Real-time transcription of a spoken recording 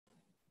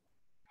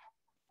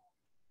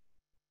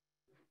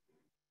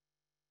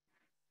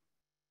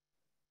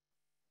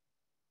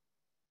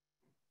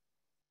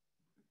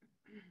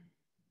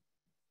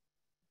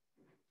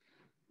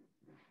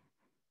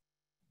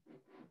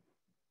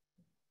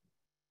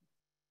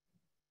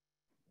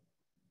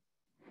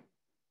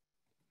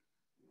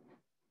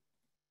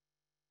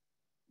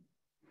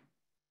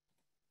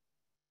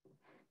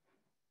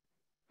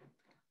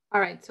All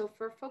right, so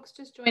for folks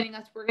just joining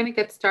us, we're going to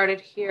get started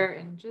here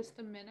in just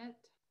a minute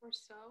or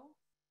so.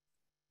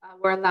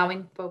 We're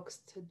allowing folks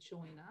to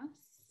join us.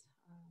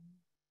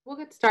 We'll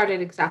get started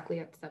exactly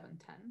at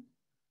 7:10.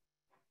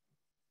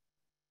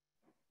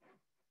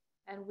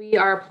 And we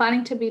are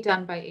planning to be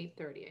done by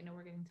 8:30. I know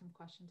we're getting some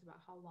questions about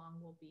how long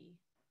we'll be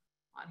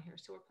on here,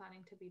 so we're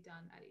planning to be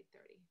done at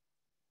 8:30.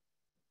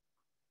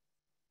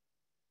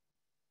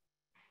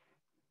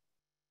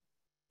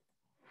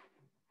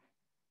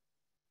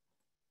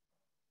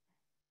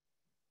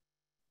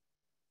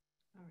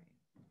 All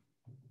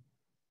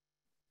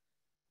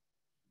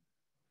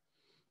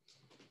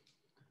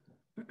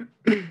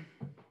right.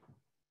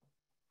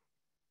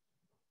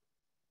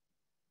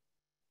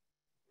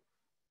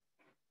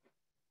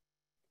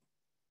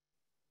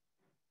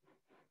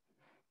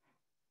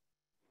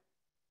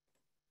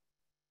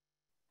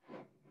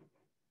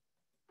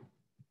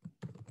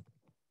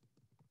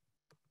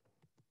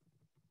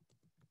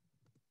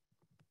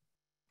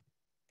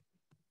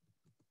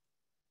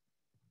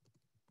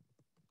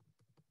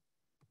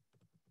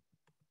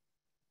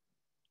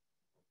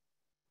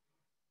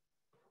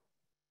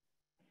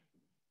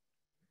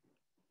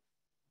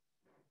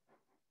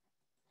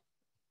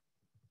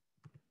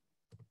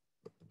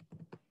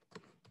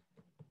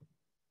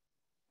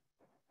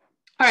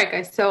 All right,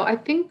 guys, so I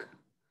think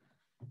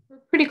we're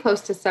pretty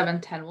close to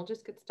 7:10. We'll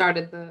just get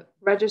started. The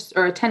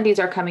attendees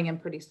are coming in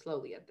pretty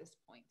slowly at this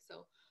point.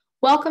 So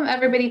welcome,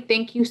 everybody.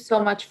 Thank you so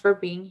much for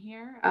being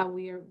here.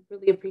 We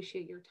really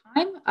appreciate your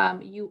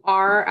time. You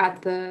are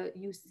at the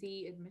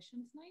UC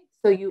admissions night,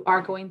 so you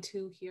are going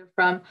to hear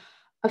from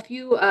a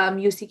few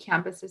UC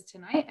campuses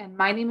tonight. And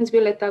my name is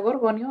Violeta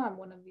Gorgonio. I'm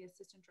one of the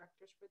assistant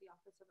directors for the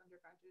Office of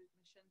Undergraduate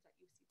Admissions at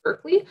UC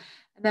Berkeley.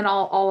 And then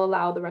I'll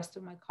allow the rest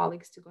of my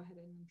colleagues to go ahead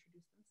and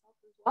introduce themselves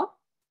as well.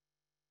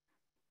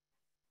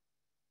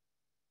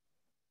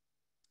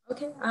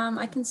 Okay,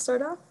 I can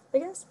start off, I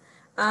guess.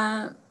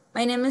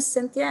 My name is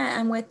Cynthia.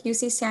 I'm with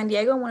UC San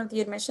Diego, one of the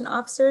admission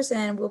officers,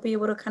 and we'll be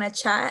able to kind of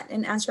chat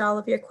and answer all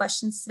of your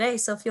questions today.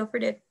 So feel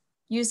free to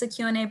use the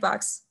Q&A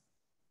box.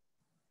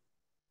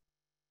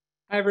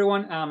 Hi,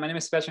 everyone. My name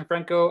is Sebastian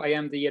Franco. I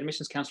am the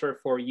admissions counselor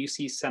for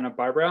UC Santa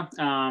Barbara.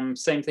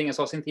 Same thing as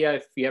well, Cynthia.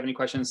 If you have any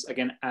questions,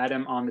 again, add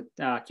them on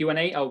the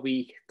Q&A. I'll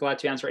be glad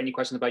to answer any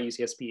questions about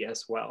UCSB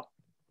as well.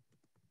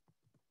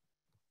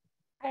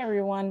 Hi,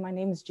 everyone. My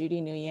name is Judy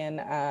Nguyen.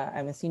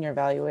 I'm a senior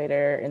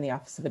evaluator in the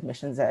Office of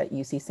Admissions at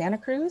UC Santa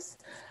Cruz.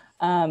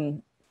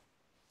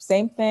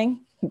 Same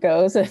thing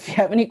goes. If you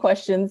have any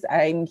questions,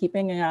 I'm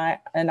keeping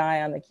an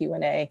eye on the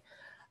Q&A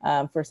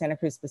for Santa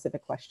Cruz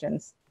specific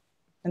questions.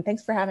 And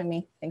thanks for having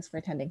me. Thanks for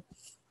attending.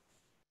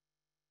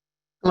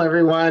 Hello,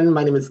 everyone.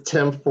 My name is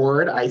Tim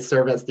Ford. I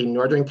serve as the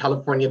Northern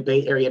California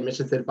Bay Area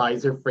Admissions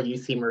Advisor for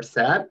UC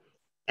Merced.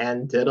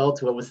 And ditto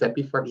to what was said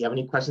before, if you have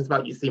any questions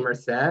about UC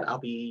Merced, I'll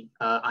be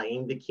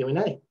eyeing the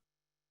Q&A.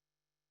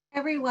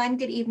 Everyone,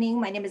 good evening.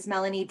 My name is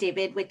Melanie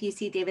David with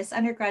UC Davis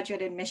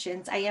Undergraduate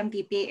Admissions. I am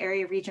the Bay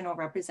Area Regional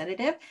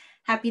Representative.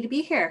 Happy to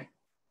be here.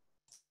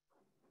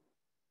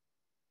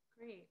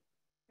 Great.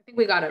 I think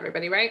we got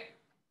everybody, right?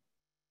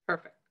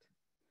 Perfect.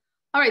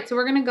 All right, so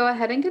we're going to go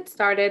ahead and get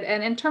started.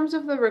 And in terms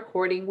of the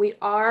recording, we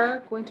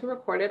are going to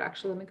record it.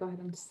 Actually, let me go ahead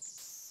and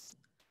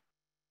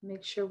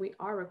make sure we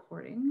are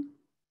recording.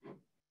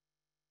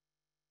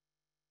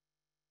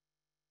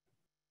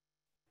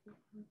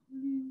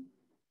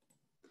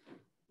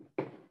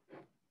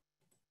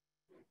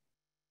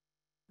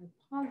 I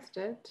paused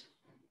it.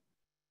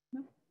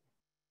 Nope.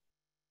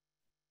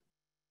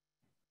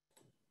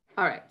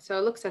 All right, so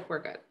it looks like we're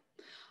good.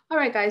 All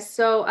right, guys,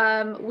 so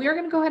we are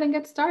going to go ahead and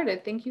get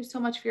started. Thank you so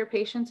much for your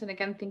patience. And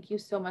again, thank you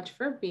so much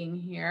for being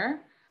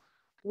here.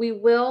 We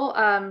will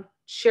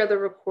share the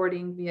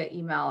recording via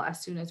email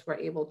as soon as we're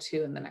able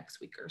to in the next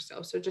week or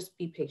so. So just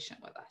be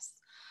patient with us.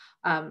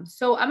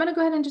 So I'm going to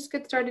go ahead and just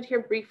get started here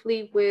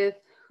briefly with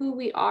who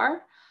we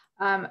are.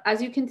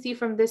 As you can see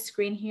from this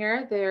screen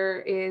here,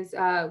 there is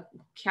a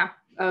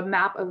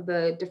map of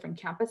the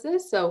different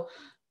campuses. So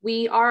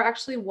we are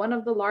actually one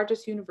of the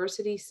largest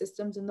university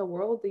systems in the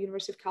world. The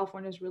University of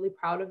California is really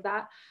proud of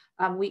that.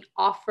 We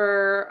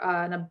offer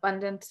an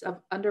abundance of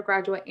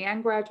undergraduate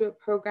and graduate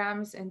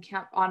programs in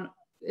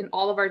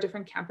all of our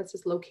different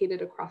campuses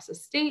located across the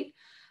state.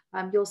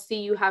 You'll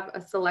see you have a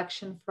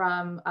selection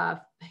from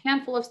a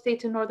handful of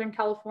states in Northern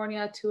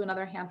California to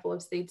another handful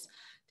of states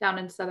down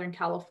in Southern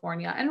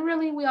California. And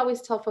really, we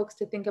always tell folks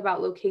to think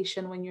about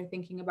location when you're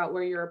thinking about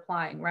where you're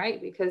applying,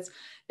 right? Because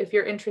if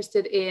you're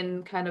interested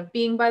in kind of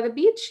being by the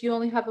beach, you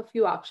only have a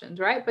few options,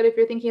 right? But if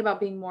you're thinking about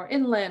being more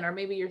inland, or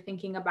maybe you're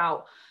thinking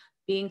about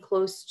being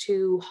close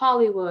to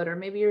Hollywood, or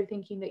maybe you're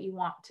thinking that you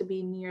want to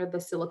be near the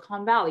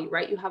Silicon Valley,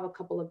 right? You have a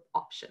couple of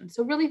options.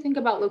 So really think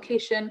about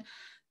location.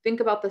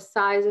 Think about the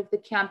size of the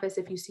campus.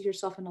 If you see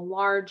yourself in a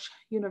large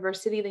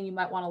university, then you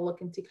might want to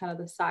look into kind of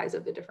the size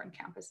of the different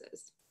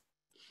campuses.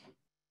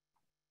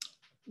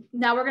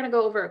 Now we're going to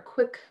go over a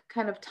quick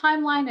kind of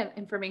timeline and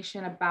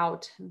information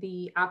about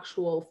the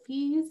actual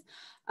fees.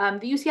 The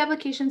UC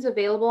application is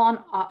available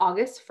on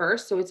August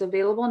 1st. So it's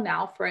available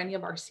now for any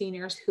of our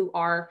seniors who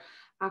are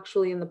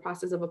actually in the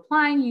process of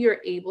applying,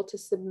 you're able to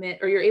submit,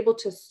 or you're able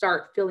to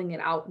start filling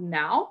it out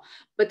now,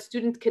 but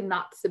students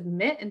cannot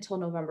submit until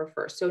November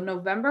 1st. So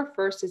November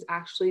 1st is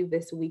actually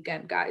this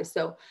weekend, guys.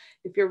 So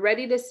if you're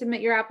ready to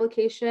submit your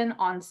application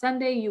on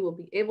Sunday, you will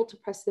be able to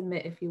press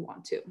submit if you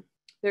want to.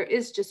 There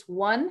is just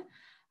one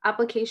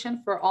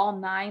application for all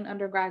 9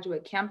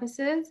 undergraduate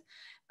campuses,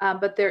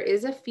 but there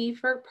is a fee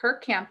per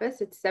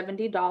campus. It's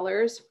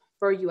 $70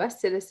 for US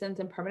citizens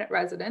and permanent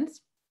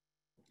residents.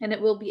 And it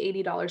will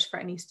be $80 for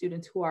any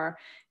students who are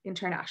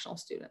international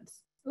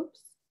students. Oops,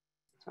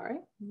 sorry,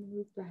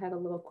 moved ahead a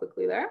little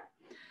quickly there.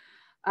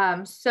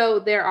 So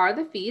there are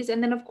the fees.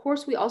 And then of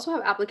course, we also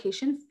have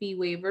application fee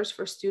waivers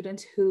for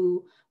students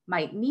who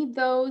might need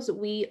those.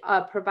 We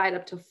provide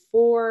up to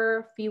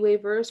 4 fee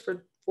waivers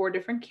for 4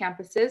 different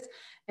campuses,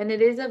 and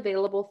it is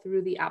available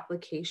through the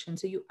application.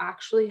 So you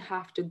actually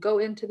have to go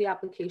into the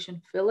application,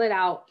 fill it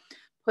out,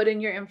 put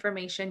in your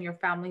information, your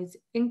family's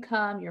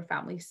income, your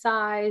family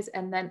size,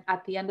 and then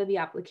at the end of the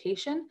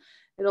application,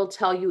 it'll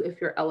tell you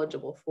if you're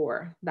eligible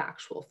for the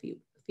actual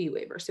fee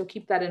waiver. So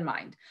keep that in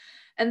mind.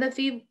 And the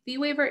fee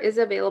waiver is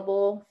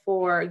available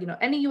for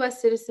any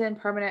US citizen,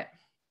 permanent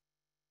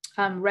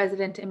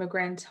resident,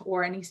 immigrant,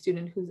 or any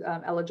student who's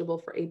eligible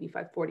for AB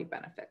 540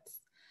 benefits.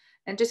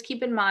 And just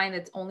keep in mind,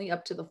 it's only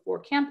up to the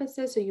 4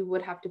 campuses, so you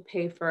would have to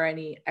pay for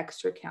any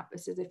extra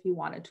campuses if you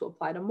wanted to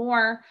apply to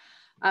more.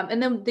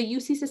 And then the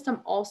UC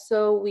system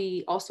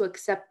we also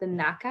accept the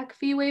NACAC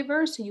fee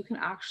waivers, so you can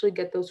actually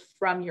get those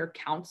from your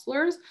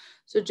counselors.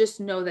 So just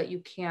know that you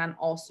can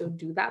also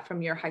do that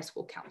from your high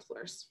school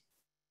counselors.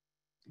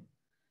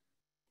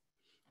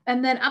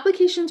 And then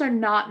applications are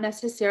not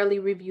necessarily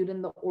reviewed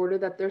in the order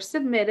that they're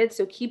submitted.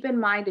 So keep in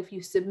mind, if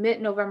you submit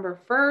November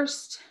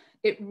 1st,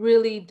 it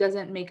really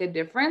doesn't make a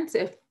difference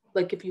if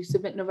you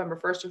submit November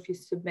 1st or if you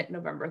submit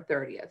November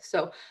 30th.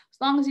 So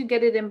as long as you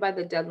get it in by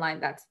the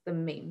deadline, that's the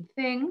main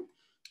thing.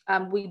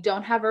 We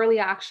don't have early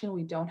action.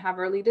 We don't have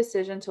early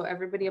decision. So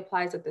everybody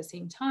applies at the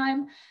same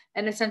time.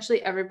 And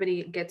essentially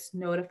everybody gets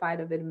notified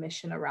of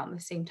admission around the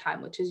same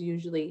time, which is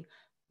usually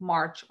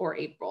March or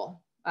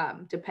April,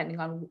 depending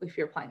on if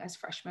you're applying as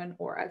freshmen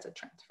or as a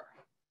transfer.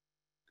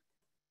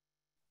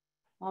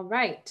 All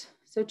right,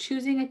 so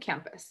choosing a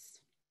campus.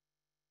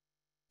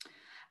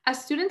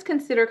 As students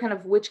consider kind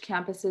of which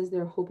campuses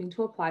they're hoping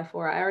to apply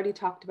for, I already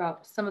talked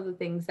about some of the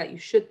things that you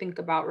should think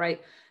about,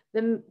 right?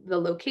 The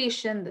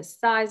location, the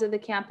size of the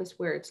campus,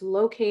 where it's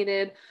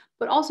located,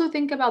 but also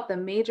think about the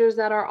majors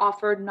that are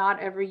offered. Not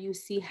every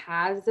UC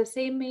has the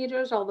same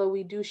majors, although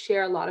we do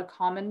share a lot of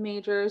common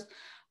majors.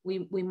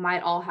 We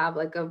might all have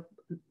like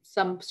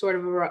some sort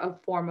of a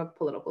form of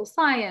political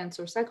science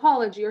or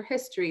psychology or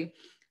history,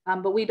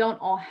 but we don't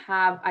all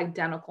have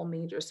identical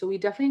majors. So we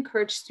definitely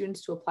encourage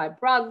students to apply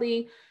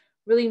broadly.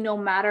 Really, no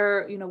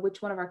matter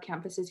which one of our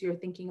campuses you're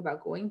thinking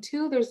about going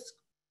to,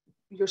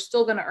 you're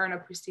still going to earn a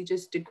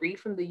prestigious degree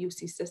from the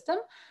UC system.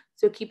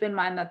 So keep in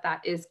mind that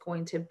that is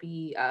going to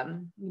be,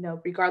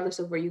 regardless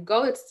of where you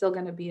go, it's still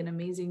going to be an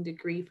amazing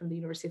degree from the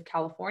University of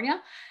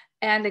California.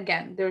 And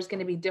again, there's going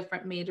to be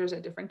different majors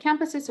at different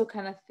campuses. So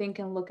kind of think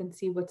and look and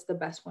see what's the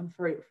best one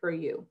for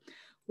you.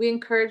 We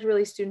encourage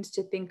really students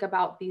to think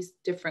about these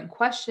different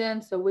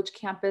questions. So which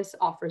campus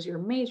offers your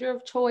major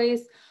of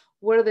choice?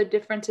 What are the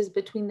differences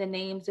between the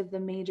names of the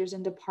majors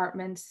and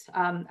departments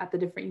at the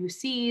different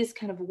UCs?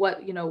 Kind of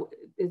what,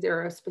 is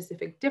there a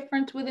specific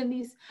difference within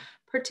these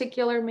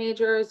particular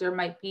majors? There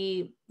might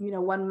be,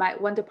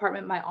 one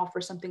department might offer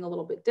something a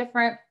little bit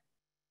different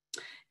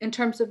in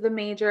terms of the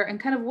major, and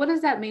kind of what does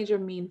that major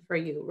mean for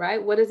you,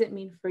 right? What does it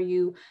mean for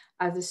you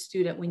as a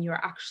student when you're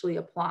actually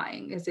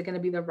applying? Is it going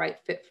to be the right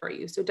fit for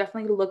you? So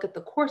definitely look at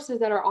the courses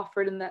that are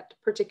offered in that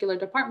particular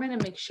department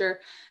and make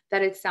sure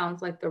that it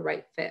sounds like the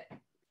right fit.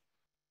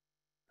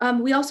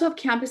 We also have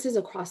campuses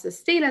across the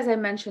state, as I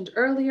mentioned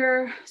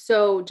earlier.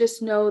 So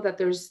just know that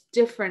there's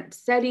different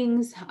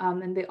settings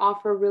and they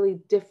offer really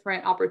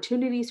different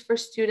opportunities for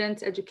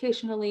students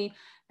educationally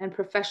and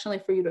professionally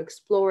for you to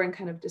explore and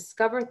kind of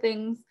discover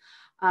things.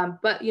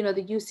 But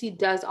the UC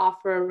does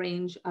offer a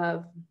range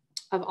of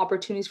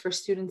opportunities for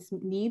students'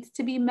 needs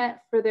to be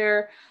met for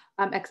their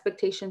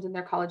expectations in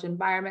their college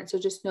environment. So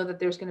just know that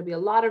there's going to be a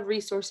lot of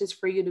resources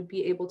for you to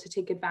be able to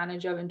take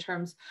advantage of in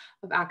terms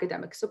of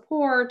academic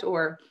support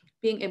or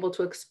being able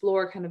to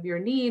explore kind of your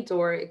needs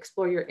or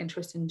explore your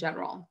interests in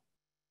general.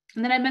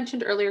 And then I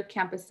mentioned earlier,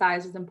 campus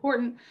size is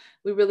important.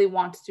 We really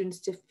want students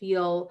to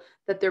feel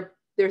that they're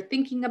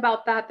thinking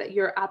about that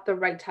you're at the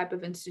right type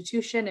of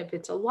institution. If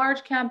it's a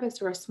large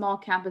campus or a small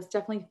campus,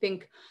 definitely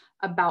think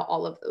about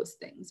all of those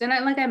things. And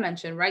like I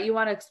mentioned, right, you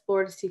want to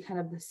explore to see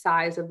kind of the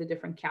size of the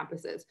different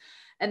campuses.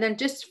 And then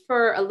just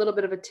for a little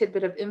bit of a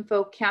tidbit of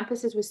info,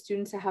 campuses with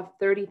students that have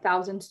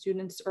 30,000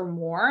 students or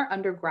more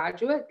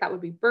undergraduate, that would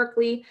be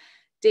Berkeley,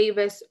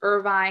 Davis,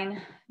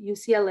 Irvine,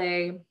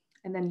 UCLA,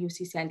 and then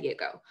UC San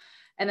Diego.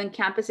 And then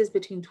campuses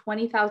between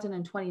 20,000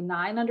 and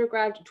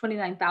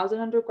 29,000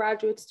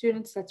 undergraduate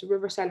students, that's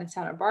Riverside and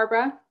Santa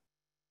Barbara.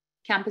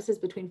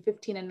 Campuses between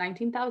 15 and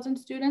 19,000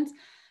 students,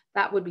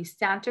 that would be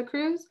Santa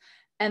Cruz.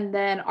 And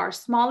then our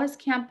smallest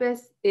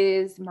campus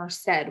is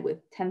Merced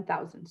with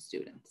 10,000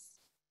 students.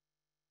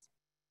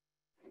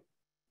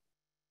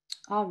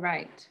 All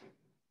right.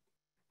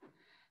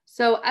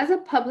 So as a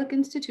public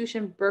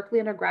institution, Berkeley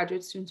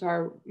undergraduate students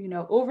are,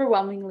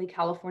 overwhelmingly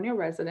California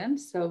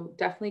residents. So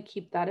definitely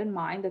keep that in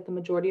mind, that the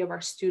majority of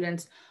our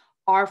students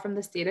are from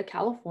the state of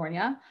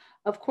California.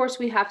 Of course,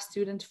 we have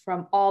students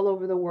from all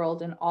over the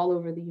world and all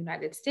over the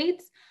United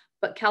States,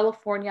 but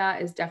California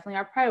is definitely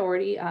our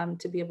priority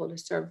to be able to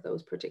serve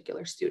those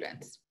particular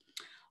students.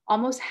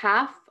 Almost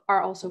half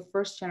are also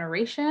first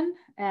generation,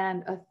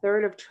 and a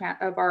third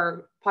of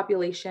our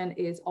population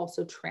is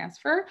also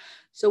transfer.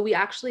 So we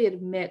actually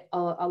admit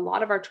a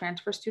lot of our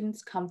transfer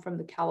students come from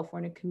the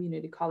California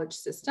Community College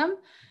system.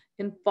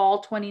 In fall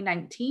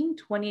 2019,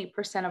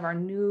 28% of our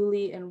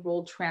newly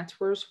enrolled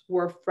transfers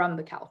were from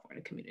the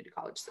California Community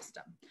College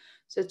system.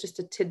 So it's just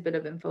a tidbit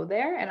of info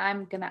there. And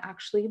I'm going to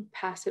actually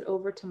pass it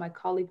over to my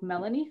colleague,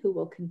 Melanie, who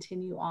will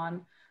continue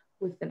on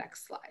with the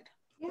next slide.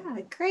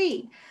 Yeah,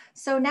 great.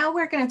 So now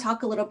we're going to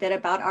talk a little bit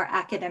about our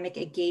academic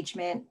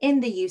engagement in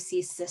the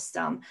UC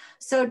system.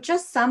 So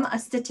just some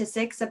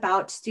statistics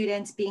about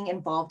students being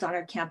involved on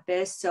our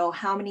campus. So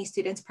how many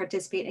students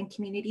participate in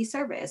community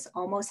service?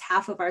 Almost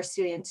half of our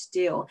students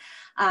do.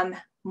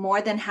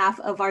 More than half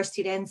of our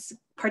students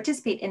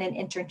participate in an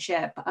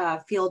internship,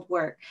 field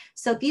work.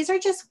 So these are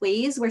just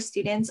ways where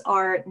students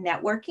are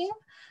networking.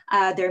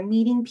 They're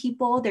meeting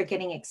people, they're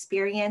getting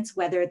experience,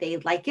 whether they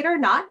like it or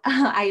not.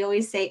 I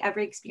always say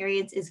every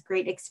experience is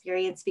great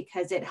experience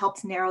because it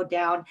helps narrow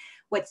down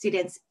what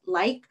students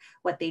like,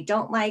 what they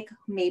don't like.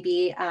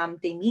 Maybe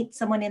they meet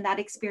someone in that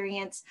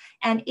experience.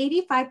 And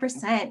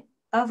 85%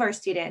 of our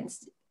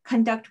students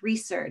conduct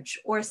research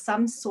or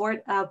some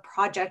sort of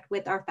project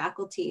with our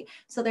faculty.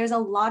 So there's a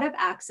lot of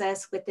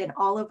access within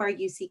all of our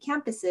UC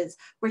campuses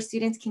where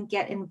students can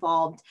get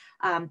involved.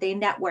 They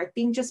network,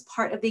 being just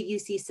part of the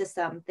UC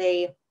system.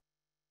 They,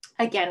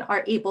 again,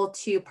 are able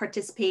to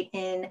participate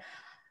in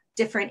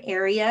different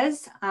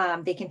areas.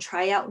 They can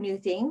try out new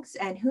things,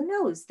 and who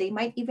knows, they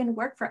might even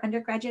work for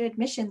undergraduate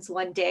admissions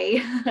one day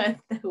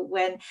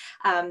when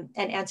and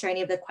answer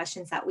any of the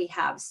questions that we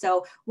have.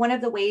 So one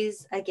of the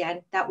ways,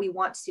 again, that we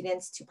want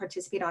students to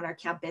participate on our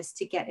campus,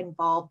 to get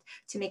involved,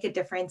 to make a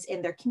difference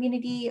in their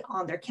community,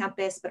 on their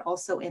campus, but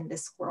also in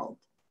this world.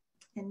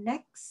 And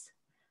next.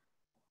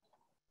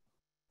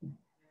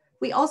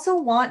 We also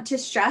want to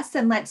stress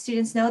and let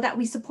students know that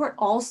we support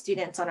all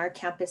students on our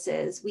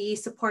campuses. We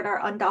support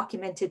our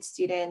undocumented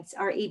students,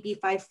 our AB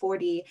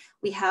 540.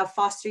 We have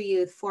foster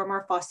youth,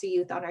 former foster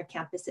youth on our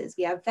campuses.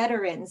 We have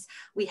veterans.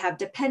 We have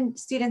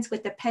students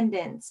with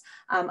dependents,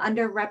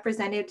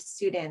 underrepresented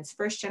students,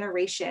 first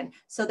generation.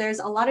 So there's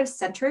a lot of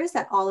centers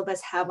that all of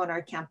us have on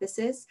our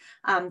campuses.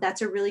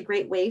 That's a really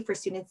great way for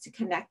students to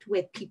connect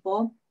with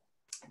people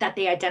that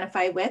they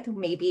identify with.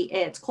 Maybe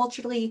it's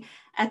culturally,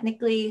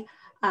 ethnically,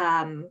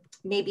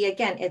 maybe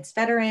again, it's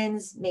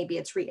veterans, maybe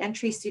it's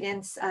re-entry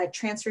students,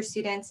 transfer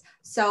students.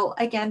 So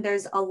again,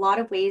 there's a lot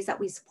of ways that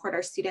we support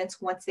our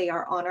students once they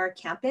are on our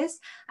campus.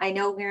 I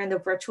know we're in the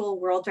virtual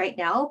world right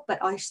now,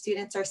 but our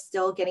students are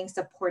still getting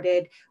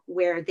supported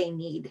where they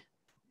need.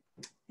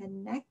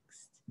 And next.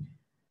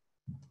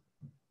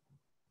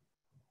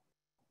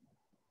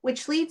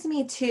 Which leads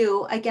me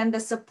to, again, the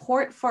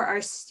support for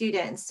our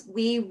students.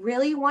 We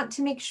really want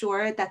to make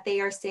sure that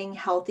they are staying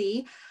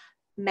healthy,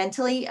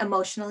 mentally,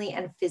 emotionally,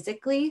 and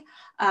physically.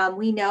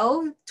 We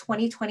know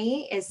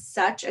 2020 is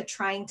such a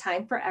trying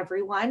time for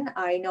everyone.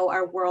 I know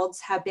our worlds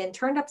have been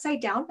turned upside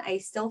down. I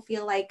still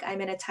feel like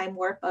I'm in a time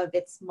warp of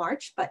it's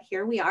March, but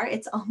here we are,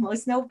 it's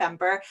almost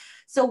November.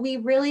 So we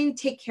really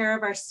take care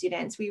of our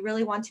students. We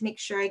really want to make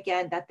sure,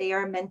 again, that they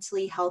are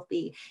mentally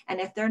healthy. And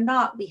if they're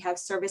not, we have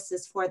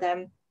services for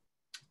them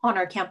on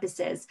our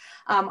campuses.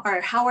 Or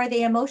how are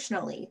they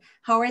emotionally?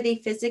 How are they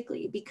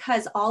physically?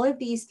 Because all of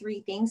these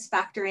three things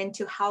factor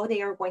into how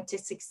they are going to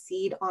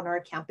succeed on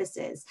our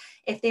campuses.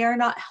 If they are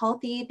not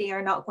healthy, they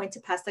are not going to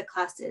pass the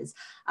classes.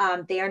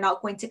 They are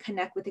not going to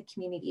connect with the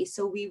community.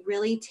 So we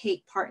really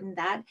take part in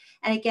that.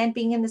 And again,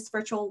 being in this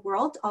virtual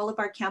world, all of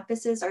our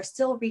campuses are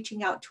still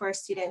reaching out to our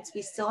students.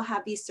 We still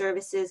have these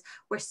services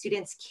where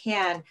students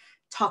can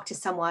talk to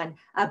someone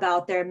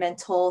about their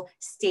mental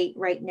state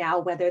right now,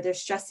 whether they're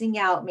stressing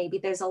out, maybe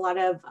there's a lot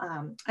of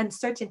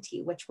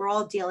uncertainty, which we're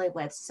all dealing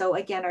with. So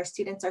again, our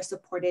students are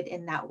supported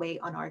in that way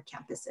on our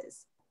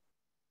campuses.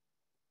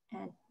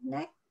 And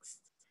next.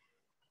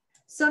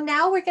 So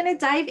now we're going to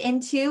dive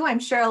into, I'm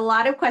sure a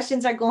lot of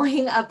questions are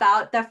going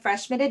about the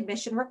freshman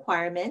admission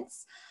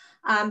requirements.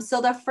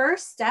 So the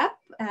first step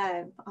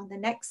on the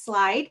next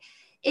slide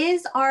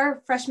is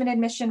our freshman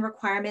admission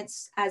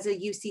requirements as a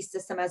UC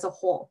system as a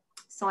whole.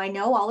 So I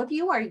know all of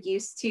you are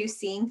used to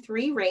seeing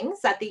 3 rings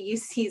that the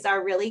UCs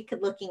are really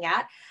looking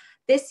at.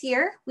 This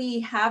year,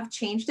 we have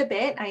changed a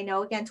bit. I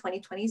know, again,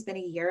 2020 has been a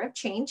year of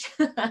change.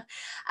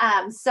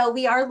 So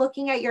we are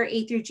looking at your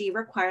A through G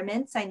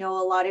requirements. I know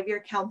a lot of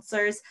your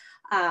counselors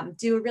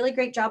do a really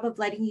great job of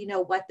letting you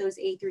know what those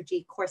A through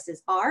G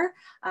courses are,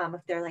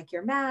 if they're like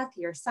your math,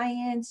 your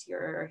science,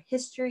 your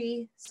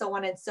history, so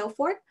on and so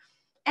forth.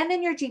 And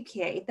then your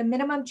GPA. The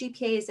minimum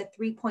GPA is a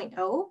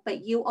 3.0,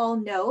 but you all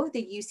know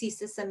the UC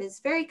system is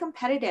very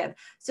competitive.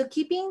 So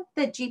keeping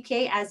the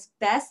GPA as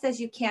best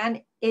as you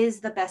can is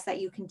the best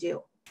that you can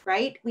do,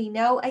 right? We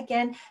know,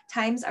 again,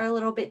 times are a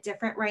little bit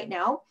different right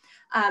now.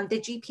 The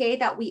GPA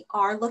that we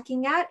are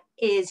looking at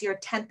is your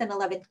 10th and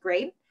 11th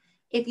grade.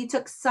 If you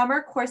took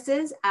summer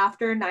courses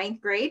after 9th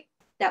grade,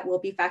 that will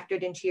be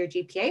factored into your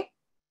GPA.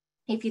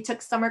 If you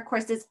took summer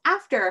courses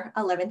after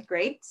 11th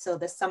grade, so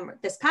this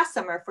past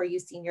summer for you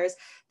seniors,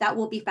 that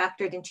will be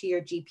factored into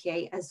your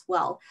GPA as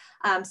well.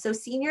 So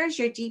seniors,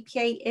 your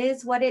GPA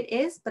is what it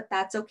is, but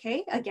that's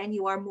okay. Again,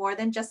 you are more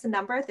than just a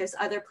number. There's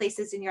other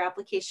places in your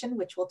application,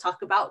 which we'll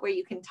talk about, where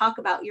you can talk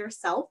about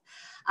yourself.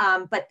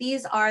 But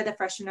these are the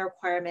freshman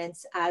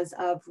requirements as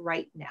of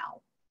right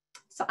now.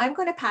 So I'm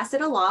going to pass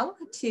it along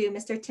to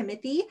Mr.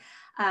 Timothy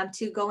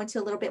to go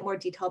into a little bit more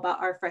detail about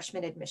our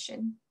freshman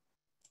admission.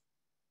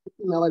 Thank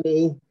you,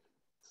 Melanie.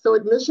 So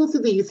admissions to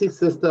the UC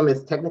system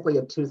is technically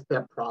a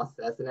two-step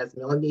process. And as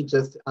Melanie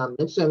just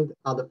mentioned,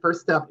 the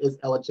first step is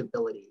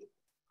eligibility.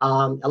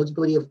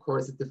 Eligibility, of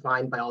course, is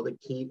defined by all the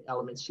key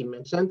elements she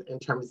mentioned in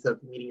terms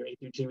of meeting your A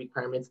through G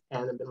requirements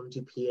and the minimum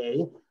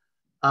GPA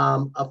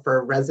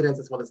for residents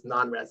as well as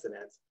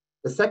non-residents.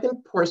 The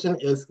second portion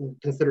is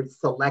considered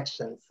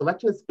selection.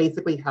 Selection is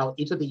basically how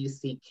each of the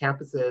UC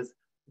campuses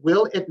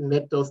will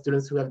admit those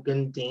students who have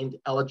been deemed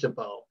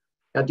eligible.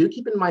 Now, do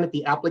keep in mind that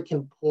the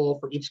applicant pool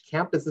for each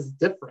campus is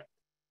different,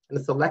 and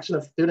the selection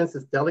of students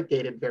is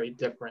delegated very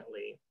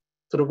differently.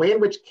 So the way in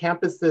which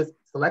campuses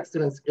select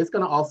students is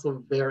going to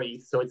also vary.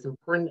 So it's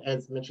important,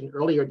 as mentioned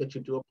earlier, that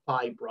you do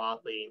apply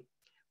broadly.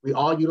 We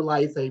all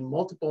utilize a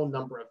multiple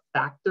number of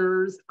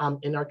factors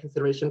in our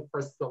consideration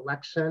for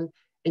selection,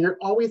 and you're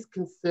always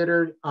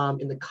considered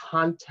in the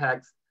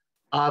context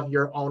of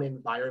your own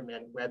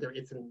environment, whether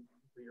it's in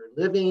where you're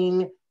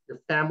living, your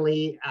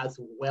family, as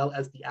well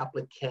as the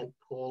applicant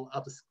pool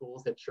of the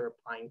schools that you're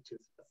applying to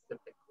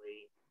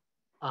specifically.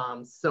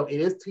 So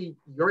it is to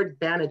your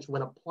advantage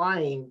when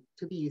applying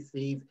to the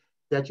UCs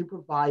that you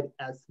provide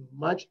as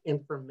much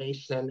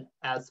information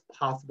as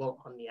possible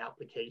on the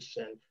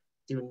application.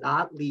 Do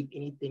not leave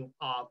anything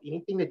off.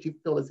 Anything that you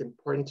feel is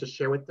important to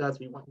share with us,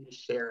 we want you to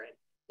share it.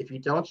 If you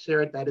don't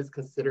share it, that is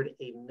considered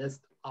a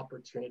missed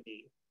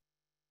opportunity.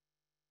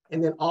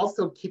 And then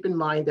also keep in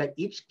mind that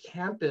each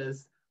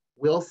campus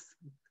will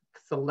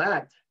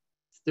select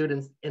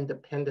students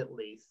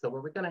independently. So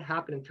what we're going to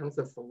happen in terms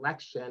of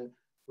selection,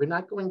 we're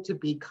not going to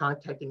be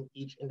contacting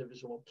each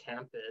individual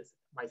campus,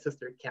 my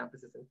sister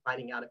campuses, and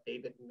finding out if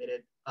they've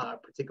admitted a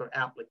particular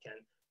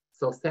applicant.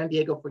 So San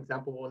Diego, for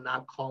example, will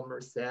not call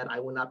Merced. I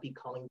will not be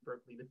calling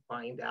Berkeley to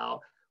find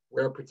out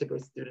where a particular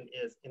student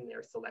is in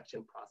their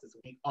selection process.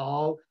 We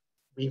all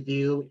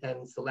review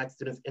and select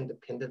students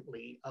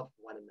independently of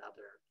one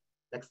another.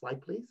 Next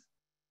slide, please.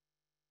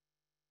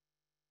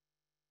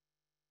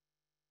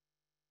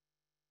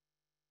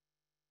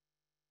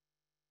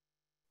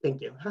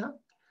 Thank you.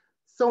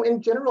 So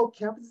in general,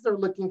 campuses are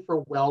looking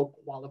for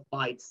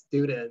well-qualified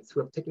students who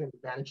have taken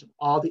advantage of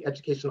all the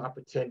educational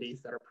opportunities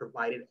that are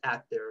provided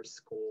at their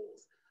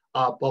schools,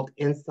 both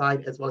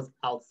inside as well as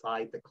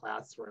outside the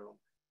classroom.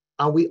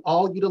 We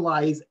all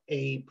utilize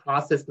a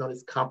process known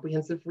as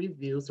comprehensive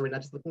review. So we're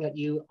not just looking at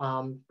you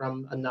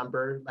from a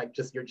number like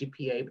just your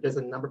GPA, but there's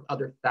a number of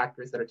other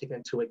factors that are taken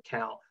into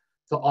account.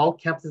 So all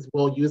campuses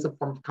will use a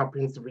form of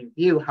comprehensive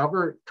review.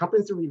 However,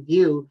 comprehensive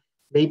review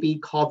may be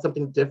called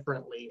something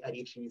differently at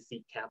each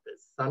UC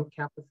campus. Some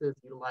campuses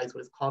utilize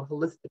what is called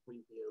holistic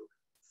review.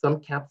 Some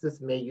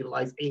campuses may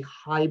utilize a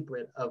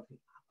hybrid of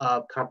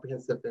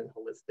comprehensive and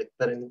holistic,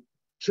 but in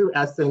true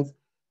essence,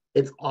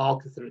 it's all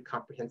considered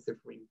comprehensive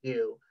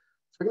review.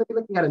 So we're going to be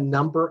looking at a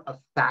number of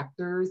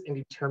factors in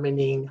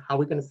determining how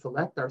we're going to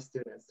select our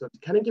students. So to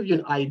kind of give you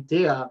an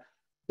idea,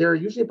 there are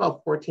usually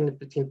about 14 to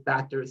 15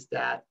 factors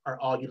that are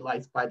all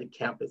utilized by the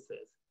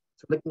campuses.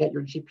 So looking at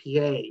your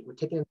GPA, we're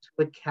taking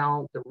into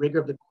account the rigor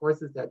of the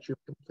courses that you've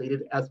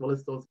completed, as well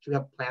as those that you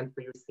have planned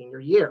for your senior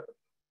year.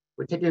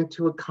 We're taking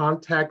into a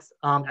context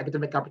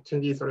academic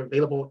opportunities that are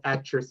available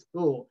at your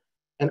school,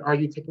 and are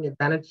you taking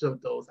advantage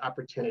of those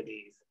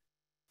opportunities?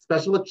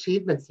 Special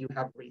achievements you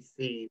have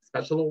received,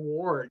 special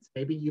awards,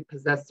 maybe you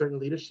possess certain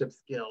leadership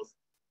skills.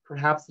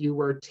 Perhaps you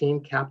were team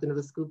captain of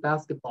the school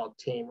basketball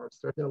team or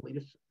served in a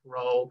leadership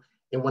role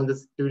in one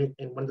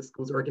of the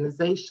school's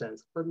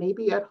organizations, or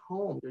maybe at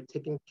home, you're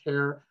taking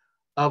care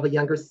of a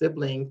younger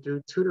sibling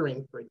through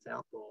tutoring, for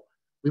example.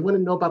 We want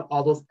to know about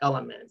all those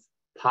elements.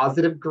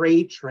 Positive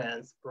grade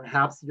trends,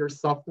 perhaps your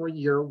sophomore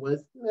year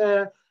was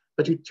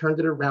but you turned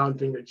it around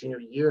during your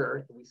junior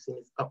year, and we've seen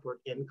this upward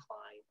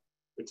incline.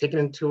 We're taking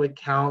into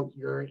account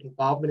your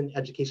involvement in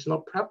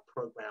educational prep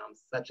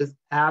programs, such as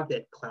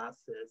AVID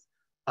classes,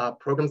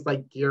 programs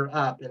like Gear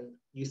Up and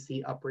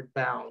UC Upward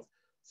Bounds.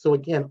 So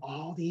again,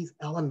 all these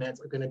elements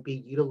are going to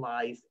be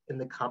utilized in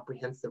the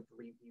comprehensive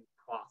review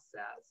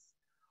process.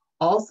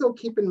 Also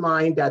keep in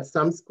mind that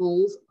some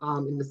schools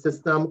in the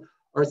system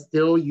are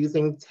still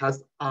using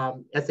test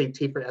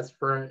SAT as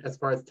far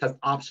as test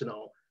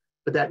optional,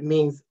 but that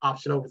means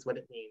optional is what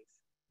it means.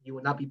 You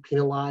will not be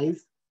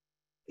penalized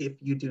if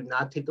you do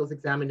not take those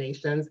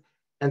examinations.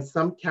 And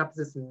some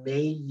campuses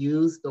may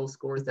use those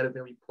scores that have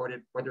been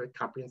reported for their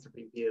comprehensive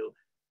review.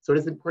 So it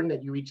is important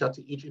that you reach out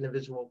to each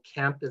individual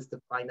campus to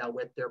find out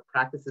what their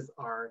practices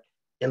are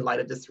in light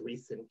of this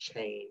recent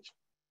change.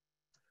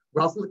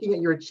 We're also looking at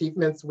your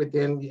achievements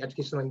within the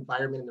educational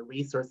environment and the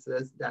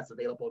resources that's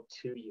available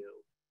to you.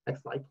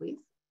 Next slide, please.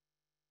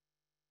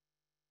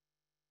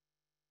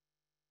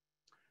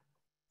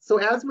 So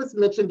as was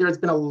mentioned, there's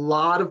been a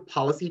lot of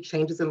policy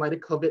changes in light of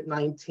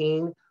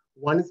COVID-19.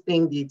 One is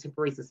being the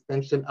temporary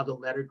suspension of the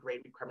letter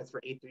grade requirements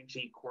for A through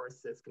G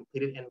courses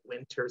completed in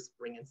winter,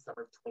 spring, and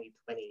summer of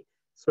 2020.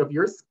 So if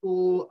your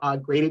school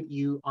graded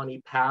you on a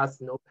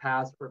pass, no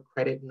pass, or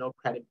credit, no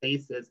credit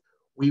basis,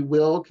 we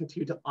will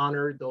continue to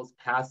honor those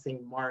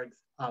passing marks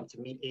to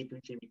meet A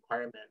through G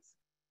requirements.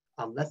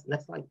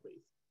 Next slide,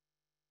 please.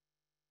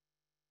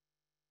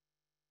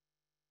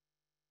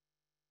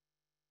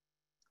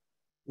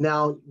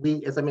 Now,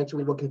 as I mentioned,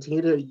 we will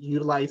continue to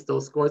utilize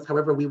those scores.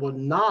 However, we will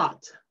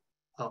not,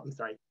 I'm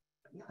sorry.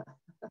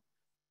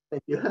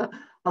 Thank you.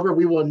 However,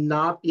 we will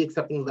not be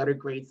accepting letter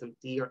grades of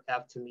D or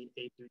F to meet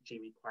A through G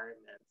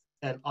requirements.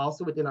 And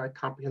also within our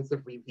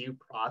comprehensive review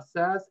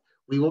process,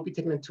 we will be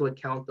taking into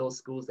account those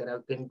schools that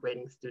have been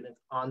grading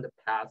students on the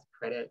pass,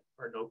 credit,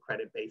 or no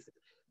credit basis.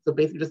 So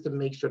basically just to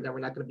make sure that we're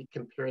not going to be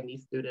comparing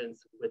these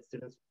students with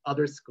students from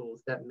other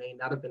schools that may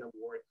not have been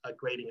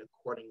grading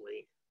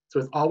accordingly. So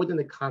it's all within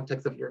the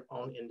context of your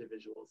own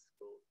individual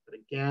school. But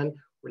again,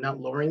 we're not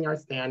lowering our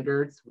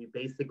standards. We're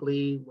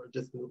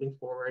just moving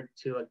forward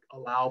to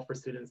allow for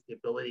students the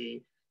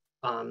ability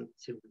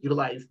to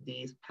utilize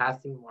these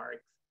passing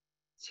marks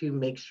to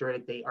make sure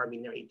that they are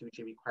meeting their A through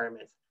G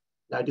requirements.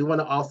 Now, I do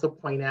want to also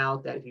point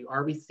out that if you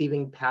are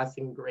receiving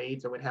passing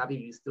grades or what have you,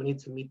 you still need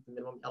to meet the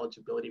minimum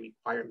eligibility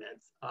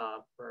requirements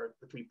for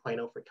the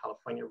 3.0 for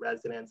California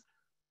residents,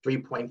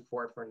 3.4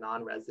 for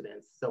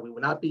non-residents. So we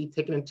will not be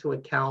taking into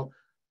account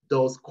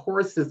those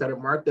courses that are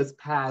marked as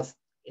passed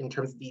in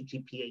terms of the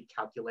GPA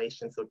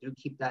calculation. So do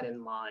keep that in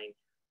mind.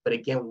 But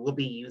again, we will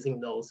be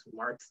using those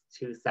marks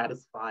to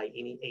satisfy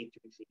any A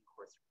through G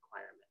course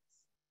requirements.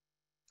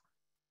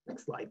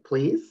 Next slide,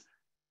 please.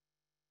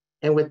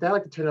 And with that, I'd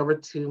like to turn over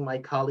to my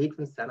colleague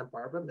from Santa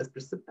Barbara,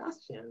 Mr.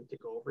 Sebastian, to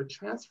go over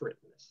transfer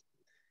admission.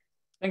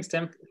 Thanks,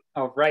 Tim.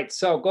 All right,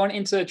 so going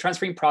into the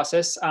transferring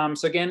process.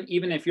 So again,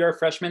 even if you're a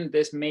freshman,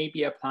 this may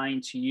be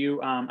applying to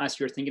you as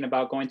you're thinking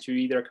about going to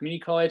either a community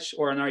college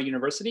or another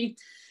university.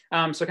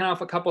 So kind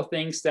of a couple of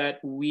things that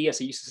we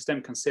as a UC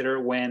system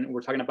consider when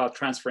we're talking about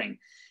transferring.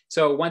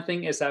 So one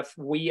thing is that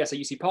we as a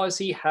UC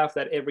policy have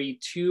that every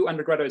 2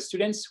 undergraduate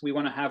students, we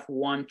want to have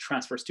 1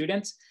 transfer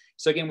student.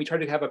 So again, we try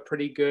to have a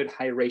pretty good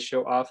high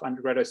ratio of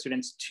undergraduate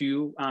students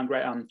to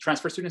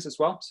transfer students as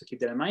well. So keep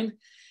that in mind.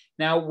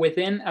 Now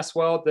within as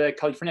well, the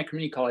California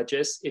community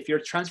colleges, if you're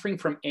transferring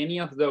from any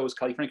of those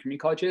California community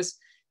colleges,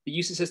 the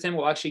UC system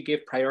will actually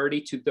give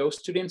priority to those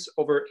students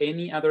over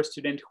any other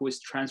student who is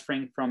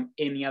transferring from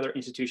any other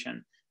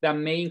institution. That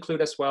may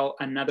include as well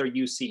another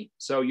UC.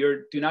 So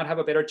you do not have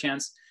a better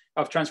chance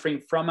of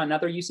transferring from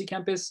another UC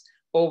campus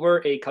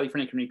over a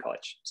California community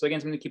college. So again,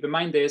 something to keep in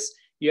mind is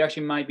you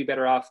actually might be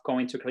better off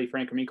going to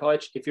California community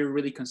college if you're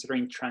really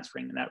considering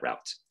transferring in that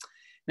route.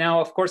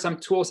 Now, of course, some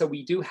tools that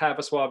we do have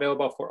as well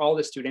available for all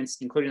the students,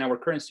 including our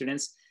current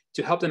students,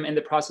 to help them in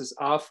the process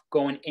of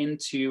going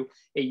into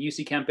a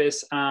UC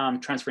campus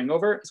transferring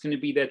over. It's going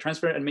to be the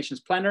Transfer Admissions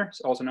Planner,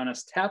 also known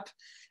as TAP,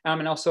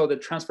 and also the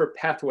Transfer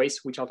Pathways,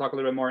 which I'll talk a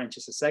little bit more in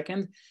just a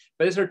second.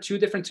 But these are 2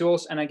 different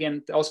tools. And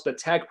again, also the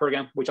TAG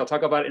program, which I'll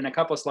talk about in a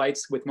couple of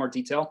slides with more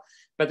detail.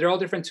 But they're all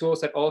different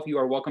tools that all of you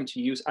are welcome to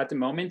use at the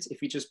moment.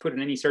 If you just put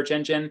in any search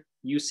engine,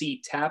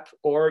 UC TAP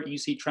or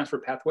UC Transfer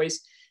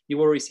Pathways, you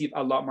will receive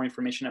a lot more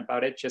information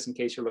about it, just in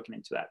case you're looking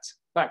into that.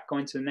 But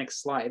going to the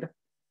next slide.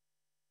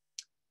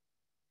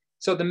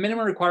 So the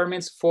minimum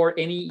requirements for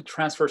any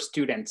transfer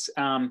students.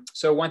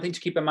 So one thing to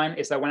keep in mind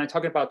is that when I'm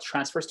talking about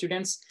transfer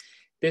students,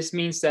 this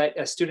means that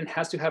a student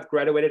has to have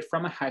graduated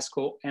from a high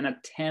school and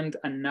attend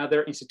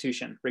another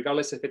institution,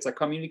 regardless if it's a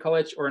community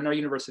college or another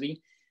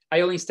university.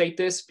 I only state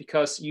this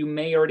because you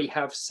may already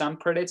have some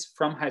credits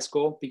from high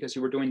school because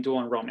you were doing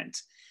dual enrollment.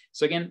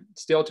 So again,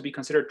 still to be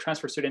considered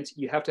transfer students,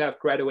 you have to have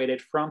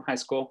graduated from high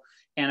school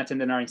and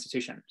attend our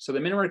institution. So the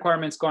minimum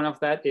requirements going off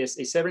that is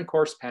a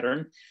 7-course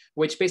pattern,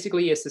 which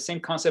basically is the same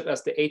concept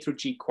as the A through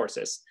G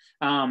courses.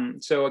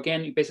 So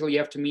again, basically you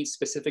have to meet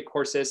specific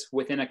courses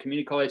within a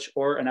community college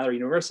or another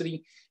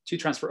university to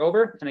transfer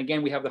over. And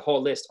again, we have the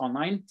whole list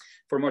online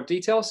for more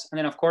details. And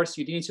then of course,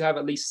 you need to have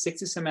at least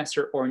 60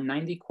 semester or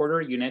 90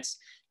 quarter units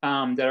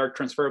that are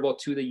transferable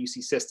to the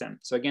UC system.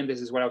 So again, this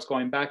is what I was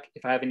going back.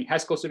 If I have any high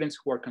school students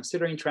who are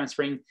considering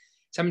transferring,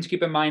 something to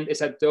keep in mind is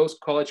that those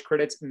college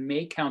credits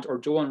may count, or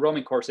dual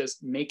enrollment courses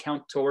may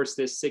count towards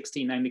this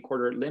 60, 90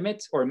 quarter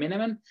limit or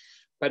minimum.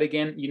 But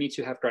again, you need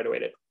to have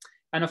graduated.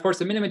 And of course,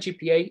 the minimum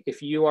GPA,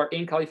 if you are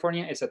in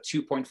California, is a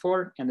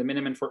 2.4, and the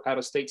minimum for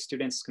out-of-state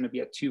students is going to be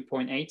a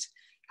 2.8.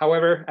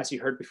 However, as you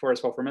heard before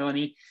as well from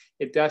Melanie,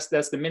 that's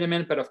the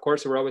minimum, but of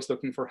course, we're always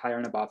looking for higher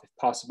and above if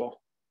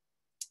possible.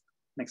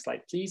 Next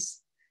slide,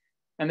 please.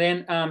 And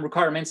then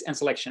requirements and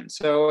selection.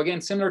 So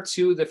again, similar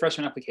to the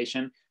freshman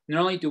application,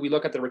 not only do we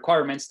look at the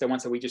requirements, the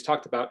ones that we just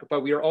talked about,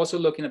 but we are also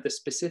looking at the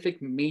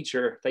specific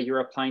major that you're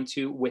applying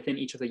to within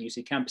each of the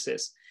UC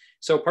campuses.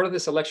 So part of the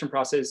selection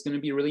process is going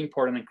to be really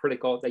important and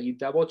critical that you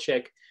double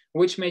check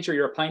which major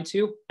you're applying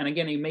to. And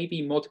again, it may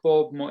be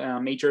multiple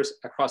majors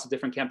across the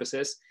different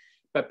campuses,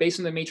 but based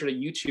on the major that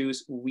you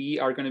choose, we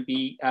are going to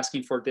be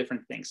asking for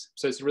different things.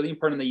 So it's really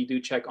important that you do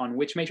check on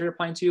which major you're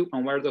applying to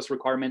and what are those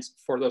requirements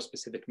for those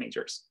specific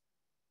majors.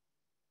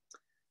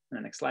 And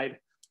the next slide.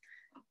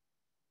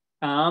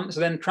 So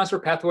then transfer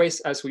pathways,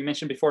 as we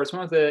mentioned before, is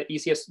one of the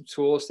easiest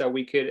tools that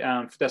we could,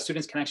 that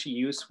students can actually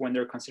use when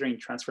they're considering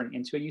transferring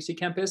into a UC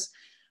campus.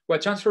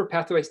 What transfer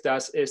pathways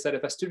does is that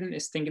if a student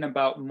is thinking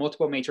about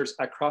multiple majors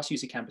across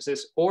UC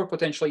campuses or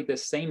potentially the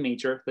same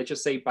major, let's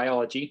just say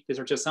biology, these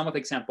are just some of the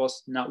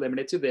examples, not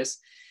limited to this,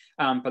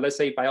 but let's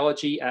say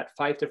biology at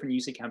 5 different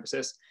UC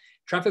campuses,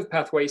 transfer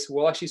pathways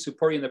will actually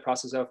support you in the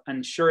process of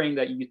ensuring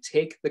that you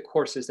take the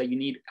courses that you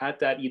need at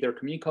that either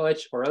community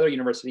college or other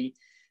university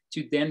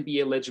to then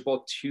be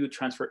eligible to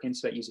transfer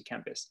into that UC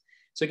campus.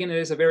 So again, it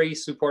is a very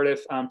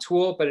supportive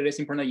tool, but it is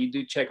important that you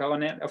do check out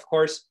on it. Of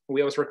course,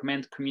 we always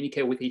recommend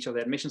communicate with each of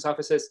the admissions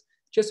offices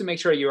just to make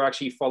sure you're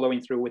actually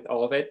following through with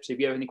all of it. So if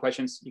you have any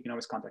questions, you can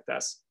always contact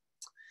us.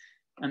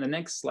 And the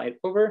next slide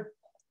over,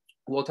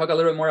 we'll talk a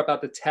little bit more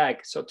about the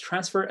TAG. So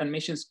Transfer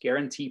Admissions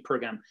Guarantee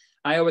Program.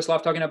 I always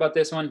love talking about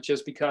this one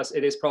just because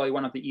it is probably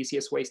one of the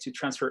easiest ways to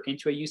transfer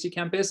into a UC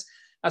campus,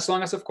 as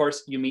long as, of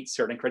course, you meet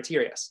certain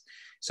criteria.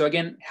 So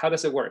again, how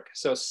does it work?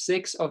 So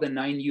 6 of the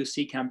 9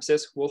 UC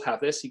campuses will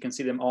have this. You can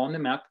see them all on the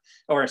map,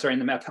 or sorry, in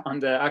the map on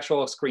the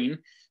actual screen.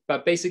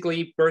 But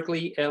basically,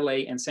 Berkeley,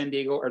 LA, and San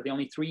Diego are the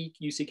only 3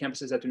 UC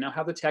campuses that do not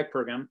have the TAG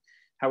program.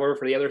 However,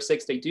 for the other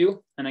 6, they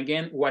do. And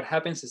again, what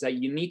happens is that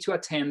you need to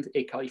attend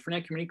a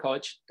California community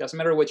college. Doesn't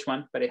matter which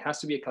one, but it has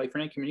to be a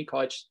California community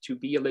college to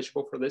be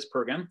eligible for this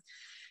program.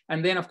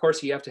 And then, of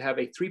course, you have to have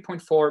a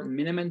 3.4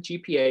 minimum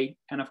GPA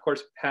and, of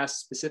course, pass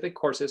specific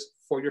courses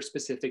for your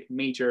specific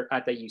major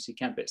at the UC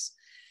campus.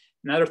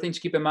 Another thing to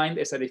keep in mind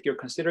is that if you're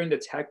considering the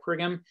TAG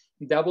program,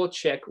 double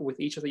check with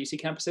each of the UC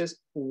campuses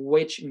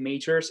which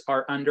majors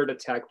are under the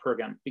TAG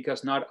program,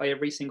 because not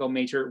every single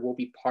major will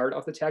be part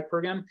of the TAG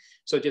program.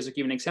 So just to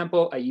give an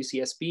example, at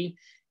UCSB,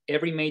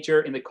 every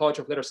major in the College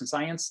of Letters and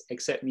Science,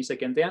 except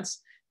music and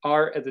dance,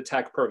 are at the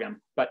TAG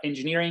program, but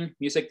engineering,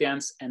 music,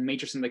 dance, and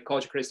majors in the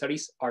College of Creative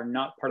Studies are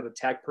not part of the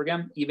TAG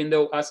program, even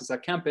though us as a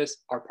campus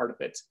are part of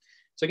it.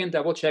 So again,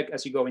 double check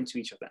as you go into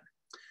each of them.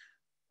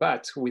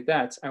 But with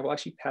that, I will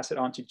actually pass it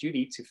on to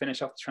Judy to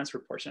finish off the transfer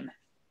portion.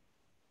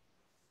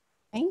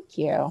 Thank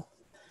you.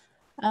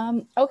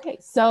 Okay,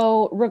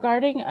 so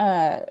regarding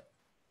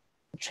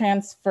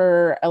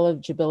transfer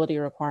eligibility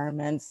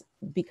requirements,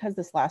 because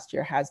this last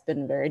year has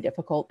been very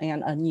difficult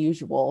and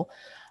unusual,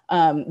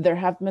 there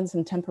have been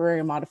some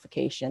temporary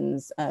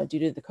modifications due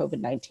to the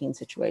COVID-19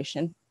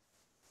 situation.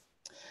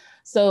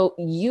 So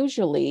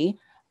usually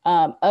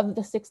of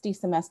the 60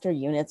 semester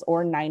units,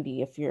 or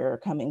 90 if you're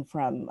coming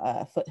from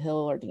Foothill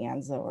or De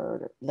Anza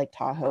or Lake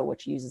Tahoe,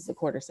 which uses the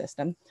quarter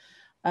system,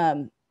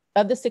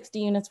 of the 60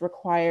 units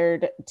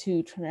required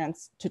to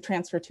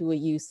transfer to a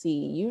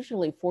UC,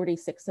 usually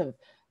 46 of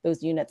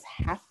those units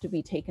have to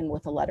be taken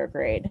with a letter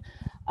grade.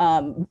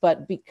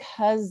 But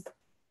because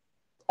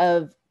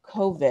of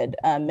COVID,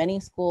 many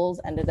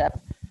schools ended up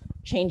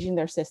changing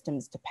their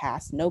systems to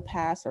pass, no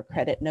pass, or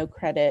credit, no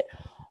credit,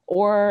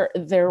 or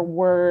there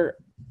were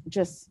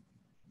just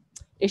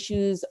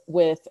issues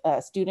with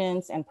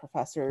students and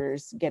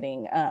professors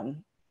getting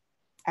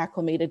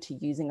acclimated to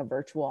using a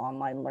virtual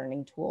online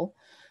learning tool.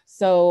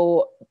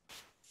 So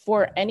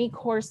for any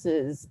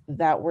courses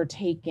that were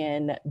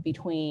taken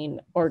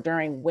between or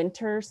during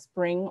winter,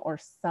 spring, or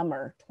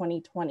summer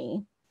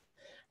 2020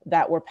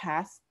 that were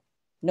pass,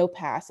 no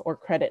pass, or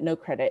credit, no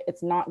credit,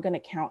 it's not going to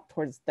count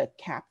towards the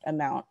capped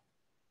amount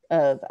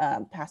of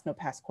pass, no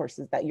pass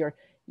courses that you're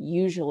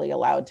usually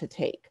allowed to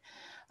take.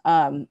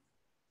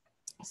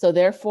 So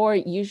therefore,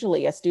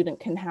 usually a student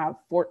can have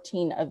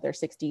 14 of their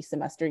 60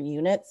 semester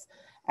units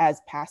as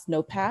pass,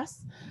 no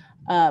pass.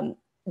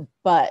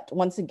 But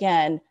once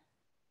again,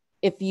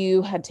 if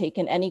you had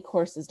taken any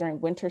courses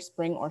during winter,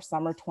 spring, or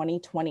summer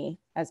 2020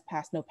 as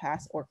pass, no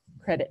pass, or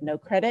credit, no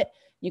credit,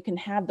 you can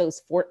have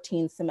those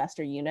 14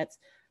 semester units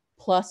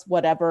plus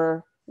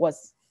whatever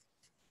was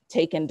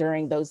taken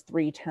during those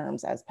 3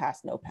 terms as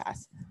pass, no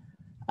pass.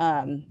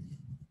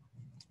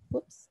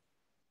 Whoops.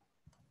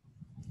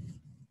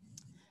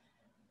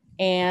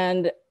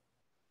 And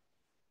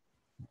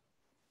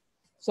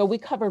so we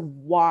covered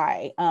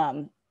why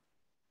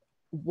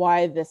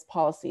this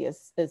policy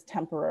is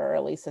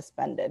temporarily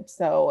suspended.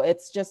 So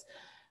it's just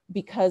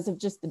because of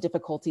just the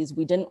difficulties.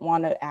 We didn't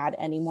want to add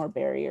any more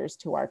barriers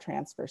to our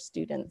transfer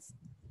students.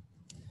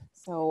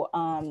 So,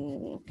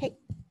 okay,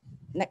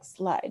 next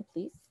slide,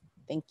 please.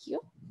 Thank you.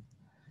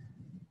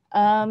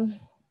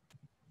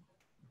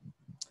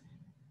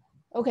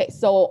 Okay,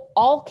 so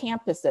all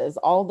campuses,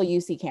 all the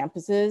UC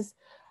campuses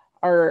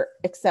are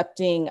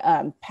accepting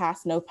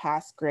pass, no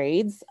pass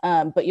grades,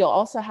 but you'll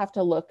also have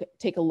to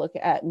take a look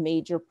at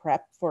major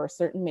prep for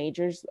certain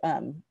majors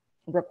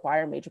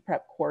require major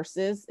prep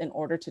courses in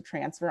order to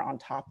transfer on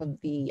top of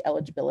the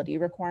eligibility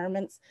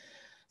requirements.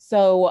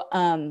 So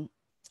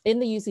in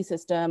the UC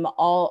system,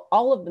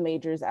 all of the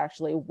majors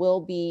actually will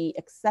be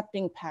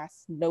accepting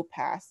pass, no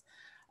pass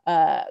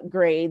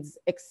grades,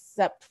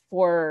 except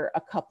for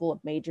a couple of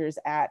majors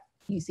at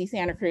UC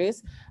Santa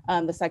Cruz.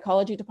 The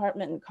psychology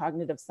department and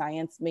cognitive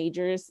science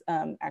majors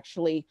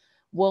actually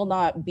will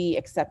not be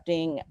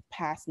accepting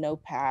pass, no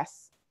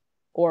pass,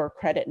 or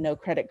credit, no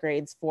credit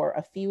grades for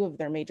a few of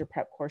their major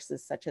prep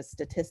courses, such as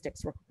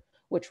statistics,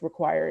 which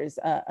requires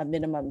a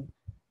minimum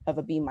of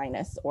a B-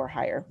 or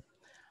higher.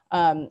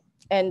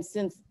 And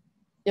since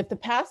if the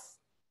pass,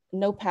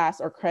 no pass,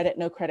 or credit,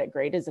 no credit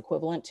grade is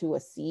equivalent to a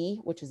C,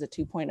 which is a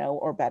 2.0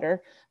 or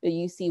better, the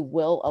UC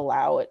will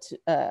allow it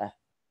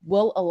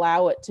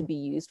to be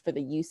used for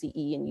the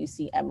UCE and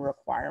UCM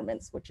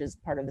requirements, which is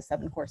part of the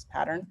 7-course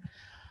pattern.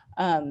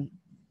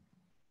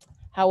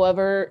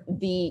 However,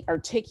 the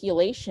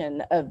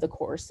articulation of the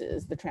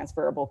courses, the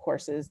transferable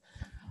courses,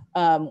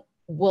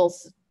 will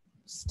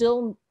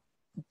still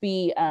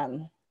be,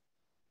 it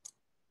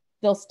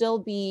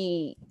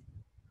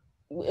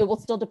will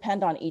still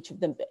depend on each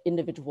of the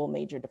individual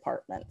major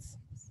departments.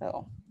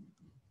 So,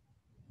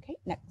 okay,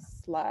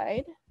 next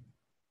slide.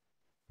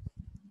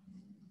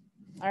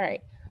 All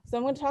right. So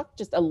I'm going to talk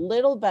just a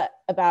little bit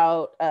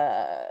about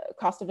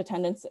cost of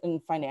attendance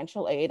and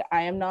financial aid.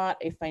 I am not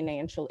a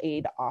financial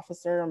aid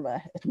officer, I'm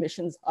an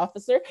admissions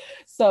officer.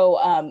 So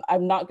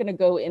I'm not going to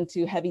go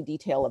into heavy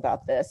detail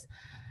about this,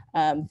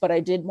 but I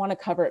did want to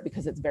cover it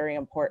because it's very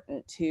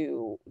important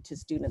to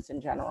students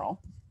in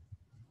general.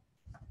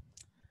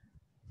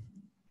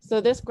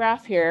 So this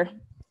graph here,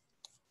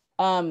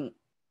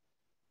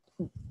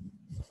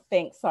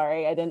 thanks,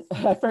 sorry, I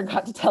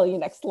forgot to tell you,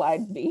 next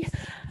slide, V.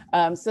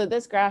 So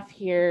this graph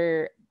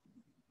here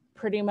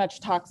pretty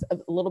much talks a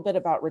little bit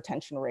about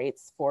retention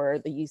rates for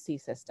the UC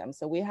system.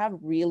 So we have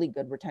really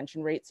good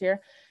retention rates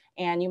here.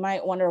 And you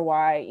might wonder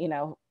why, you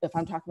know, if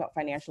I'm talking about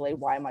financial aid,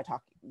 why am I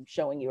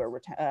showing you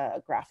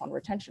a graph on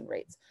retention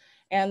rates?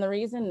 And the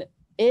reason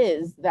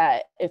is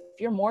that if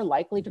you're more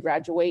likely to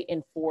graduate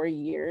in 4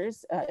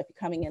 years, if you're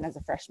coming in as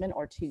a freshman,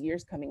 or 2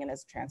 years coming in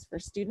as a transfer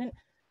student,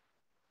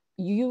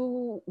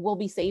 you will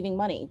be saving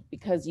money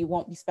because you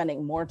won't be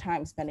spending more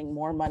time, spending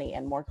more money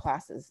and more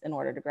classes in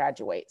order to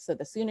graduate. So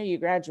the sooner you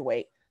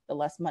graduate, the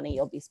less money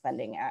you'll be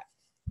spending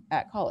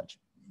at college.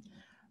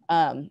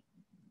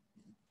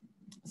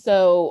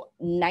 So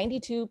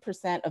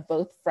 92% of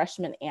both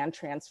freshmen and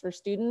transfer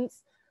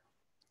students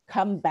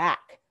come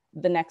back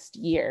the next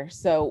year.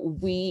 So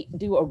we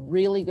do a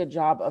really good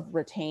job of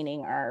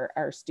retaining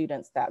our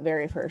students that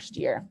very first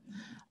year.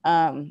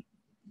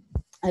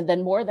 And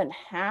then more than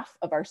half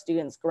of our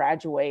students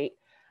graduate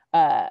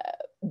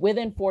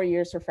within 4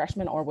 years for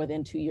freshmen or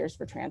within 2 years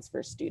for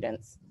transfer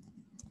students.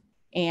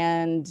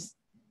 And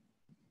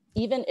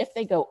even if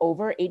they go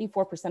over,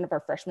 84% of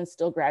our freshmen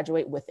still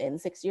graduate within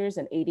 6 years,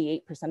 and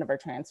 88% of our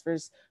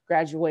transfers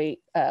graduate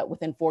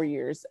within 4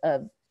 years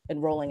of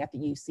enrolling at the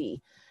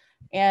UC.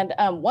 And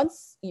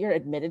once you're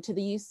admitted to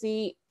the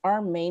UC,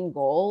 our main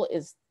goal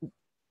is,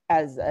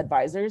 as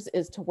advisors,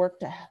 is to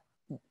work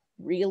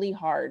really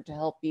hard to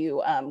help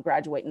you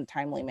graduate in a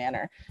timely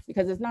manner,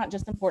 because it's not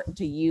just important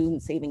to you and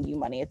saving you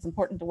money, it's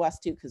important to us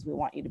too, because we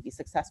want you to be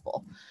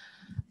successful.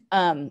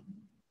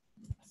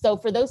 So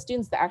for those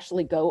students that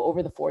actually go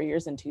over the 4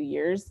 years and 2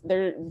 years,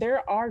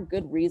 there are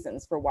good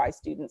reasons for why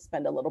students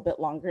spend a little bit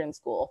longer in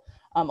school.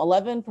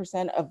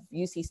 11% of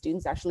UC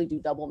students actually do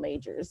double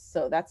majors.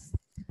 So that's,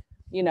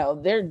 you know,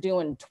 they're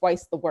doing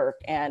twice the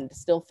work and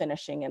still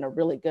finishing in a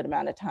really good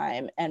amount of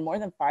time. And more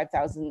than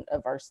 5,000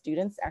 of our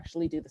students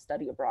actually do the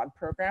study abroad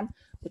program,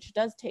 which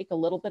does take a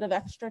little bit of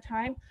extra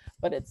time,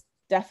 but it's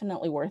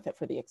definitely worth it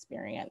for the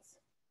experience.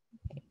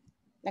 Okay.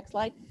 Next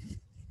slide.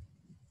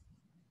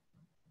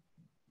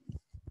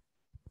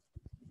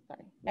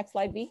 Sorry, next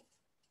slide, V.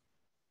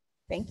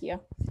 Thank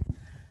you.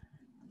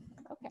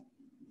 Okay.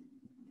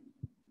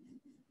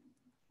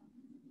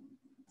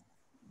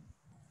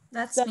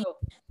 That's so, me.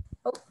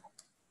 Oh.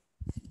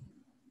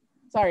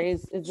 Sorry,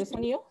 is this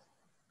one you?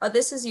 Oh,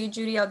 this is you,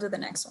 Judy. I'll do the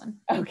next one.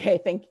 Okay,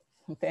 thank you.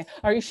 Okay,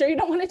 are you sure you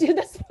don't want to do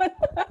this one?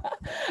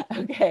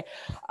 Okay,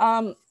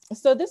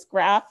 so this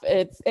graph,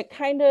 it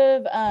kind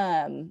of,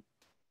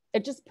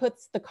 it just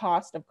puts the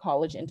cost of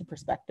college into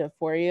perspective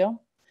for you.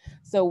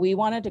 So we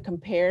wanted to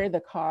compare the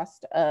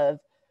cost of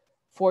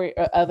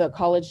a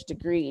college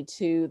degree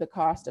to the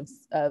cost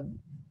of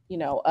you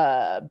know,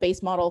 a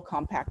base model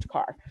compact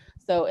car.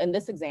 So in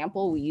this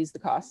example, we use the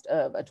cost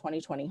of a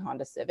 2020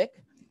 Honda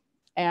Civic.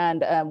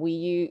 And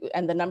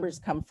and the numbers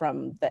come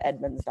from the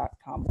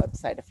Edmunds.com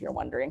website, if you're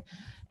wondering.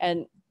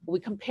 And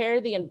we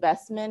compare the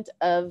investment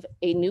of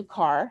a new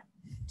car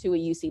to a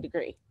UC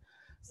degree.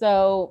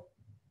 So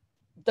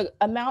the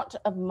amount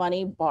of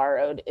money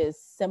borrowed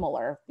is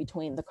similar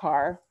between the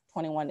car,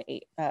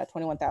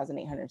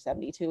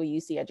 $21,870, to a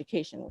UC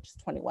education, which is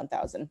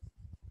 $21,000.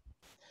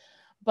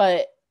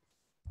 But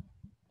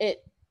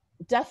it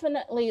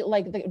definitely,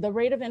 like the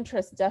rate of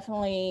interest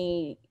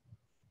definitely,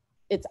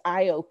 it's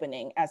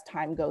eye-opening as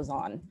time goes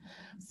on.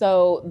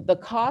 So the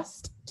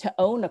cost to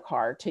own a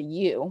car to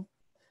you,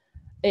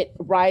 it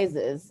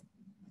rises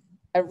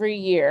every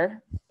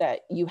year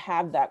that you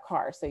have that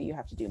car. So you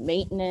have to do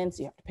maintenance,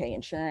 you have to pay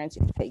insurance,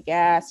 you have to pay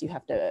gas, you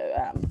have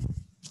to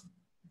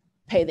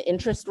pay the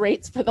interest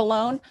rates for the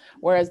loan.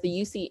 Whereas the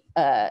UC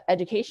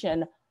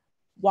education,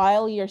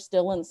 while you're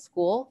still in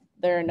school,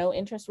 there are no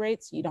interest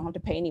rates. You don't have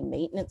to pay any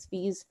maintenance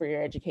fees for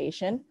your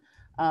education.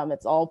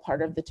 It's all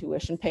part of the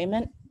tuition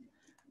payment.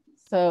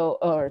 So,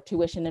 or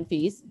tuition and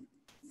fees.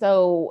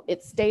 So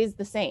it stays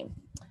the same.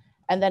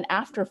 And then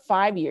after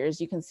 5 years,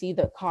 you can see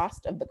the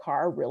cost of the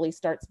car really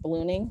starts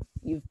ballooning.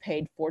 You've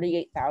paid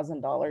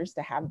 $48,000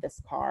 to have this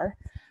car.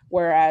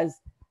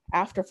 Whereas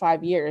after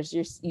 5 years,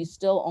 you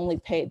still only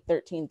paid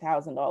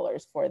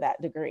 $13,000 for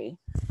that degree.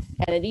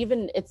 And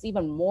it's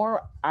even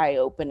more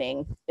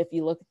eye-opening if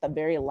you look at the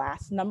very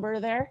last number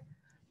there.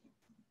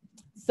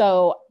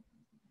 So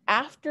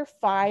after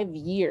 5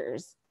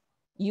 years,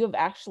 you have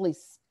actually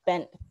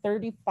spent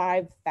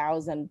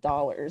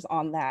 $35,000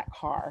 on that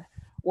car.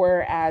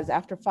 Whereas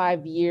after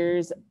 5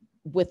 years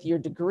with your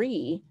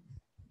degree,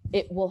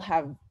 it will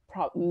have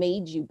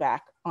made you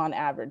back on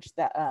average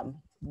that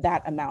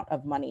amount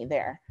of money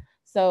there.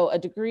 So a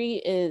degree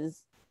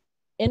is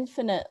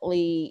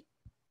infinitely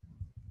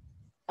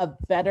a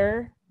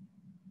better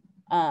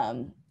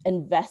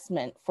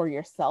investment for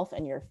yourself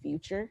and your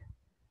future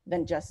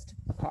than just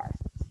a car.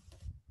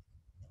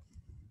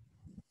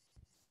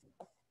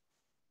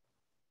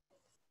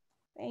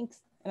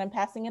 Thanks, and I'm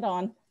passing it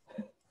on.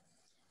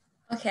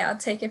 Okay, I'll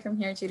take it from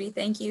here, Judy.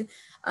 Thank you.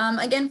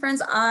 Again,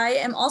 friends, I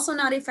am also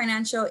not a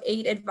financial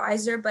aid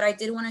advisor, but I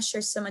did want to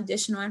share some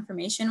additional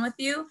information with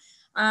you.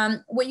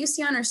 What you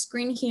see on our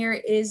screen here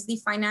is the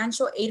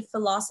financial aid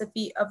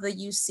philosophy of the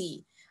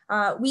UC.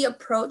 We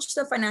approach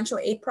the financial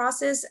aid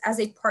process as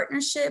a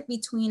partnership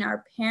between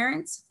our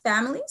parents,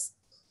 families,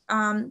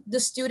 the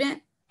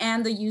student,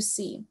 and the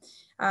UC.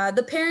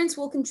 The parents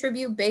will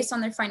contribute based on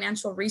their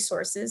financial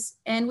resources,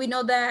 and we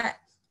know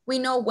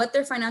what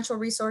their financial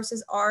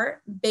resources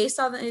are based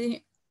on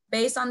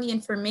the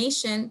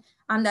information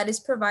that is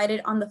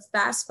provided on the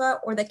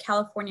FAFSA or the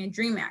California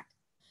Dream Act.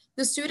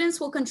 The students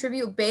will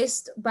contribute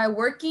by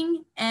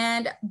working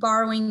and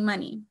borrowing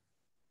money.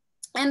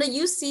 And the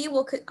UC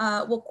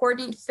will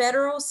coordinate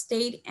federal,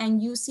 state, and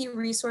UC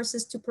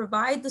resources to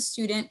provide the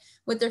student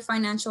with their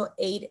financial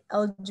aid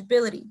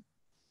eligibility.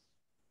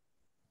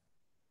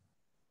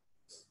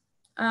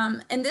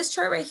 And this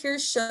chart right here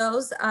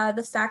shows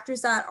the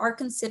factors that are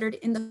considered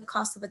in the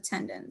cost of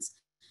attendance.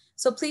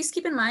 So please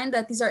keep in mind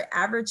that these are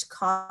average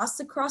costs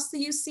across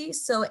the UC.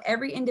 So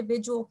every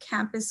individual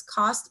campus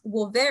cost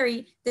will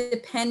vary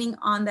depending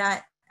on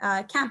that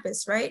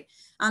campus, right?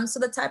 So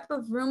the type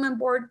of room and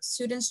board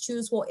students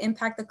choose will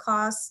impact the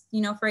cost.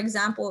 You know, for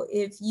example,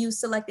 if you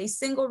select a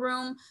single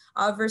room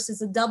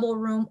versus a double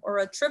room or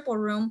a triple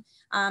room,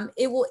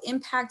 it will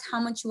impact how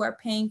much you are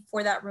paying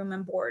for that room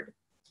and board.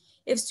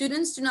 If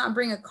students do not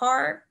bring a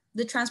car,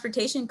 the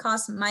transportation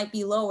costs might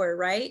be lower,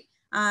 right?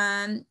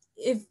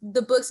 If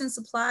the books and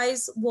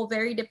supplies will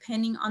vary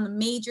depending on the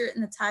major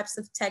and the types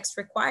of text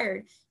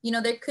required. You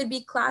know, there could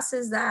be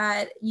classes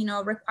that, you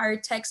know, require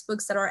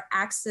textbooks that are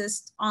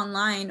accessed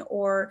online,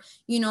 or,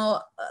 you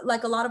know,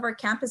 like a lot of our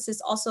campuses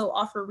also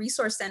offer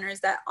resource centers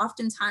that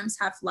oftentimes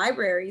have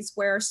libraries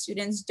where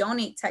students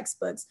donate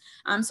textbooks.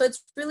 So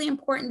it's really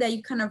important that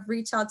you kind of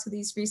reach out to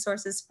these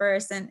resources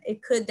first, and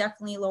it could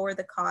definitely lower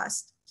the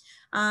cost.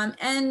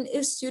 And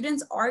if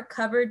students are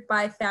covered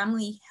by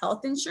family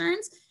health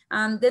insurance,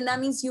 then that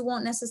means you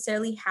won't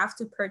necessarily have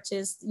to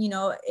purchase, you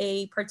know,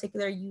 a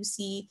particular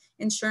UC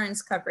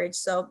insurance coverage.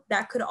 So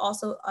that could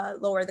also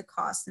lower the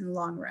cost in the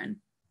long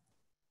run.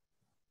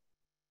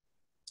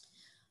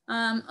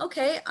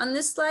 Okay, on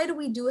this slide,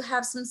 we do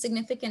have some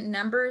significant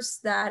numbers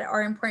that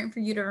are important for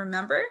you to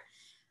remember.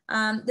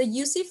 The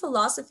UC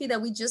philosophy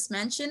that we just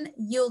mentioned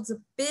yields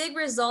big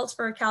results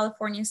for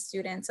California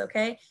students,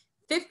 okay?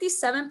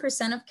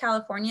 57% of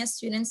California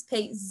students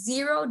pay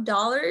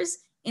 $0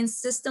 in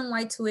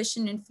system-wide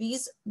tuition and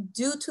fees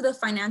due to the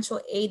financial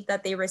aid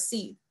that they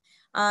receive.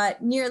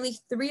 Nearly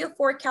 3 of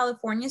 4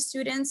 California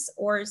students,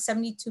 or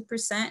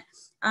 72%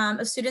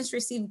 of students,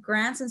 receive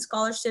grants and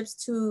scholarships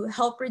to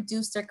help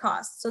reduce their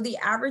costs. So the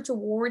average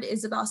award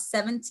is about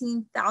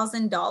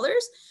 $17,000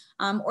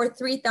 or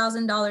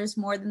 $3,000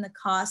 more than the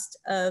cost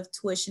of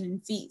tuition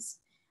and fees.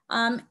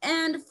 And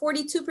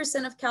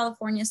 42% of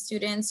California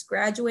students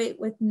graduate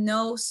with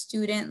no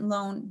student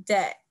loan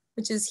debt,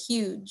 which is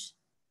huge.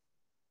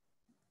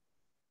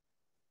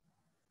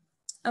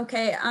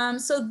 Okay,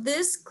 so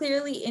this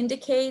clearly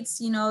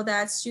indicates, you know,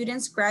 that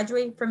students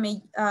graduate from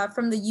the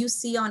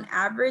UC on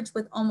average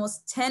with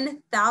almost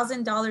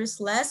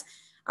 $10,000 less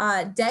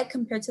debt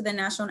compared to the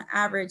national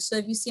average. So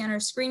if you see on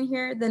our screen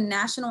here, the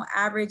national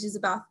average is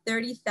about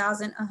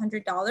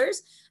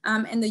 $30,100,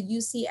 and the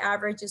UC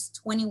average is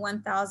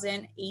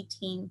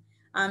 $21,018.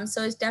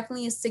 So it's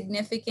definitely a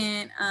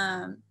significant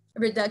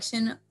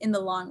reduction in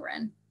the long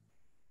run.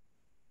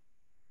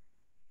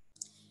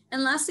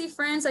 And lastly,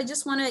 friends, I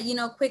just want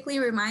to, quickly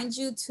remind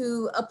you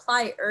to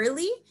apply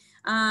early.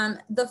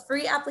 The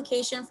free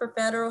application for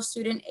federal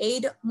student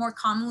aid, more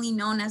commonly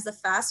known as the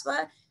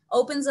FAFSA,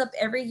 opens up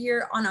every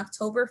year on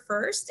October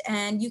 1st,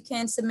 and you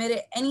can submit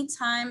it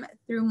anytime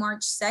through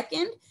March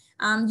 2nd.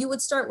 You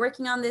would start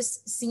working on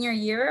this senior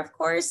year, of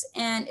course,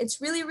 and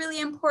it's really, really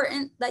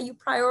important that you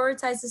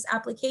prioritize this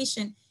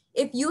application.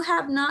 If you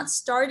have not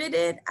started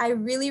it, I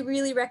really,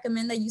 really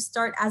recommend that you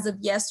start as of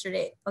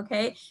yesterday,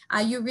 okay?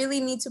 You really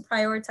need to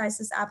prioritize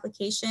this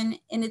application,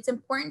 and it's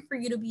important for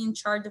you to be in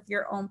charge of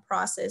your own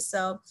process.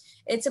 So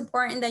it's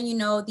important that you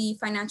know the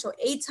financial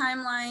aid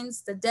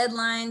timelines, the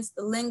deadlines,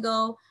 the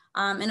lingo,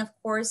 and of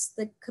course,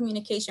 the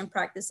communication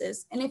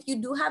practices. And if you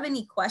do have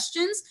any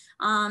questions,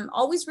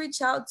 always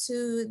reach out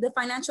to the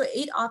financial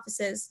aid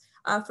offices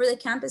for the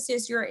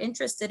campuses you're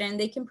interested in.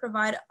 They can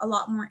provide a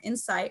lot more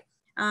insight.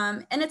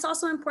 And it's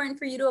also important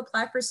for you to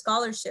apply for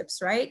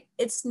scholarships, right?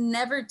 It's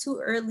never too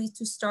early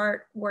to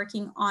start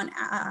working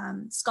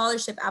on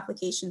scholarship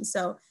applications.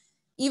 So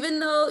even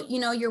though,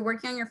 you're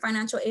working on your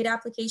financial aid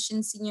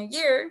application senior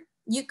year,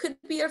 you could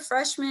be a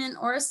freshman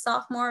or a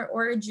sophomore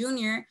or a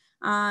junior,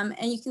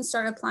 and you can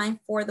start applying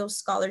for those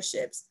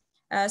scholarships.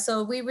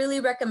 So we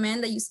really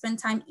recommend that you spend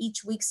time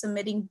each week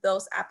submitting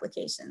those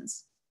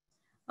applications.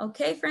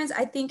 Okay, friends,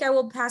 I think I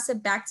will pass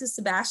it back to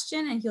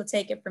Sebastian and he'll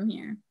take it from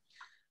here.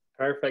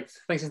 Perfect.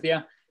 Thanks,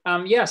 Cynthia.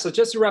 Yeah, so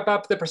just to wrap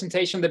up the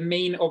presentation, the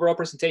main overall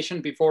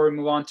presentation before we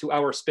move on to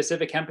our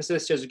specific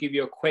campuses, just to give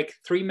you a quick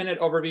 3-minute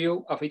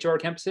overview of each of our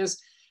campuses.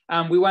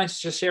 We wanted to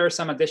just share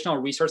some additional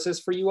resources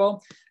for you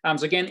all.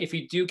 So again, if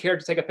you do care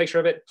to take a picture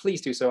of it,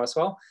 please do so as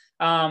well.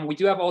 We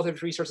do have all the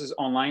resources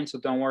online, so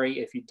don't worry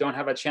if you don't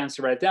have a chance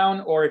to write it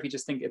down or if you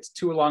just think it's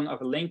too long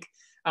of a link.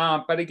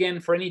 But again,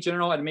 for any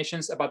general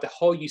admissions about the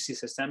whole UC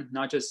system,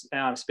 not just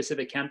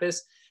specific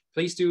campus,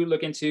 please do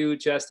look into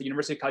just the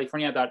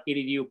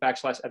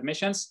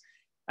universityofcalifornia.edu/admissions.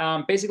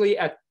 Basically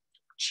a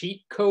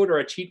cheat code or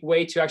a cheat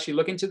way to actually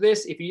look into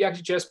this. If you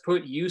actually just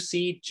put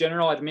UC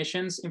general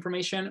admissions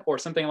information or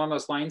something along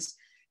those lines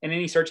in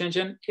any search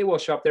engine, it will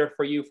show up there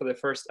for you for the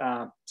first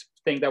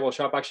thing that will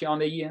show up actually on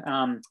the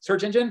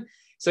search engine.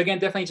 So again,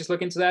 definitely just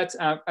look into that.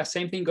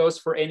 Same thing goes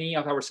for any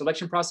of our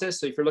selection process.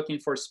 So if you're looking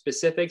for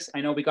specifics, I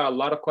know we got a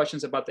lot of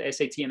questions about the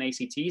SAT and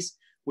ACTs,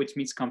 which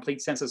makes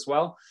complete sense as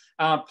well.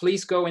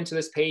 Please go into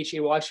this page. It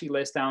will actually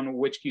list down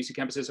which UC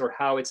campuses or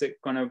how it's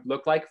going to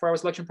look like for our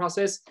selection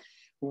process.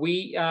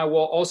 We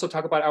will also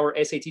talk about our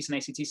SATs and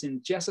ACTs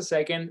in just a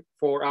second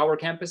for our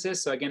campuses.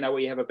 So again, that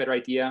way you have a better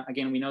idea.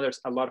 Again, we know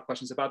there's a lot of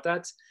questions about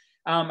that.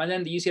 And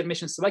then the UC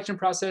admission selection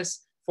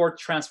process for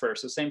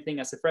transfers. So same thing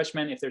as the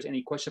freshman. If there's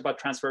any question about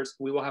transfers,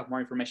 we will have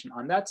more information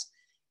on that.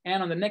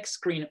 And on the next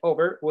screen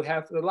over, we'll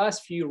have the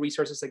last few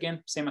resources.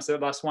 Again, same as the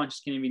last one,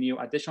 just giving you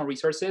additional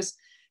resources.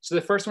 So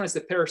the first one is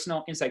the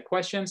personal insight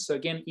questions. So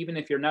again, even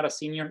if you're not a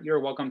senior, you're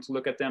welcome to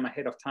look at them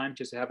ahead of time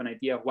just to have an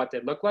idea of what they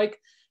look like.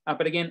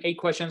 But again, 8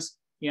 questions,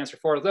 you answer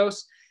 4 of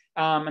those.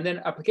 And then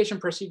application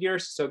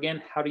procedures. So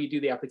again, how do you do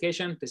the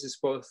application? This is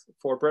both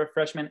for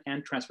freshmen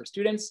and transfer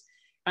students.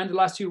 And the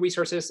last 2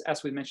 resources,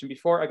 as we mentioned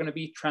before, are going to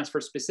be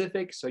transfer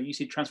specific. So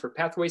UC transfer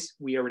pathways,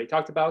 we already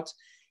talked about.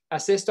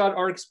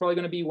 Assist.org is probably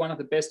going to be one of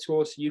the best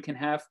tools you can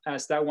have,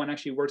 as that one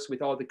actually works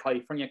with all the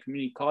California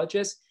community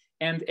colleges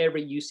and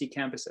every UC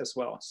campus as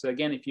well. So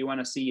again, if you want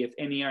to see if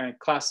any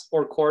class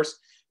or course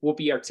will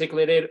be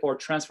articulated or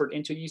transferred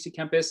into UC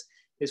campus,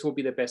 this will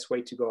be the best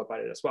way to go about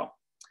it as well.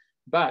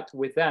 But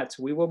with that,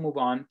 we will move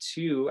on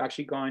to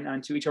actually going on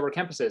to each of our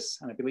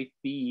campuses. And I believe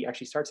B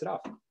actually starts it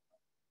off.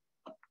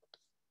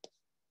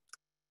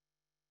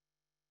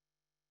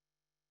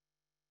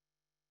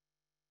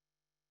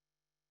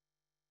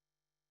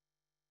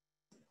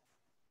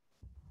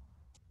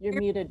 You're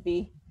muted,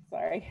 B.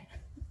 Sorry.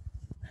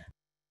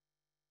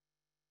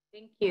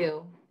 Thank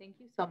you. Thank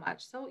you so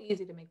much. So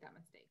easy to make that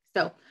mistake.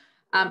 So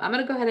I'm going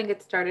to go ahead and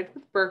get started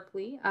with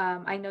Berkeley.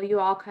 I know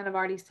you all kind of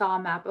already saw a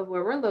map of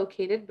where we're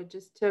located, but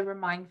just to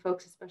remind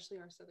folks, especially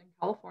our Southern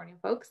California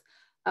folks,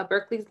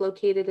 Berkeley is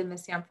located in the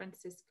San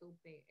Francisco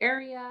Bay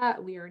Area.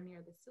 We are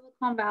near the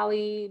Silicon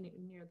Valley,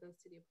 near the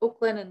city of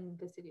Oakland and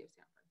the city of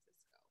San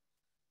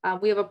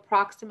Francisco. We have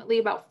approximately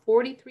about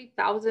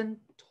 43,000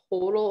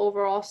 total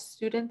overall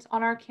students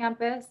on our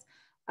campus,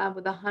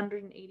 with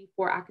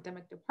 184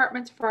 academic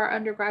departments for our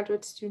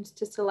undergraduate students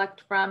to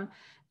select from,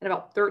 and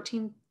about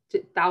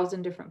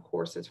 13,000 different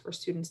courses for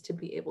students to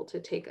be able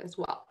to take as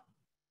well.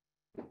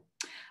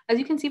 As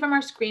you can see from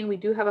our screen, we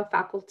do have a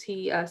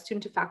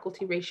student to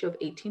faculty ratio of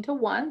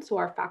 18:1. So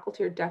our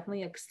faculty are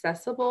definitely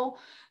accessible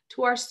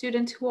to our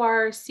students who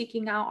are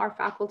seeking out our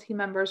faculty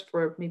members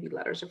for maybe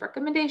letters of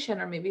recommendation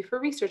or maybe for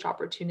research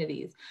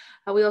opportunities.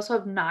 We also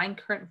have 9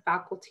 current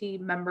faculty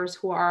members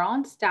who are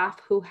on staff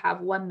who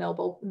have won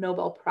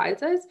Nobel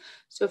Prizes.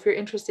 So if you're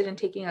interested in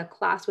taking a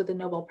class with a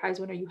Nobel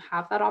Prize winner, you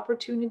have that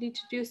opportunity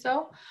to do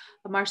so.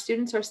 Our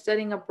students are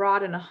studying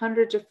abroad in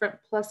 100 different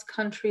plus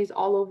countries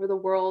all over the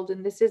world.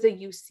 And this is a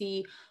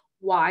UC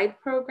wide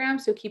program.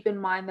 So keep in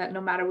mind that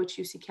no matter which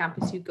UC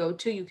campus you go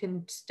to, you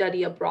can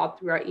study abroad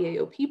through our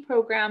EAOP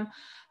program.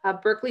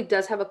 Berkeley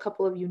does have a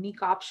couple of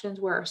unique options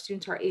where our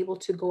students are able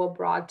to go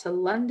abroad to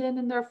London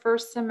in their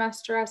first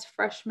semester as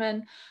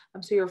freshmen.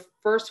 So your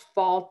first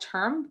fall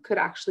term could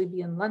actually be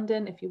in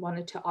London if you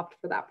wanted to opt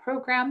for that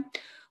program.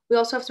 We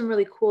also have some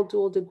really cool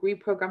dual degree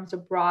programs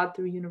abroad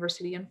through a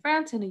university in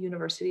France and a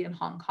university in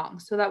Hong Kong.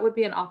 So that would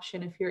be an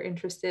option if you're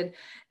interested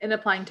in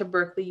applying to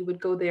Berkeley. You would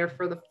go there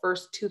for the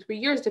first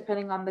 2-3 years,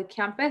 depending on the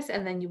campus,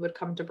 and then you would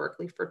come to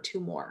Berkeley for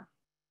 2 more.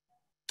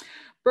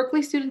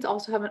 Berkeley students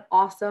also have the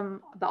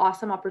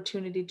awesome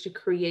opportunity to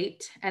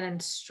create and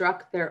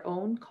instruct their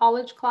own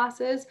college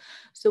classes.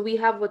 So we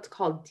have what's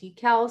called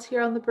decals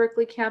here on the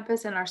Berkeley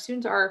campus, and our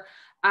students are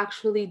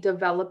actually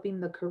developing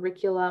the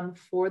curriculum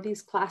for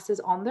these classes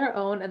on their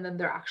own, and then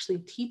they're actually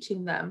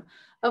teaching them.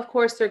 Of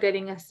course, they're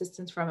getting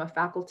assistance from a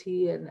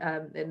faculty and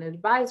an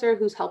advisor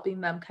who's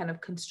helping them kind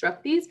of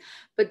construct these.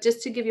 But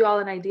just to give you all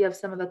an idea of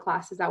some of the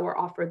classes that were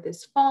offered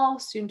this fall,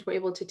 students were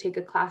able to take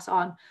a class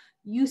on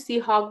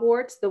UC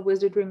Hogwarts, the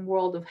Wizarding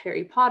World of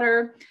Harry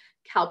Potter,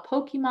 Cal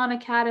Pokemon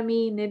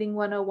Academy, Knitting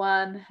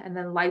 101, and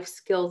then Life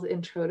Skills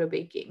Intro to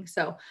Baking.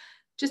 So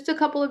just a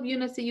couple of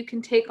units that you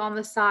can take on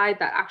the side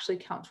that actually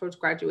count towards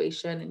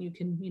graduation, and you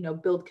can,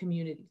 build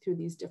community through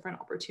these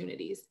different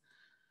opportunities.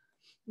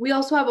 We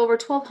also have over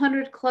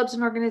 1,200 clubs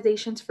and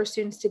organizations for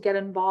students to get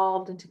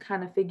involved and to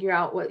kind of figure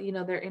out what,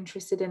 they're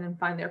interested in and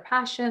find their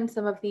passion.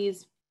 Some of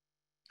these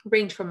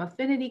range from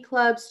affinity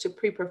clubs to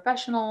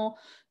pre-professional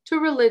to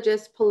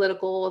religious,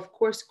 political, of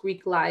course,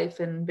 Greek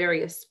life, and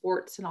various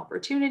sports and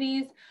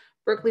opportunities.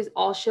 Berkeley is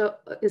also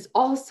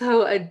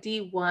a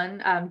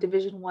D1,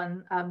 Division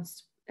I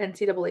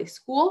NCAA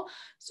school.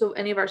 So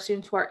any of our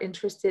students who are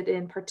interested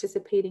in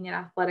participating in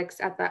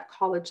athletics at that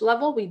college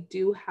level, we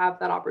do have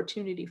that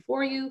opportunity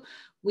for you.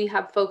 We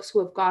have folks who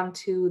have gone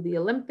to the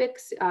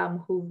Olympics,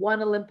 who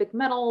won Olympic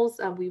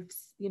medals. We've,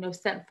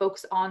 sent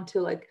folks on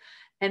to like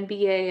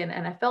NBA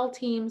and NFL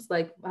teams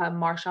like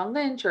Marshawn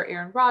Lynch or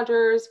Aaron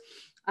Rodgers.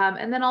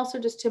 And then also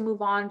just to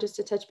move on, just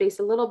to touch base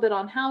a little bit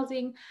on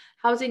housing.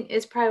 Housing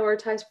is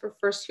prioritized for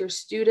first-year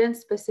students,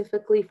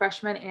 specifically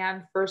freshmen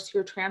and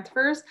first-year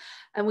transfers.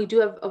 And we do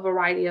have a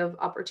variety of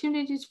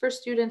opportunities for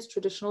students,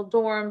 traditional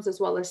dorms, as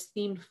well as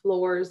themed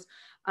floors,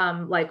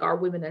 like our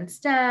Women in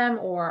STEM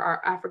or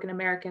our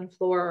African-American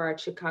floor or our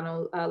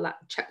Chicanx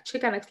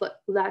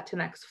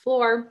Latinx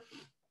floor.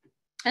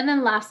 And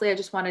then lastly, I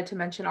just wanted to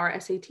mention our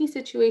SAT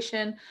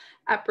situation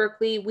at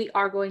Berkeley. We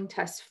are going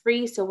test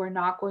free, so we're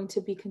not going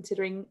to be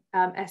considering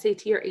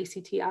SAT or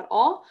ACT at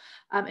all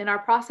in our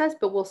process,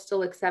 but we'll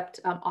still accept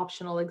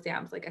optional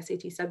exams like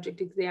SAT subject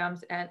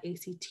exams and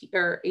ACT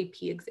or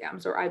AP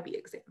exams or IB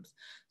exams.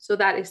 So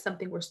that is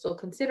something we're still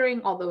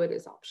considering, although it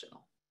is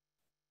optional.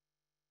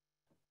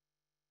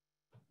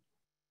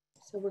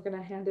 So we're going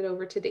to hand it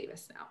over to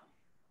Davis now.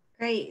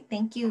 Great,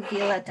 thank you,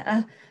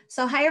 Violetta.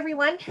 So hi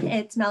everyone,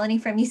 it's Melanie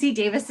from UC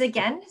Davis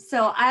again.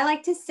 So I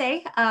like to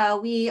say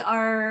we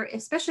are,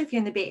 especially if you're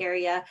in the Bay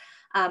Area,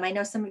 I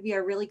know some of you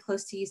are really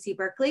close to UC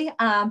Berkeley,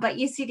 but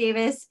UC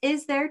Davis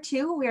is there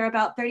too. We're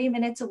about 30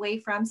 minutes away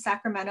from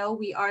Sacramento.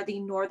 We are the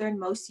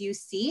northernmost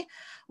UC.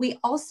 We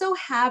also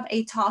have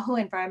a Tahoe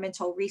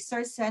Environmental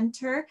Research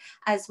Center,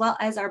 as well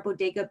as our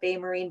Bodega Bay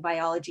Marine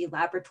Biology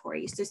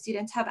Laboratory. So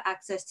students have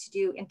access to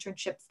do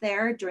internships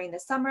there during the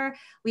summer.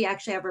 We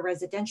actually have a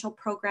residential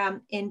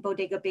program in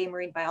Bodega Bay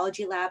Marine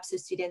Biology Lab, so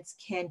students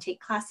can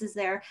take classes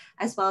there,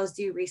 as well as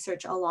do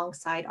research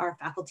alongside our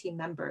faculty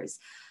members.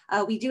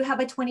 We do have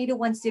a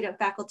 20-to-1 student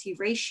faculty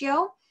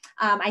ratio.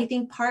 I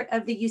think part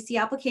of the UC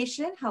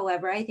application,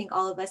 however, I think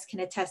all of us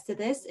can attest to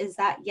this, is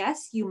that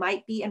yes, you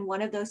might be in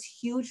one of those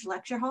huge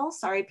lecture halls.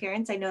 Sorry,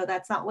 parents, I know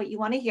that's not what you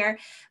want to hear,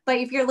 but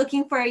if you're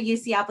looking for a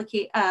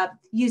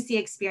UC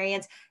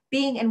experience,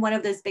 being in one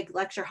of those big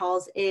lecture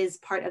halls is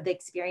part of the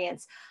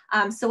experience.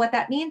 So what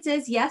that means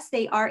is, yes,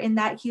 they are in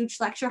that huge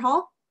lecture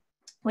hall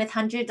with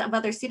hundreds of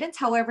other students.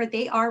 However,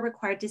 they are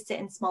required to sit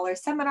in smaller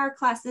seminar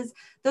classes.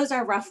 Those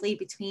are roughly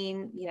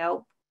between,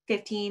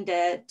 15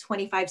 to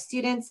 25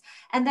 students.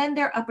 And then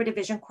their upper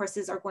division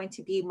courses are going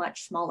to be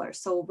much smaller.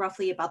 So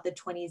roughly about the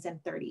 20s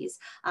and 30s,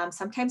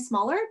 sometimes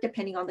smaller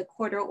depending on the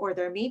quarter or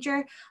their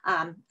major.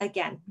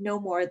 Again, no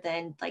more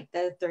than like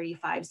the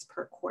 35s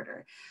per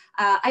quarter.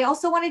 I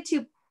also wanted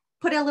to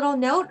put a little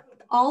note.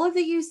 All of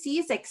the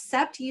UCs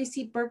except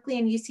UC Berkeley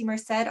and UC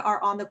Merced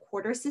are on the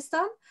quarter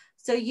system.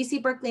 So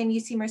UC Berkeley and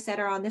UC Merced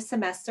are on this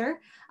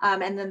semester,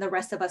 and then the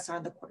rest of us are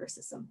on the quarter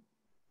system.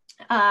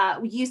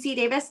 UC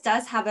Davis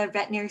does have a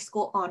veterinary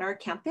school on our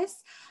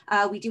campus.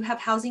 We do have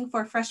housing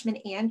for freshmen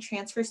and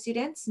transfer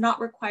students, not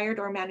required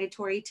or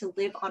mandatory to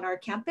live on our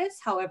campus.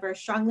 However,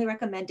 strongly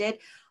recommended.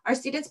 Our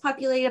students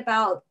populate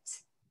about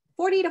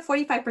 40 to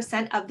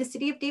 45% of the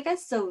city of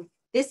Davis. So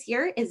this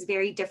year is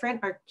very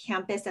different. Our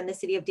campus and the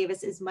city of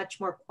Davis is much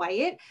more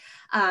quiet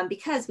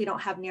because we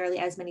don't have nearly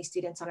as many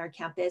students on our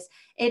campus.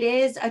 It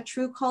is a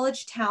true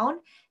college town.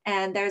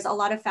 And there's a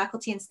lot of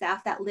faculty and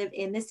staff that live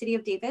in the city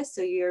of Davis.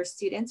 So your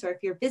students, or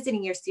if you're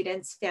visiting your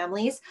students'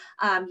 families,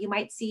 you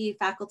might see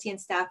faculty and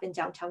staff in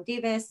downtown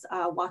Davis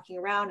walking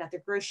around at the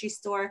grocery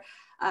store.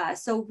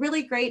 So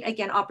really great,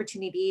 again,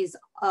 opportunities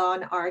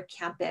on our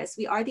campus.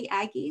 We are the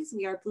Aggies.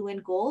 We are blue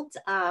and gold.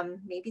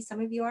 Maybe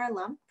some of you are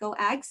alum. Go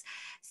Ags.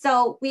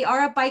 So we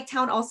are a bike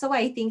town also.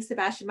 I think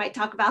Sebastian might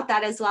talk about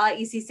that as well at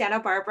UC Santa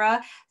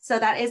Barbara. So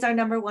that is our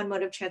 #1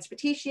 mode of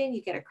transportation.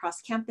 You get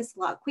across campus a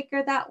lot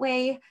quicker that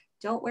way.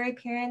 Don't worry,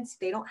 parents,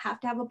 they don't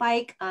have to have a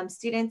bike.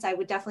 Students, I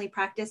would definitely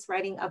practice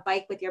riding a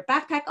bike with your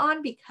backpack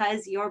on,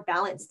 because your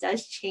balance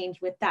does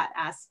change with that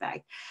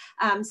aspect.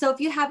 So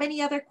if you have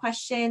any other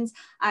questions,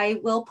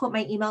 I will put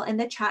my email in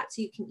the chat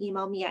so you can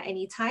email me at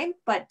any time.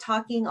 But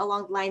talking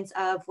along the lines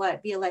of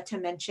what Violetta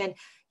mentioned,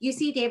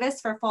 UC Davis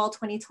for fall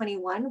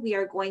 2021, we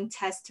are going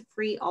test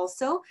free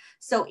also.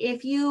 So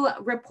if you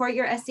report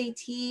your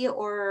SAT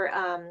or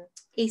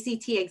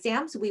ACT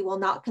exams, we will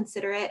not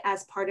consider it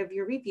as part of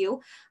your review.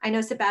 I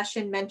know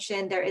Sebastian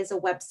mentioned there is a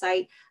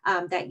website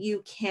that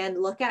you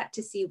can look at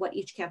to see what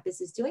each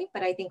campus is doing,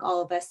 but I think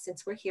all of us,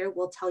 since we're here,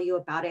 will tell you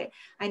about it.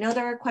 I know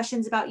there are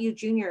questions about you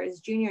juniors.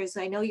 Juniors,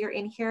 I know you're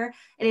in here.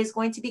 It is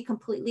going to be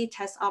completely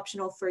test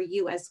optional for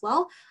you as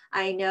well.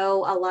 I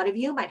know a lot of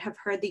you might have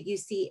heard the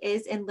UC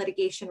is in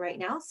litigation right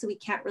now, so we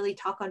can't really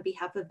talk on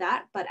behalf of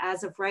that. But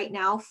as of right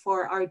now,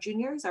 for our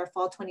juniors, our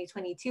fall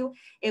 2022,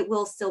 it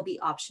will still be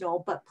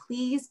optional. But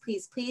please,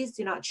 please, please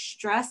do not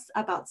stress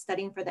about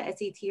studying for the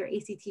SAT or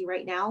ACT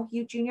right now,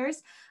 you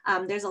juniors.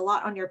 There's a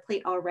lot on your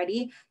plate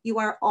already. You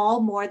are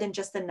all more than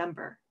just a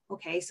number.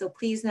 Okay, so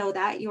please know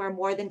that you are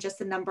more than just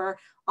a number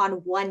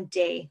on one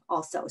day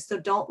also. So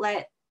don't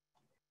let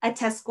a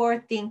test score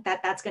think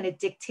that that's going to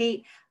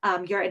dictate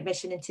your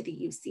admission into the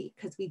UC,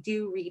 because we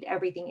do read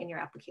everything in your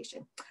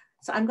application.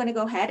 So I'm going to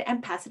go ahead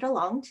and pass it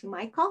along to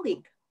my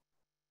colleague.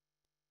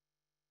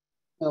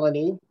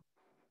 Melanie.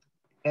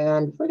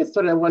 And before I get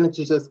started, I wanted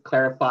to just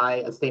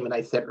clarify a statement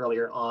I said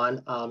earlier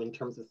on in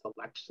terms of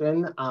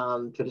selection.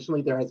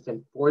 Traditionally, there has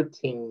been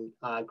 14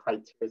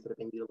 criteria that have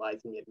been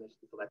utilized in the admission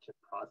selection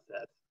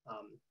process,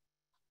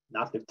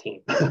 not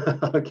 15.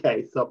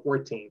 Okay, so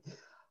 14.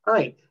 All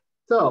right,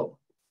 so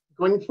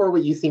going forward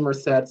with UC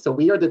Merced, so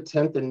we are the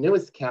 10th and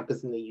newest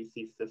campus in the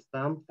UC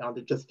system,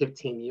 founded just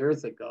 15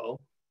 years ago.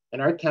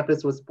 And our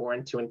campus was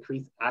born to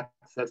increase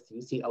access to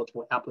UC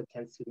eligible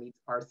applicants who meet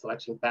our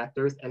selection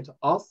factors, and to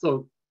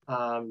also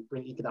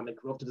bring economic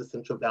growth to the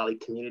Central Valley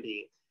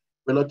community.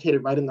 We're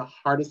located right in the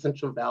heart of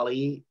Central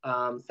Valley,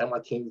 San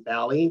Joaquin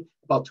Valley,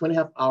 about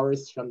 2.5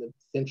 hours from the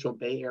Central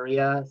Bay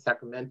Area,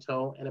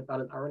 Sacramento, and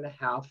about 1.5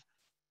 hours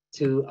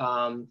to,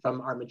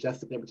 from our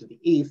majestic neighbor to the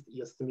east,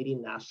 Yosemite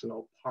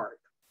National Park.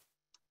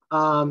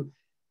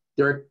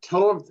 There are a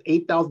total of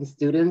 8,000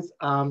 students,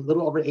 a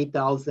little over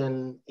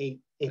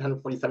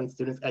 8,847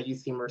 students at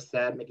UC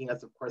Merced, making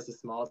us, of course, the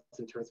smallest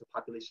in terms of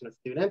population of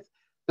students.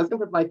 That's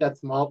going to provide that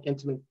small,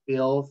 intimate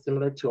feel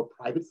similar to a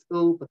private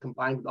school, but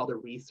combined with all the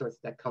resources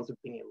that comes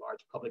with being a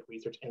large public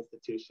research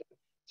institution.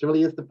 So it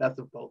really is the best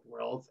of both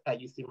worlds at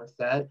UC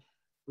Merced.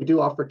 We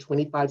do offer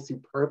 25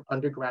 superb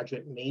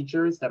undergraduate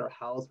majors that are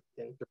housed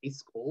within 3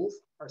 schools: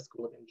 our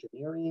School of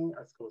Engineering,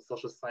 our School of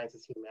Social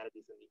Sciences,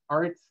 Humanities, and the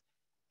Arts,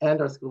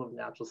 and our School of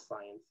Natural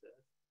Sciences.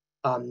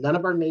 None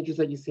of our majors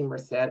at UC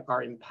Merced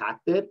are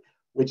impacted,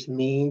 which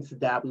means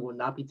that we will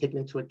not be taking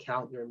into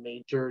account your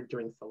major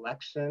during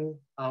selection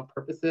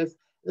purposes.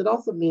 It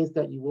also means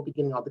that you will be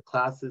getting all the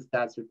classes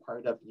that's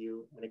required of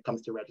you when it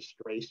comes to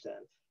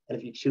registration. And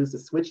if you choose to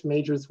switch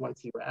majors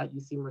once you're at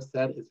UC Merced,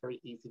 it's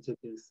very easy to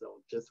do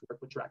so. Just work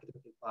with your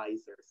academic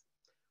advisors.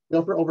 We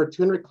offer over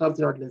 200 clubs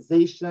and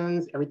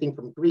organizations, everything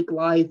from Greek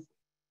life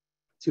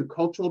to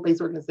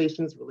cultural-based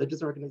organizations,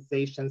 religious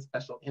organizations,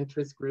 special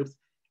interest groups.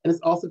 And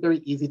it's also very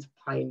easy to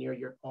pioneer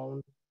your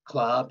own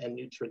club and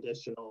new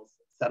traditional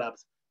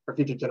setups for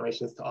future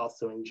generations to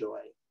also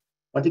enjoy.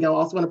 One thing I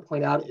also want to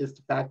point out is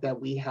the fact that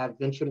we have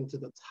ventured into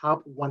the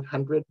top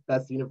 100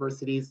 best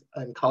universities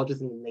and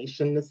colleges in the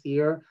nation this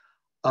year,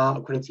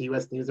 according to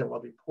US News and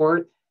World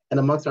Report. And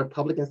amongst our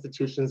public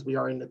institutions, we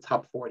are in the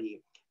top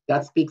 40.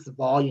 That speaks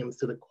volumes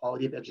to the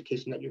quality of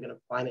education that you're going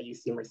to find at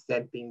UC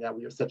Merced, being that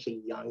we are such a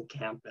young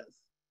campus.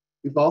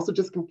 We've also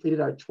just completed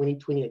our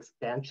 2020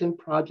 expansion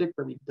project,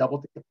 where we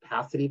doubled the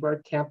capacity of our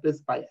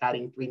campus by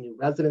adding 3 new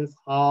residence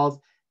halls,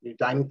 new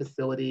dining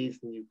facilities,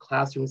 new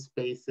classroom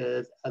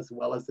spaces, as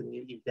well as a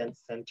new event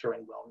center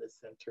and wellness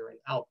center and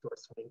outdoor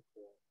swimming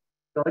pool.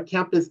 So our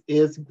campus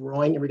is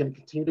growing, and we're going to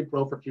continue to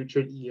grow for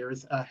future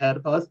years ahead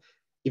of us,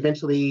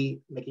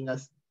 eventually making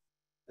us,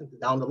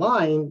 down the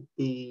line,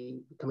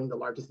 becoming the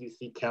largest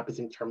UC campus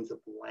in terms of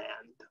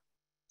land.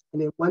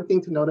 And then one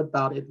thing to note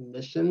about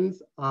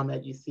admissions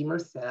at UC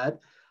Merced,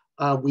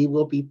 we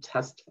will be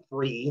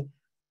test-free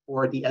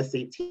for the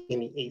SAT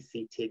and the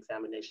ACT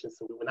examination.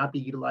 So we will not be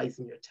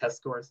utilizing your test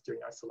scores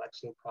during our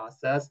selection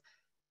process.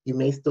 You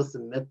may still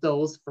submit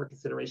those for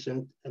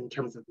consideration in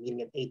terms of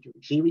meeting an A through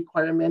G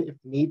requirement if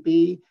need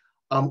be,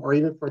 or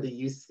even for the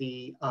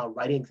UC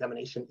writing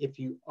examination if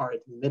you are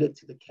admitted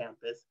to the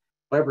campus.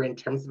 However, in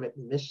terms of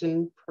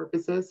admission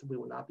purposes, we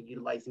will not be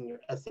utilizing your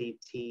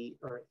SAT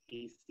or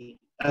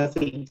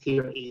ACT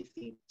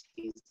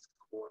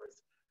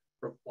scores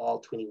for fall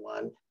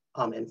 21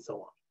 and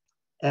so on.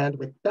 And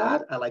with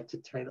that, I'd like to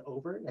turn it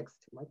over next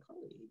to my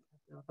colleague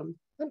from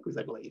Santa Cruz,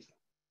 I believe.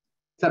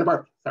 Santa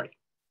Barbara, sorry.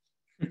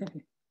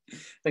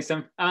 Thanks,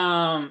 Tim.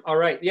 All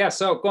right, yeah,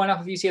 so going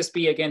off of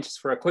UCSB again, just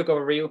for a quick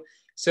overview.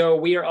 So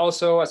we are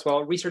also, as well,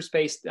 a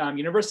research-based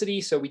university.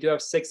 So we do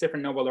have 6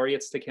 different Nobel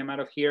laureates that came out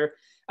of here.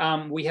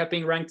 We have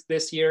been ranked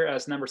this year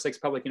as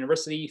 #6 public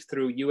university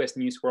through US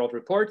News World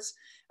Reports.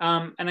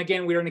 And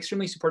again, we're an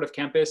extremely supportive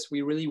campus.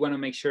 We really want to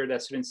make sure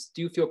that students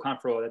do feel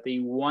comfortable, that they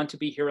want to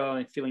be here rather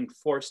than feeling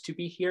forced to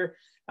be here.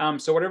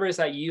 So whatever it is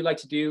that you like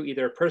to do,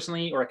 either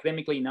personally or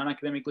academically,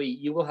 non-academically,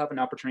 you will have an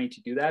opportunity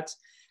to do that.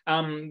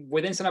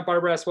 Within Santa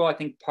Barbara as well, I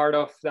think part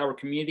of our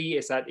community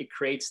is that it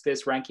creates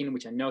this ranking,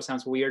 which I know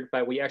sounds weird,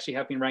 but we actually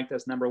have been ranked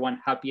as #1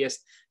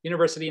 happiest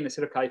university in the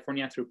state of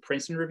California through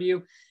Princeton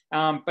Review.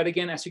 But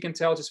again, as you can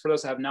tell, just for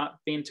those that have not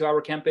been to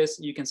our campus,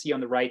 you can see on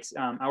the right,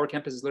 our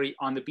campus is literally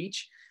on the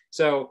beach.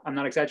 So I'm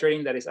not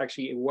exaggerating, that is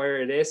actually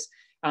where it is.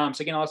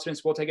 So again, all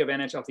students will take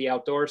advantage of the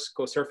outdoors,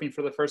 go surfing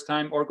for the first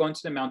time, or go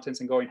into the mountains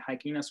and going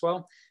hiking as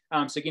well.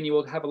 So again, you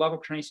will have a lot of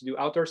opportunities to do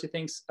outdoorsy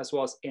things as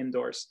well as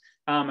indoors.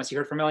 As you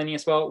heard from Melanie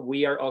as well,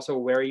 we are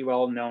also very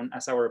well known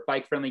as our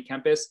bike-friendly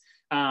campus.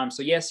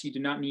 So yes, you do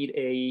not need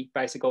a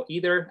bicycle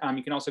either.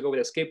 You can also go with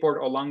a skateboard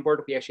or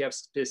longboard. We actually have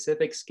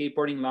specific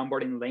skateboarding,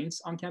 longboarding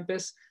lanes on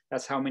campus.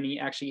 That's how many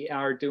actually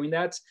are doing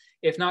that.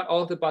 If not,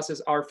 all of the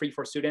buses are free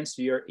for students.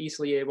 So you're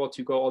easily able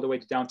to go all the way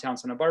to downtown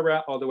Santa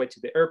Barbara, all the way to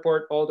the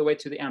airport, all the way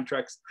to the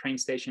Amtrak train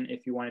station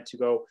if you wanted to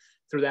go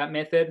through that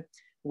method.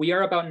 We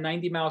are about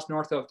 90 miles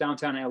north of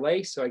downtown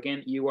LA. So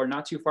again, you are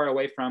not too far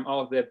away from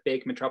all of the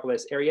big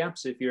metropolis area.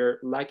 So if you're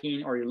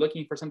lacking or you're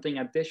looking for something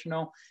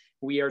additional,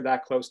 we are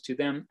that close to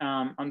them.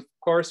 Of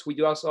course, we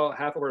do also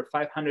have over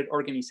 500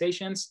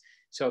 organizations.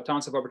 So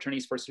tons of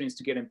opportunities for students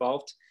to get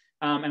involved.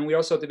 And we're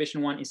also a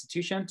Division I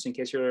institution. So in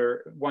case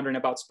you're wondering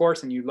about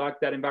sports and you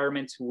like that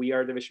environment, we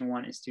are a Division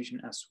I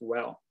institution as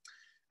well.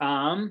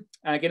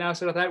 Again,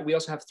 outside of that, we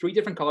also have 3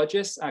 different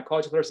colleges: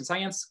 College of Arts and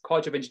Science,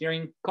 College of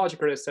Engineering, College of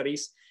Creative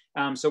Studies.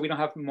 So we don't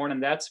have more than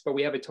that, but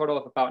we have a total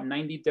of about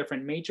 90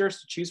 different majors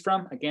to choose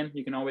from. Again,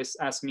 you can always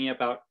ask me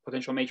about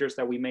potential majors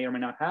that we may or may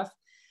not have.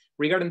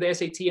 Regarding the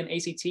SAT and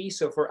ACT,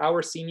 so for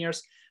our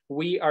seniors,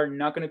 we are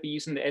not going to be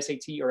using the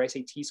SAT or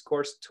SAT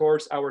scores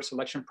towards our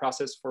selection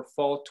process for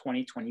fall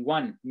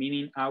 2021,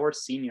 meaning our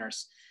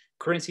seniors.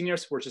 Current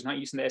seniors, we're just not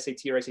using the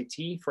SAT or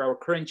SAT. For our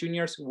current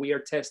juniors, we are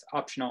test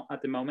optional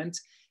at the moment.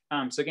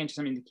 So again, just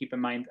something to keep in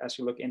mind as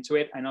you look into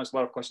it. I know there's a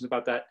lot of questions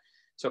about that.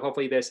 So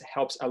hopefully this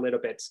helps a little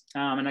bit.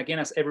 And again,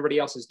 as everybody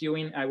else is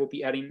doing, I will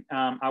be adding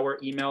our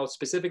email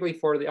specifically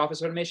for the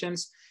Office of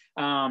Admissions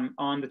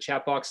on the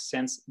chat box,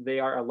 since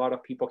there are a lot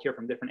of people here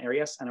from different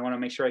areas, and I want to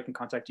make sure I can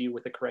contact you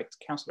with the correct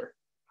counselor.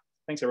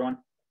 Thanks, everyone.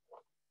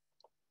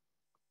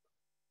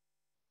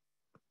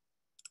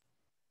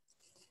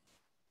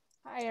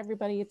 Hi,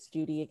 everybody. It's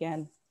Judy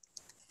again.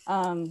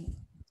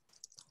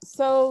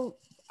 So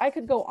I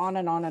could go on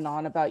and on and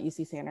on about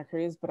UC Santa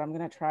Cruz, but I'm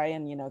going to try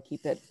and,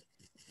 keep it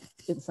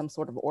in some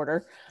sort of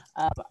order.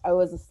 I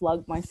was a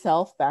slug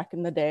myself back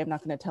in the day. I'm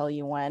not going to tell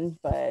you when,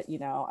 but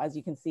as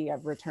you can see,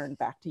 I've returned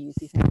back to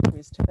UC Santa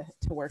Cruz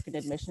to work in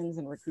admissions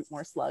and recruit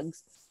more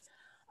slugs.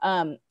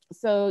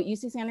 So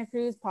UC Santa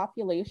Cruz,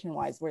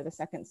 population-wise, we're the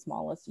 2nd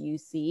smallest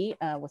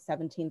UC with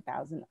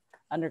 17,000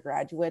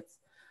 undergraduates.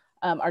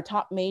 Our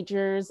top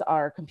majors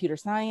are computer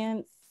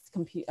science,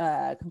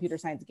 computer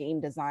science game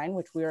design,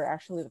 which we are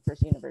actually the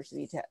first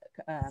university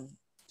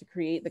to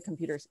create the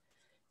computer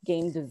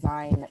game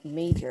design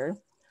major,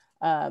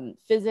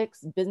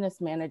 physics, business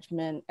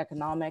management,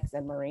 economics,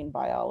 and marine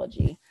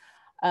biology.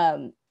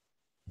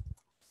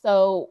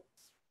 So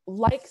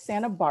like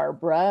Santa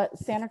Barbara,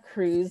 Santa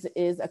Cruz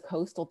is a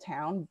coastal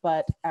town,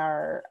 but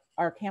our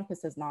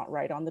campus is not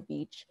right on the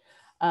beach.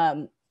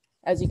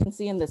 As you can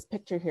see in this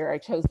picture here, I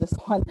chose this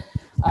one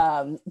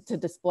to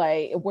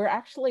display. We're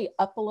actually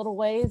up a little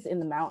ways in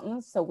the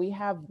mountains. So we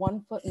have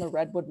 1 foot in the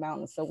Redwood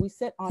Mountains. So we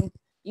sit on,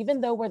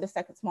 even though we're the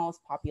 2nd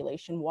smallest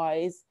population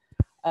wise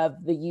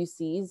of the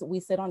UCs, we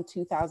sit on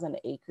 2,000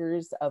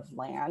 acres of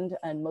land,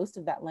 and most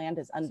of that land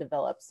is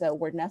undeveloped. So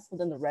we're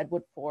nestled in the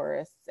redwood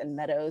forests and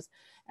meadows,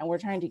 and we're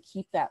trying to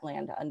keep that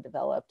land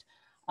undeveloped.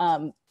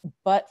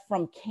 But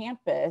from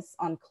campus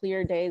on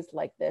clear days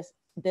like this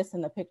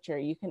in the picture,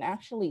 you can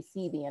actually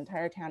see the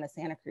entire town of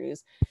Santa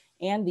Cruz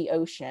and the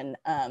ocean.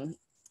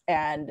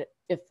 And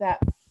if that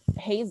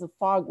haze of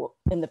fog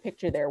in the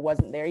picture there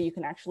wasn't there, you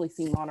can actually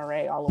see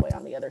Monterey all the way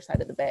on the other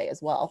side of the bay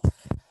as well.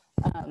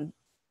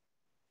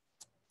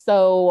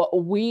 So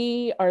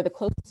we are the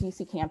closest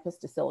UC campus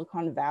to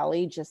Silicon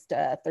Valley, just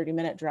a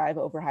 30-minute drive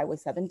over Highway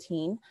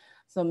 17.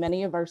 So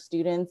many of our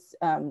students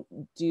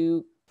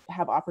do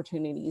have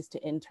opportunities to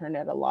intern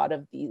at a lot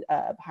of the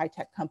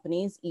high-tech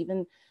companies.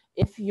 Even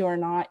if you're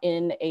not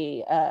in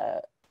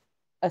a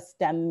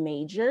STEM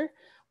major,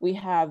 we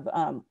have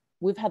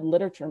we've had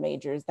literature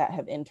majors that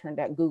have interned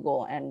at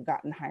Google and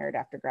gotten hired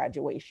after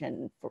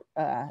graduation for,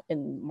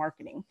 in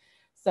marketing.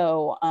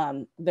 So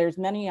there's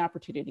many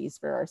opportunities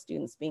for our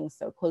students being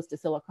so close to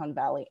Silicon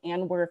Valley,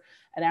 and we're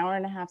an hour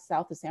and a half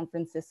south of San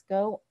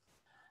Francisco.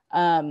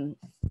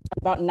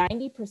 About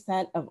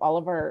 90% of all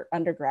of our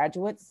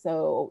undergraduates,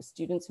 so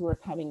students who are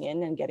coming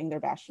in and getting their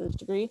bachelor's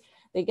degree,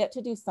 they get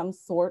to do some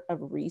sort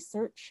of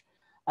research,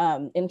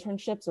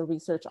 internships or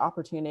research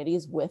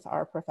opportunities with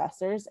our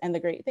professors. And the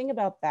great thing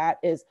about that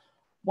is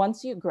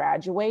once you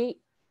graduate,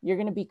 you're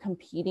going to be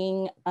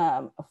competing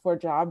for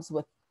jobs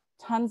with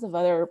tons of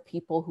other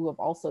people who have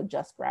also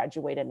just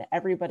graduated, and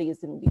everybody is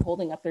going to be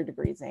holding up their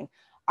degrees saying,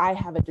 I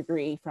have a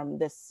degree from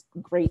this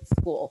great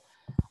school.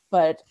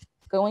 But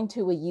going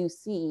to a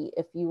UC,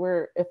 if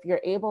you're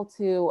able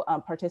to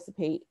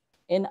participate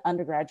in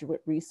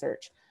undergraduate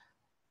research,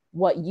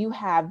 what you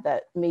have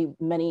that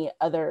many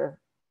other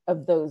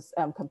of those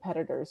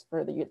competitors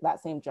for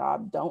that same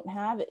job don't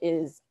have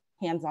is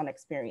hands-on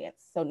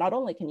experience. So not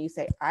only can you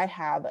say, I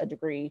have a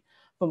degree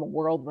from a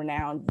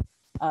world-renowned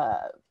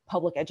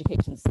public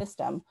education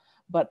system,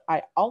 but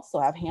I also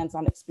have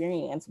hands-on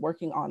experience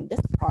working on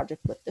this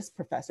project with this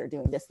professor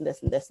doing this and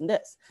this and this and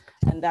this.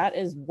 And that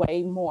is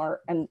way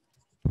more, and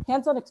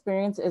hands-on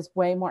experience is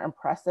way more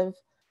impressive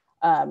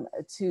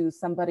to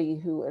somebody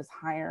who is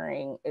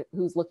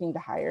who's looking to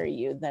hire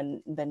you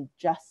than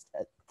just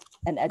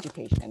an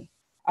education.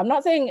 I'm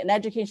not saying an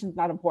education is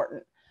not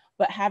important,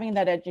 but having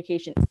that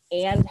education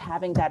and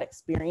having that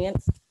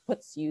experience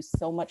puts you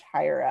so much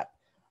higher up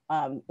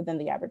than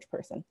the average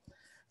person.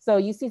 So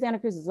UC Santa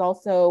Cruz is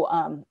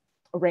also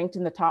ranked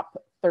in the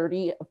top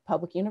 30 of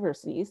public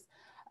universities.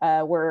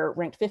 We're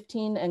ranked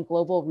 15 in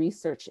global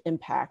research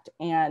impact.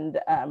 And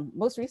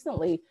most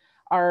recently,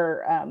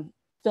 our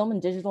film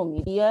and digital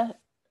media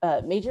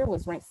major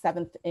was ranked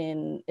 7th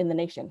in the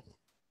nation.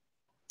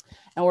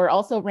 And we're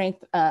also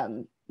ranked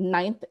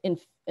 9th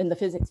in the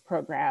physics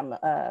program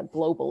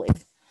globally.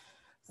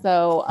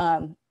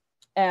 So,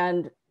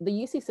 and the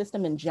UC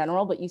system in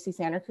general, but UC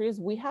Santa Cruz,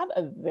 we have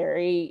a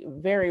very,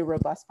 very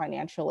robust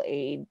financial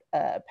aid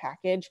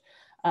package.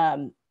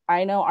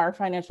 I know our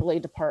financial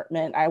aid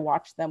department, I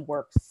watch them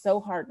work so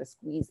hard to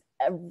squeeze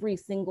every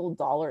single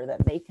dollar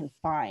that they can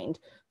find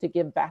to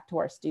give back to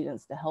our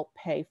students to help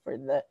pay for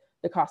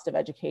the cost of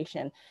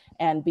education.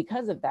 And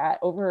because of that,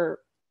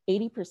 over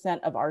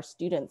 80% of our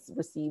students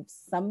receive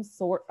some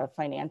sort of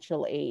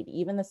financial aid.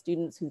 Even the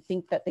students who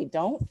think that they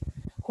don't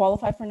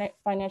qualify for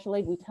financial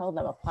aid, we tell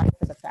them apply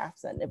for the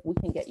FAFSA, and if we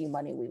can get you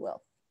money, we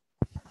will.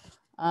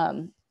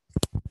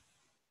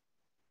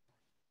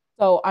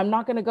 So I'm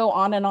not going to go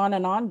on and on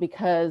and on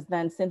because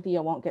then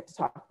Cynthia won't get to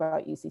talk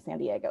about UC San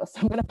Diego. So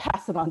I'm going to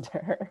pass it on to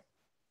her.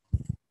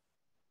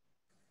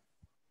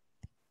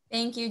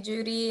 Thank you,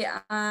 Judy.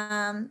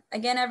 Again,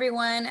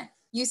 everyone,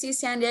 UC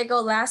San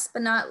Diego, last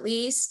but not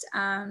least,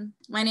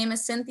 my name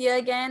is Cynthia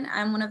again.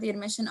 I'm one of the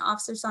admission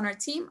officers on our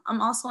team.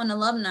 I'm also an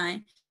alumni.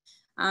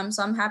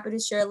 So I'm happy to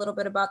share a little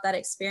bit about that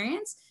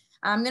experience.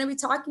 I'm going to be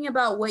talking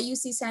about what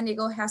UC San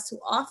Diego has to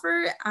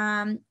offer,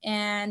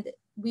 and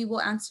we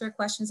will answer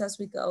questions as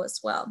we go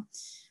as well.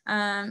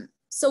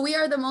 So we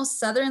are the most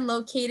southern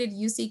located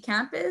UC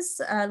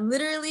campus,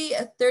 literally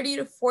a 30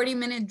 to 40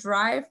 minute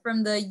drive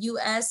from the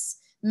US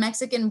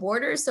Mexican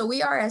border. So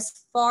we are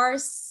as far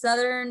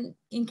southern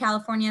in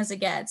California as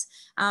it gets.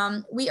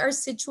 We are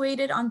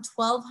situated on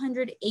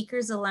 1,200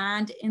 acres of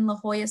land in La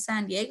Jolla,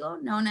 San Diego,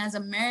 known as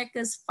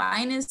America's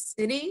finest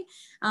city.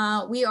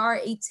 We are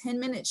a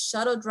 10-minute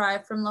shuttle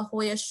drive from La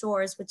Jolla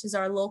Shores, which is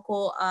our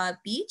local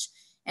beach,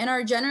 and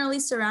are generally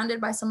surrounded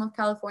by some of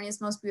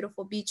California's most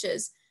beautiful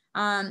beaches.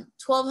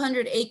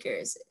 1,200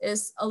 acres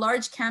is a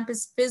large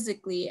campus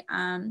physically,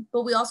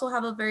 but we also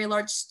have a very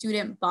large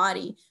student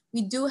body.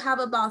 We do have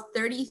about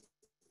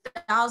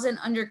 30,000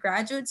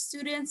 undergraduate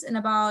students and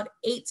about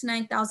 8,000 to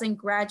 9,000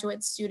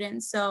 graduate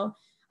students. So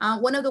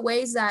one of the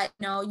ways that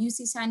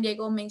UC San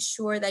Diego makes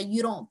sure that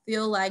you don't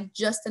feel like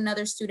just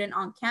another student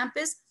on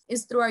campus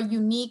is through our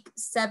unique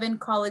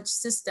 7-college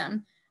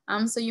system.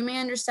 So you may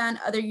understand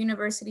other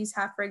universities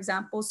have, for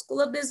example,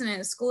 School of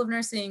Business, School of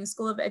Nursing,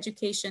 School of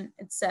Education,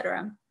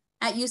 etc.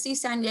 At UC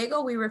San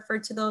Diego, we refer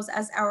to those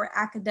as our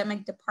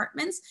academic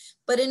departments.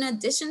 But in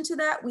addition to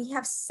that, we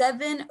have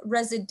 7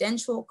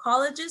 residential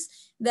colleges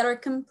that are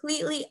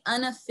completely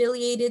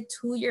unaffiliated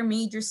to your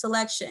major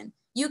selection.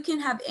 You can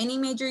have any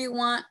major you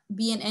want,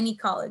 be in any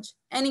college,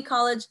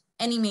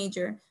 any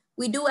major.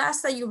 We do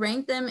ask that you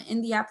rank them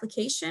in the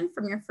application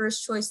from your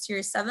first choice to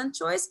your 7th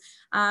choice.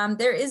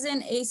 There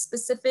isn't a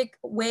specific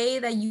way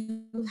that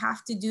you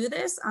have to do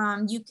this.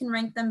 You can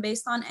rank them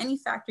based on any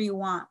factor you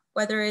want,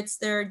 whether it's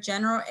their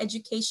general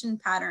education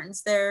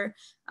patterns, their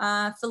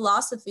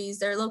philosophies,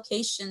 their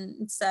location,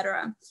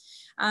 etc.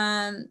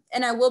 And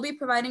I will be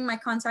providing my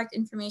contact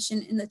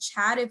information in the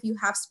chat. If you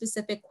have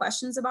specific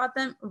questions about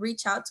them,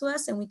 reach out to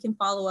us and we can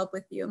follow up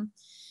with you.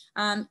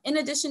 In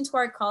addition to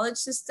our college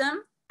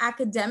system,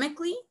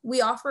 Academically,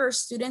 we offer our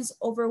students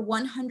over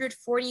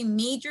 140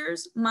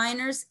 majors,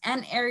 minors,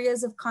 and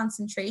areas of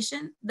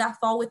concentration that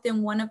fall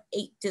within one of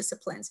 8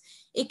 disciplines.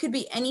 It could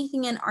be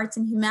anything in arts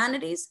and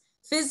humanities,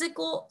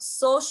 physical,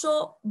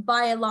 social,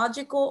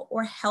 biological,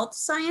 or health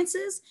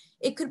sciences.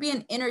 It could be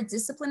an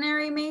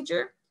interdisciplinary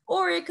major,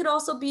 or it could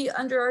also be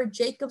under our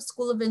Jacobs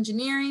School of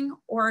Engineering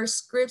or our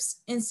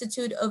Scripps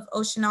Institute of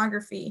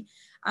Oceanography.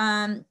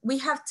 We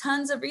have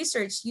tons of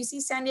research.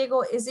 UC San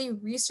Diego is a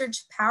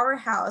research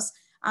powerhouse.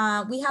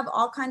 We have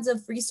all kinds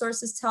of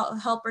resources to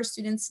help our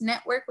students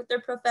network with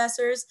their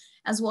professors,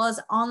 as well as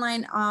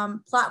online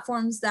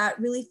platforms that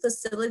really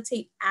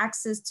facilitate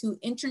access to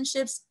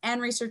internships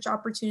and research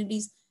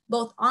opportunities,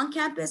 both on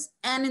campus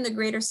and in the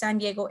greater San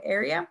Diego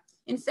area.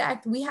 In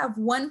fact, we have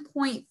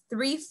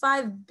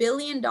 $1.35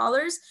 billion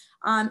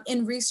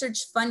in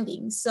research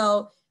funding.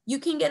 So you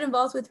can get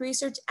involved with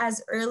research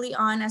as early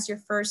on as your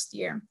first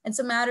year. It's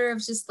a matter of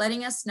just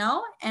letting us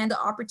know, and the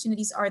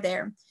opportunities are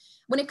there.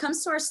 When it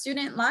comes to our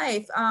student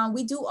life,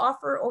 we do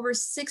offer over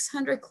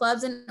 600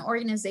 clubs and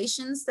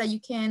organizations that you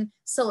can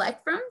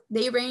select from.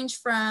 They range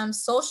from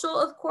social,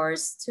 of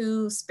course,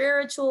 to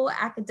spiritual,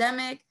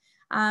 academic.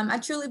 I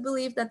truly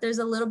believe that there's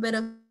a little bit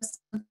of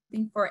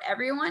something for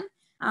everyone.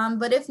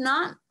 But if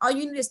not, all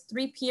you need is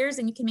 3 peers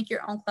and you can make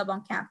your own club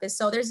on campus.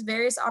 So there's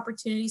various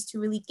opportunities to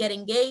really get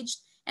engaged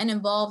and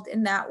involved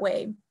in that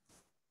way.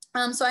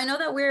 So I know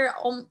that we're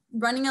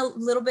running a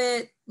little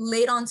bit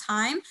late on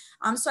time.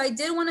 So I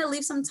did want to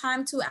leave some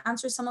time to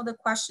answer some of the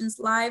questions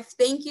live.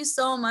 Thank you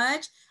so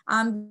much.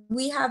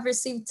 We have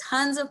received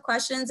tons of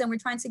questions and we're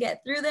trying to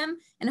get through them,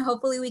 and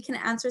hopefully we can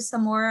answer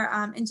some more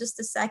in just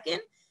a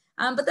second.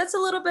 But that's a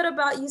little bit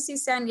about UC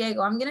San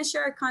Diego. I'm going to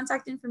share our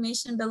contact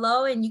information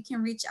below, and you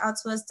can reach out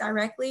to us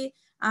directly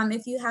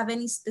if you have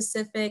any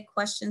specific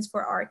questions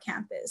for our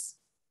campus.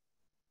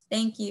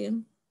 Thank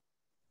you.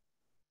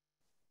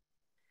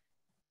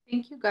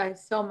 Thank you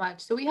guys so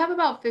much. So we have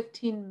about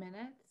 15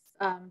 minutes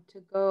to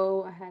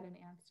go ahead and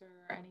answer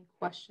any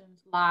questions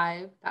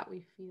live that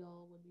we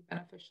feel would be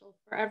beneficial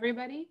for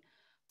everybody.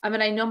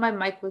 And I know my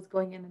mic was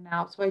going in and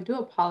out, so I do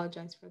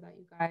apologize for that,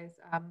 you guys.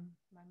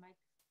 My mic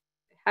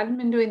hadn't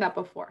been doing that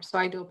before, so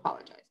I do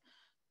apologize.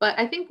 But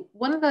I think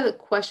one of the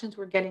questions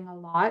we're getting a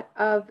lot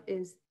of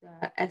is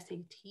the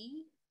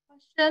SAT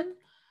question.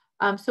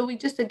 So we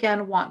just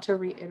again want to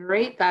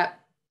reiterate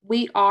that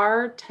we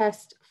are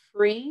test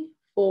free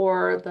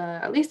for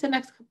at least the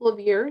next couple of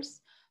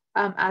years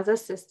as a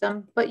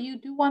system, but you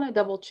do want to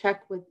double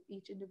check with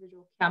each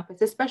individual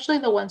campus, especially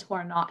the ones who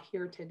are not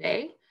here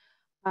today.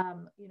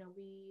 You know,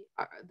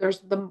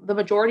 there's the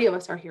majority of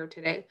us are here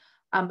today,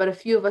 but a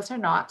few of us are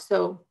not.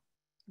 So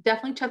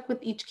definitely check with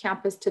each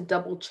campus to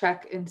double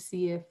check and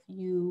see if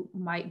you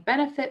might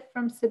benefit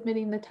from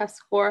submitting the test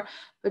score,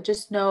 but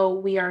just know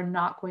we are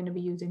not going to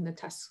be using the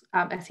test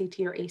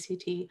SAT or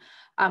ACT.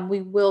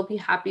 We will be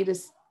happy to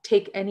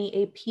take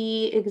any AP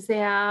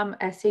exam,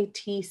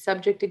 SAT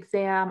subject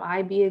exam,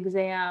 IB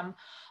exam,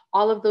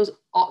 all of those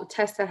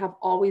tests that have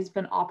always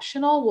been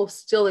optional, we'll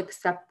still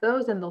accept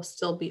those and they'll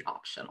still be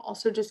optional.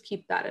 So just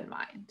keep that in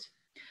mind.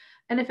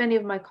 And if any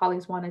of my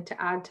colleagues wanted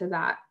to add to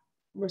that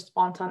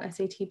response on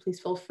SAT, please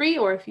feel free.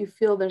 Or if you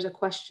feel there's a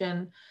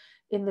question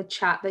in the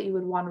chat that you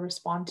would want to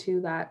respond to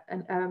that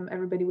and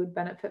everybody would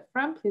benefit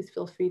from, please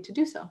feel free to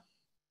do so.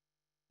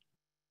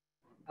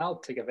 I'll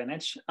take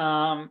advantage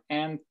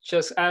and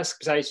just ask,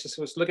 because I just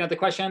was looking at the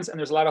questions and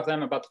there's a lot of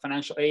them about the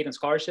financial aid and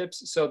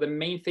scholarships. So the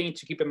main thing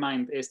to keep in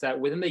mind is that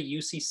within the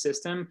UC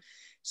system,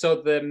 so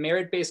the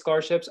merit-based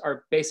scholarships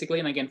are basically,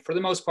 and again, for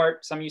the most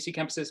part, some UC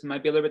campuses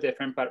might be a little bit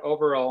different, but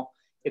overall,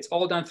 it's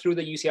all done through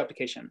the UC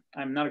application.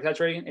 I'm not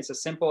exaggerating. It's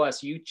as simple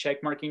as you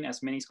check marking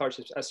as many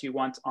scholarships as you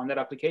want on that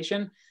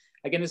application.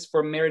 Again, this is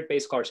for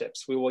merit-based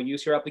scholarships. We will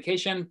use your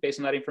application. Based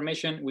on that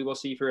information, we will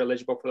see if you're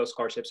eligible for those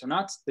scholarships or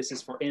not. This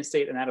is for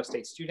in-state and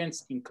out-of-state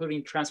students,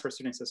 including transfer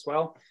students as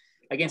well.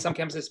 Again, some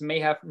campuses may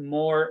have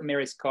more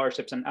merit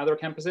scholarships than other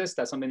campuses.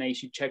 That's something that you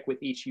should check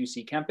with each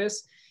UC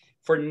campus.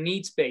 For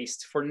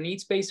needs-based,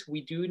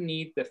 we do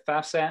need the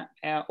FAFSA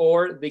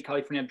or the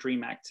California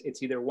DREAM Act.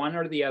 It's either one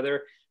or the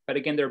other. But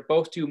again, they're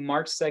both due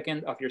March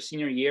 2nd of your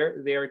senior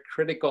year. They're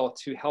critical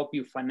to help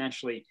you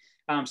financially.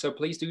 So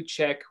please do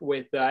check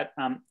with that.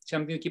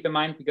 Something to keep in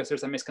mind, because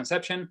there's a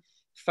misconception.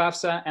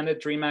 FAFSA and the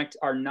DREAM Act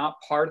are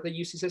not part of the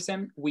UC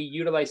system. We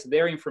utilize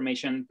their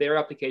information, their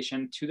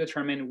application to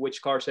determine which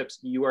scholarships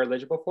you are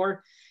eligible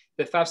for.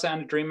 The FAFSA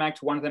and the DREAM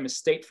Act, one of them is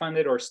state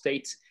funded or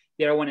state,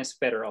 the other one is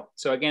federal.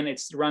 So again,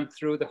 it's run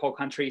through the whole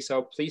country.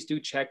 So please do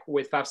check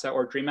with FAFSA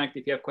or DREAM Act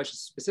if you have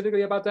questions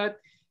specifically about that.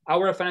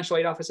 Our financial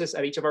aid offices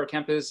at each of our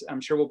campuses, I'm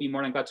sure we'll be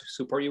more than glad to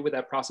support you with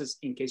that process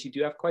in case you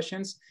do have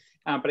questions.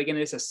 But again,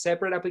 it's a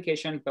separate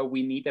application, but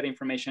we need that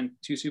information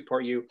to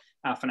support you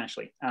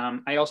financially.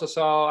 I also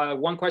saw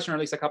one question, or at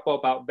least a couple,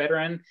 about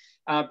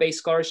veteran-based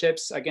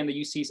scholarships. Again,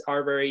 the UCs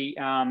are very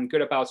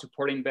good about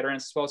supporting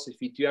veterans as well. So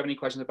if you do have any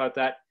questions about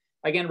that,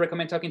 Again,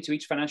 recommend talking to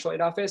each financial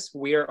aid office.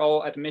 We are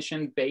all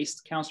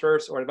admission-based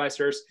counselors or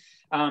advisors.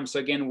 So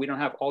again, we don't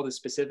have all the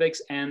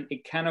specifics, and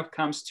it kind of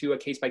comes to a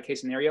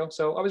case-by-case scenario.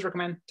 So I always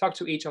recommend talk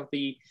to each of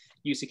the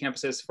UC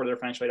campuses for their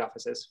financial aid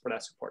offices for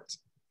that support.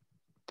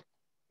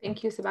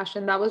 Thank you,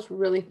 Sebastian. That was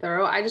really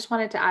thorough. I just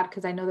wanted to add,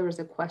 because I know there was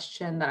a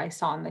question that I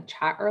saw in the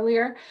chat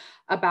earlier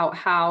about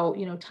how,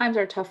 times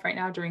are tough right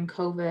now during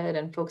COVID,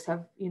 and folks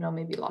have,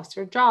 maybe lost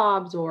their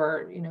jobs,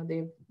 or,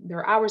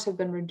 their hours have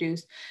been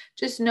reduced.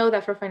 Just know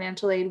that for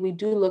financial aid, we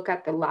do look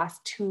at the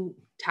last 2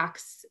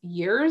 tax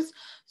years.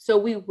 So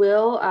we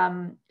will,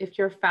 if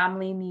your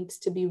family needs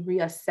to be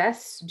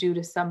reassessed due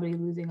to somebody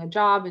losing a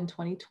job in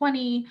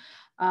 2020,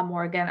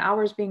 or again,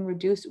 hours being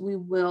reduced, we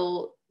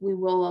will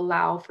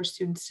allow for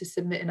students to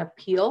submit an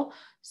appeal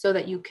so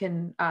that you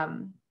can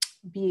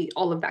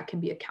all of that can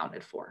be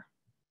accounted for.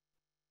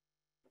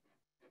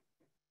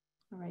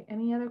 All right,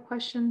 any other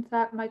questions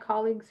that my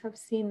colleagues have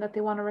seen that they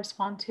want to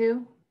respond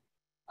to?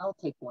 I'll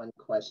take one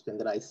question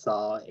that I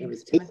saw. It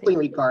was basically in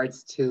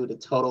regards to the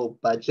total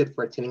budget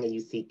for attending a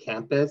UC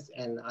campus,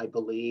 and I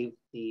believe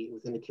it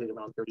was indicated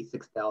around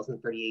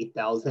 36,000,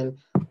 38,000.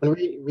 When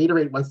we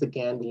reiterate once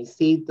again, when you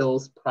see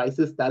those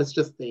prices, that is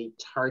just a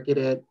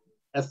targeted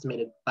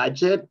estimated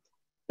budget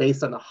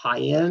based on the high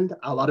end.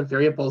 A lot of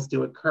variables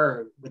do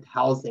occur with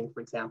housing,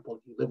 for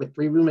example. If you live with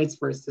 3 roommates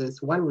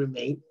versus 1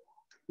 roommate,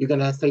 you're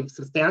gonna save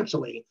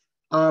substantially.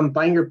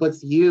 Buying your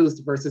books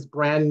used versus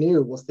brand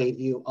new will save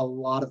you a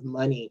lot of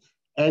money.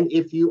 And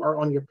if you are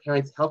on your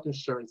parents' health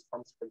insurance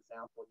forms, for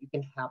example, you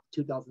can have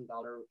 $2,000,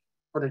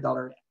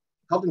 $400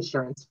 health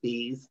insurance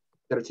fees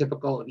that are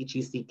typical of each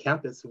UC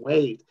campus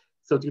waived.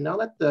 So do not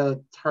let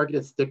the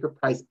targeted sticker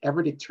price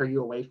ever deter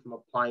you away from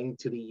applying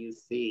to the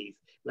UCs. We'd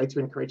like to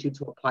encourage you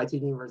to apply to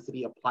the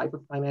university, apply for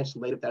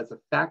financial aid if that's a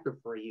factor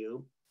for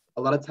you.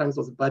 A lot of times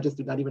those budgets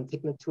do not even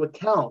take into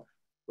account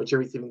what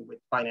you're receiving with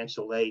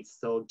financial aid.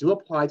 So do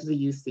apply to the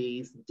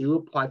UCs, do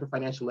apply for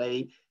financial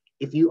aid.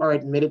 If you are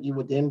admitted, you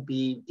will then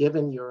be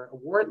given your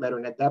award letter,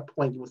 and at that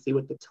point, you will see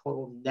what the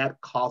total net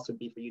cost would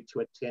be for you to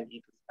attend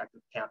each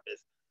respective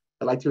campus.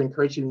 I'd like to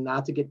encourage you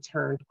not to get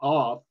turned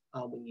off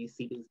when you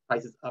see these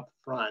prices up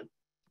front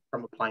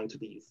from applying to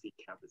the UC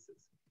campuses.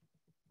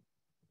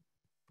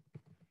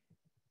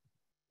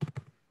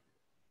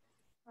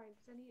 All right,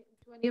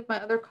 do any of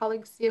my other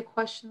colleagues see a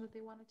question that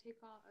they want to take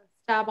a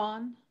stab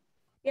on?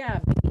 Yeah,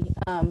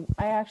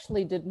 I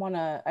actually did want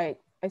to,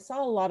 I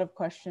saw a lot of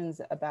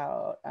questions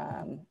about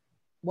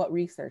what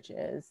research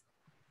is,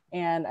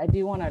 and I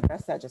do want to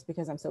address that just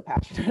because I'm so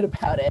passionate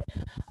about it.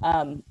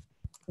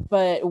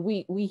 But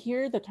we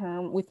hear the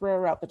term, we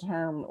throw out the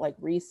term like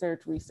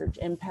research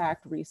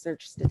impact,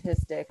 research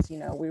statistics,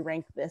 we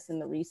rank this in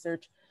the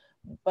research,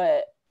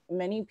 but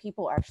many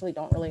people actually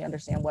don't really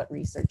understand what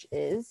research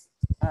is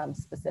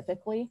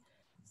specifically.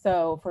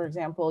 So for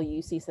example,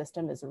 UC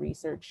system is a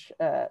research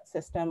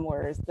system,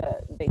 whereas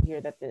they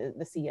hear that the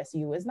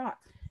CSU is not.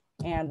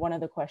 And one of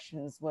the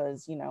questions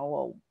was,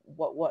 well,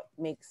 what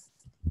makes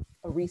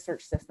a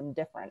research system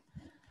different?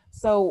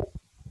 So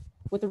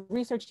with a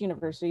research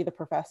university, the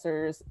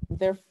professors,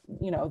 their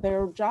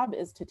job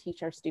is to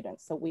teach our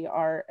students. So we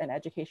are an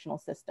educational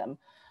system,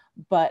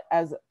 but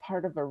as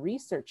part of a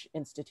research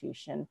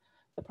institution,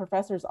 the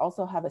professors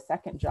also have a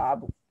second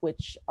job,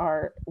 which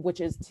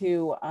is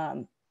to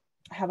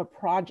have a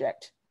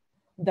project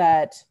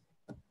that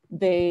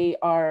they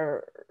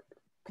are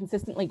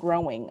consistently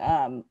growing,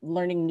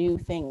 learning new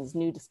things,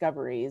 new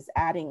discoveries,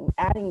 adding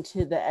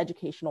to the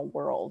educational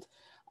world.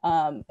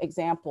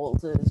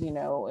 Examples is,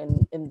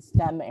 in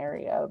STEM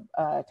area,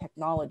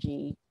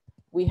 technology,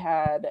 we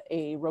had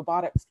a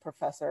robotics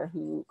professor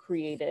who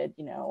created,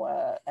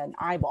 an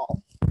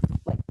eyeball,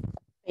 like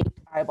a fake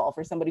eyeball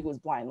for somebody who was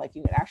blind, like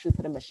you could actually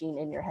put a machine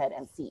in your head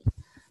and see.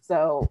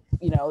 So,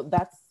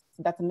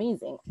 that's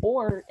amazing.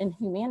 Or in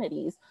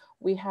humanities,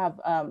 we have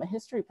a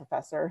history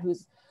professor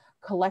who's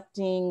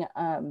collecting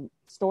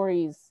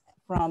stories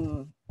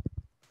from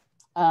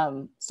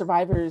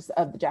survivors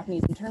of the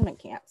Japanese internment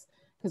camps,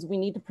 because we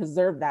need to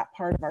preserve that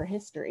part of our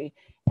history,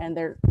 and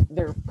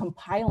they're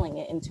compiling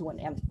it into an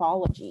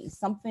anthology,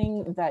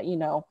 something that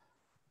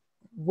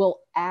will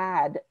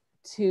add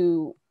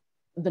to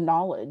the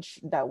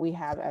knowledge that we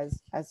have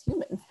as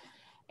humans.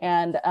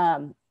 And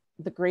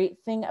the great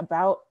thing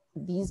about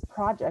these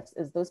projects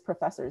is those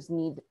professors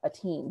need a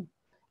team,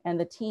 and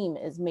the team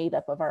is made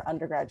up of our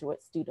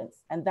undergraduate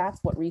students. And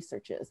that's what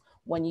research is.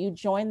 When you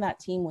join that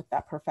team with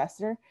that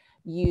professor,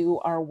 you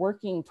are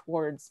working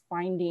towards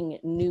finding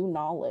new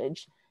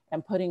knowledge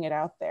and putting it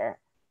out there.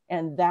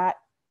 And that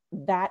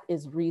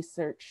is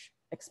research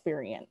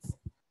experience.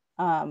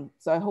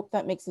 So I hope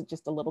that makes it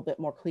just a little bit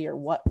more clear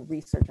what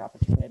research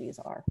opportunities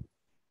are.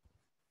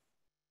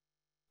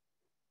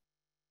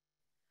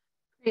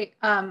 Great.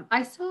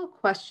 I saw a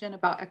question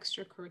about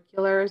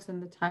extracurriculars in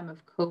the time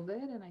of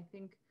COVID, and I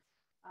think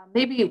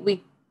maybe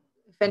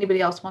if anybody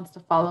else wants to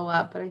follow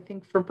up, but I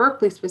think for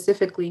Berkeley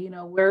specifically,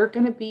 we're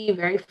going to be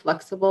very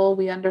flexible.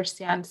 We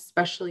understand,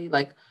 especially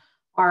like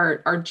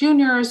our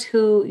juniors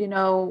who,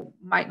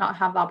 might not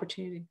have the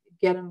opportunity to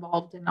get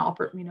involved in,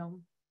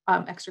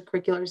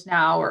 extracurriculars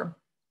now, or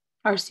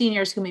our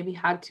seniors who maybe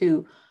had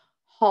to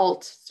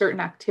halt certain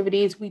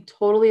activities. We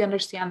totally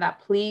understand that.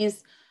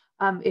 Please,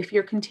 if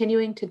you're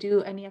continuing to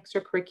do any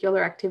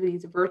extracurricular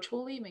activities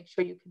virtually, make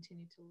sure you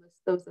continue to list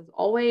those as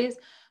always.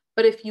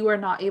 But if you are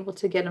not able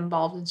to get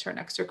involved in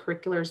certain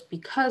extracurriculars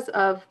because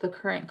of the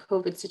current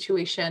COVID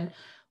situation,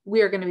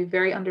 we are going to be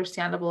very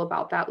understandable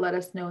about that. Let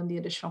us know in the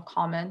additional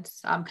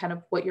comments kind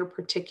of what your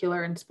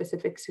particular and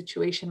specific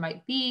situation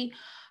might be.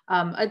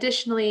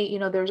 Additionally,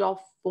 there's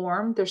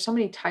there's so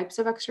many types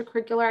of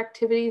extracurricular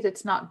activities.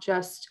 It's not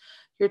just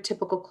your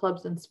typical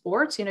clubs and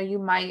sports. You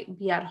might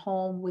be at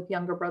home with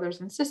younger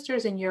brothers and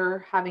sisters and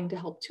you're having to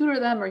help tutor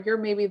them, or you're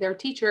maybe their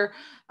teacher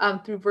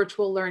through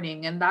virtual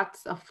learning. And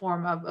that's a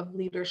form of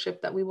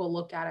leadership that we will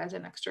look at as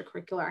an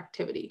extracurricular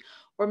activity.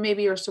 Or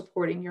maybe you're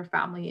supporting your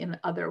family in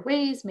other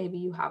ways. Maybe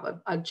you have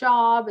a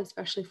job,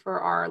 especially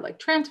for our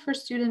transfer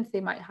students,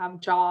 they might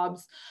have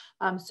jobs.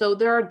 So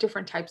there are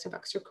different types of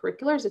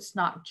extracurriculars. It's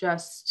not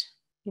just,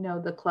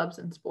 the clubs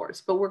and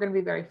sports, but we're going to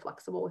be very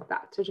flexible with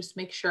that. So just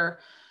make sure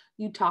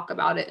you talk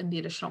about it in the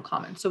additional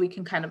comments so we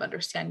can kind of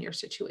understand your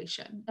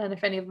situation. And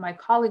if any of my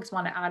colleagues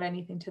want to add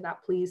anything to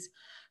that, please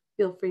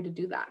feel free to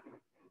do that.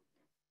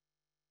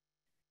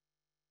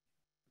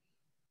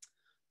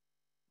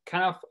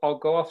 I'll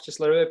go off just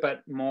a little bit,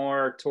 but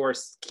more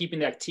towards keeping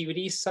the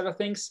activities side of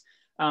things.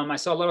 I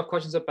saw a lot of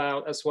questions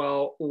about as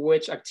well,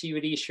 which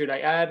activity should I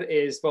add?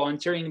 Is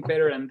volunteering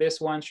better than this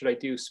one? Should I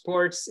do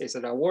sports? Is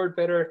it a word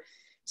better?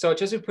 So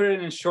just to put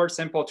it in short,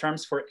 simple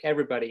terms for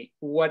everybody,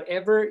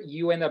 whatever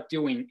you end up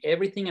doing,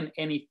 everything and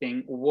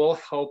anything will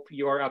help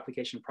your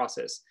application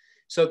process.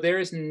 So there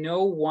is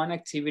no one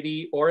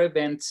activity or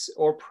event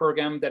or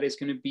program that is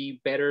going to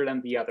be better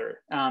than the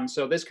other.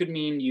 So this could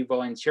mean you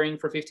volunteering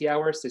for 50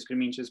 hours. This could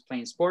mean just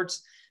playing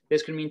sports.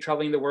 This could mean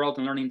traveling the world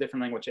and learning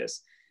different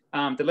languages.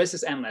 The list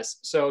is endless.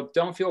 So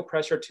don't feel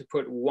pressure to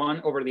put one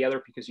over the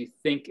other because you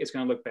think it's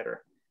going to look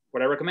better.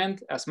 What I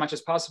recommend, as much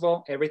as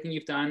possible, everything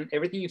you've done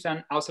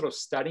outside of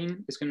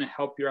studying is going to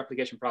help your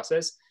application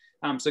process.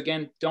 So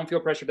again, don't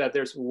feel pressure that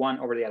there's one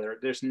over the other.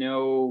 There's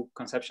no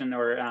conception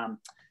or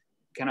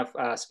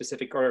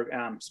specific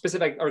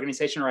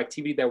organization or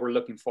activity that we're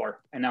looking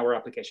for in our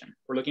application.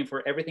 We're looking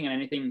for everything and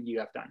anything you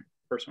have done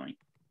personally.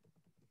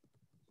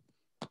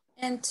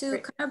 And to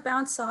kind of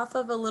bounce off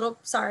of a little,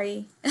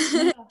 sorry.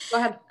 Yeah, go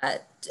ahead.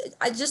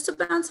 Just to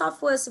bounce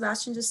off what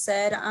Sebastian just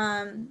said,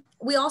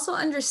 we also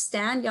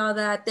understand, y'all,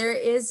 that there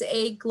is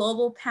a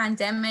global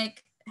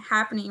pandemic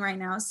happening right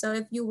now. So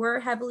if you were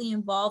heavily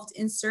involved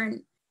in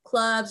certain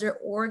clubs or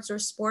orgs or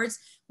sports,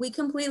 we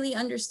completely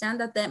understand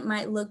that that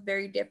might look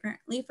very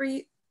differently for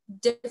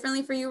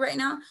you right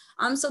now.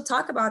 So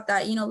talk about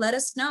that, let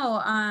us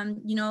know.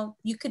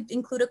 You could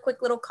include a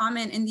quick little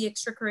comment in the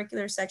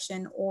extracurricular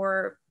section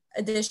or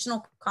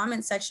additional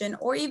comment section,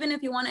 or even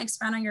if you want to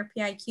expand on your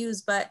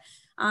PIQs, but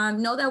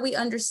know that we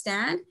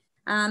understand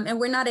and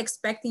we're not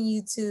expecting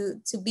you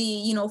to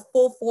be,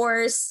 full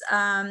force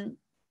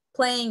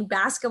playing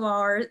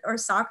basketball or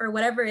soccer,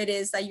 whatever it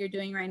is that you're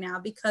doing right now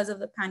because of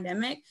the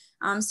pandemic.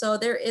 So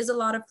there is a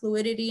lot of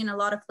fluidity and a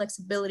lot of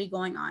flexibility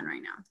going on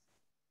right now.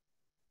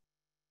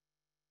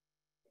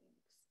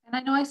 And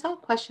I know I saw a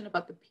question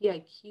about the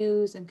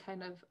PIQs and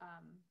kind of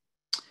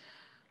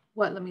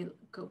let me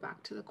go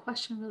back to the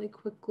question really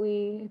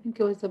quickly. I think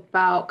it was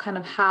about kind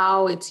of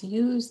how it's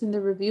used in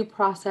the review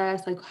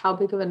process, like how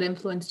big of an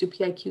influence do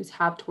PIQs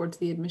have towards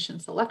the admission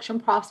selection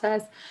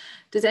process?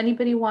 Does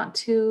anybody want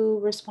to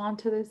respond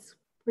to this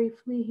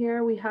briefly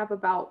here? We have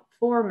about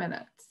 4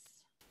 minutes.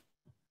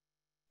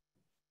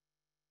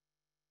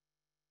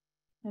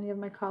 Any of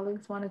my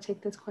colleagues want to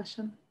take this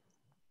question?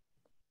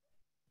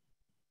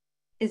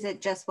 Is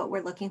it just what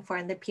we're looking for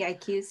in the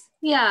PIQs?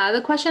 Yeah,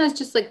 the question is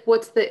just like,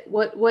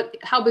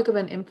 how big of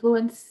an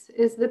influence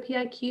is the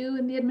PIQ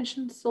in the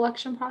admissions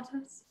selection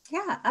process?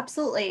 Yeah,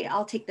 absolutely.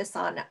 I'll take this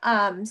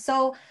on.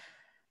 So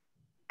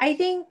I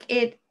think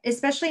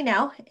especially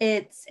now,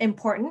 it's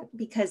important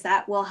because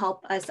that will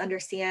help us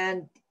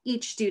understand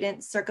each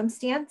student's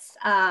circumstance.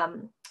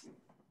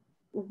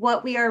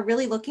 What we are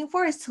really looking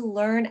for is to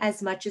learn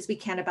as much as we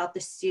can about the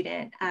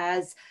student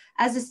as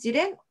a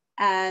student,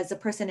 as a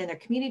person in their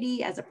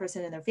community, as a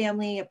person in their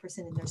family, a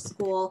person in their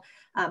school,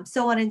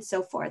 so on and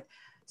so forth.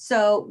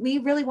 So we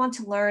really want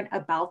to learn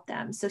about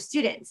them. So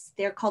students,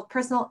 they're called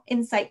personal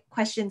insight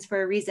questions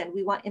for a reason.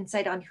 We want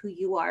insight on who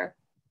you are.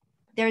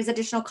 There's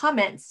additional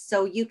comments,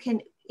 so you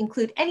can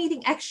include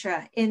anything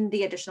extra in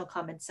the additional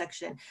comments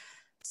section.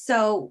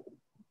 So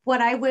what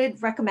I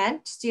would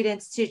recommend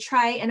students to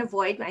try and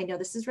avoid, I know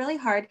this is really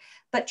hard,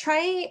 but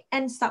try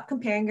and stop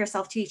comparing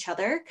yourself to each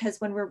other,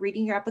 because when we're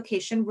reading your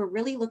application, we're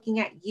really looking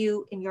at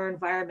you in your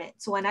environment.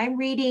 So when I'm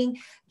reading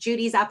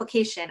Judy's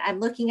application, I'm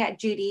looking at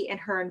Judy and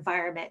her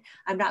environment.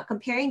 I'm not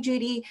comparing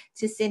Judy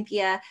to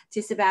Cynthia,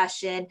 to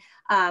Sebastian.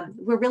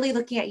 We're really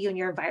looking at you and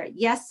your environment.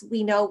 Yes,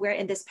 we know we're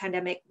in this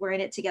pandemic, we're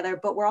in it together,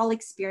 but we're all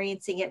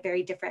experiencing it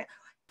very different.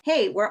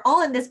 hey, we're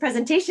all in this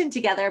presentation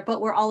together,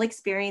 but we're all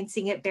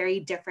experiencing it very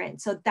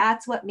different. So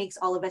that's what makes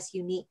all of us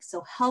unique.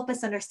 So help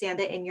us understand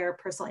it in your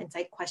personal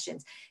insight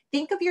questions.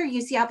 Think of your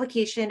UC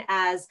application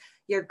as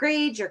your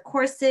grades, your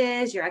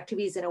courses, your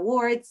activities and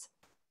awards,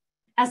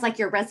 as like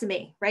your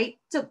resume, right?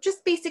 So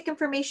just basic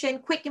information,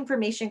 quick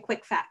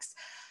facts.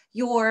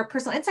 Your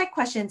personal insight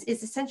questions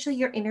is essentially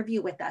your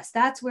interview with us.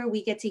 That's where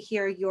we get to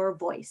hear your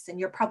voice. And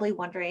you're probably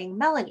wondering,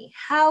 Melanie,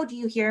 how do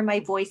you hear my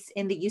voice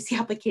in the UC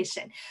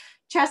application?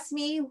 Trust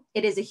me,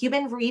 it is a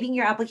human reading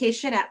your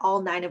application at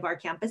all 9 of our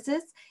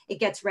campuses. It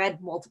gets read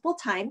multiple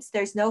times.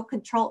 There's no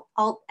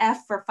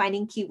Control-Alt-F for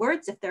finding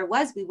keywords. If there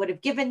was, we would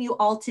have given you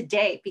all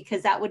today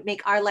because that would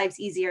make our lives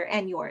easier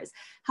and yours.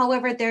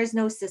 However, there's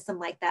no system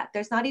like that.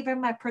 There's not even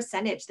my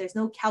percentage. There's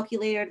no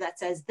calculator that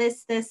says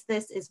this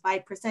is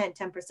 5%, 10%,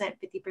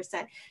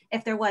 50%.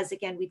 If there was,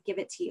 again, we'd give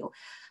it to you.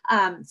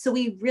 So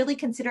we really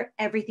consider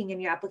everything in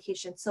your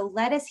application. So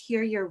let us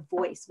hear your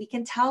voice. We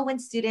can tell when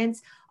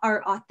students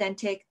are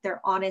authentic,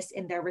 they're honest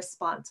in their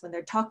response, when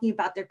they're talking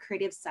about their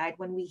creative side,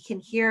 when we can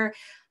hear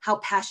how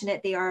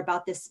passionate they are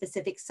about this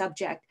specific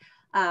subject.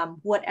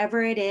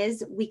 Whatever it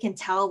is, we can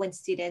tell when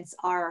students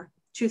are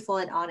truthful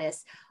and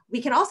honest.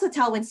 We can also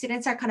tell when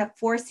students are kind of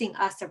forcing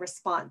us a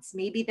response.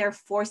 Maybe they're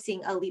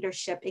forcing a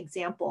leadership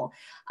example.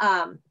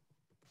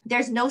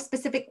 There's no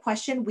specific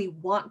question we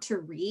want to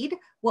read.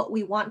 What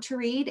we want to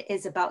read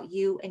is about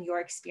you and your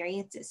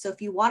experiences. So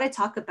if you want to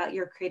talk about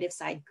your creative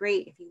side,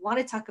 great. If you want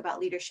to talk about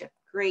leadership,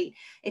 great.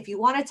 If you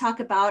want to talk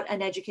about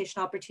an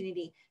educational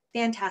opportunity,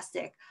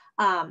 fantastic.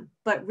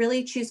 But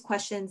really choose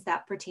questions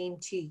that pertain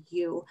to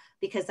you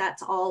because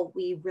that's all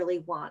we really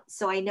want.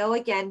 So I know,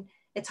 again,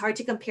 it's hard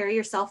to compare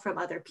yourself from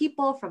other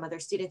people, from other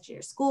students in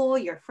your school,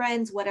 your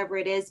friends, whatever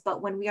it is.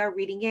 But when we are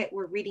reading it,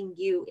 we're reading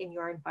you in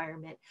your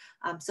environment.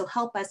 So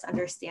help us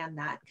understand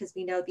that because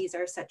we know these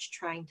are such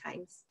trying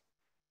times.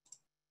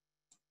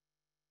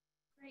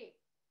 Great.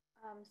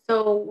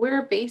 So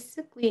we're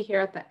basically here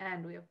at the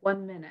end. We have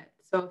 1 minute.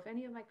 So if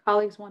any of my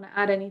colleagues want to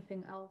add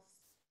anything else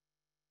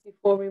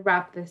before we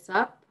wrap this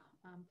up,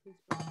 please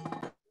go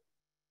ahead.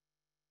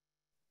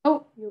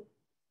 Oh, you.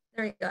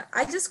 There you go.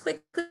 I just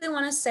quickly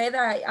want to say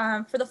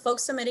that for the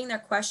folks submitting their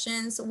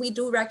questions, we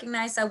do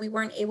recognize that we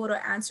weren't able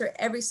to answer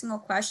every single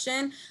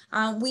question.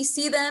 We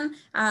see them.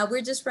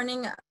 We're just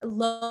running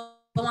low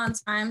on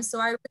time. So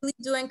I really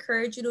do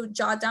encourage you to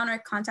jot down our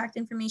contact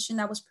information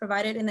that was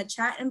provided in the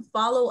chat and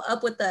follow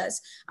up with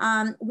us.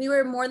 We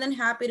were more than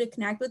happy to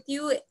connect with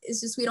you.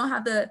 It's just we don't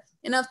have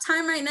enough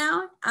time right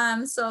now.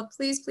 So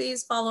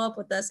please follow up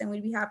with us and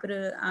we'd be happy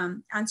to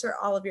answer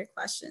all of your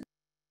questions.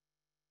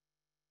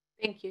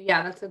 Thank you.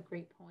 Yeah, that's a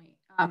great point.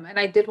 And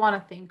I did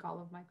want to thank all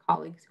of my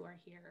colleagues who are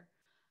here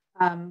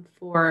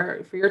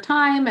for your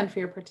time and for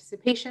your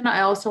participation.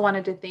 I also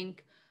wanted to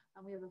thank,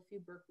 we have a few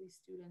Berkeley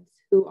students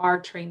who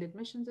are trained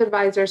admissions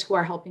advisors who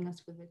are helping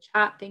us with the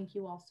chat. Thank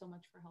you all so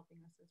much for helping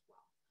us as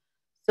well.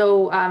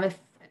 So if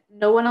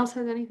no one else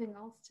has anything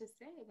else to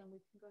say, then we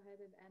can go ahead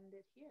and end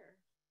it here.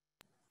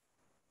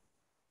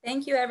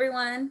 Thank you,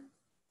 everyone.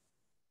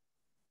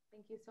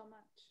 Thank you so much.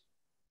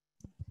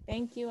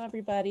 Thank you,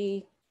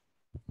 everybody.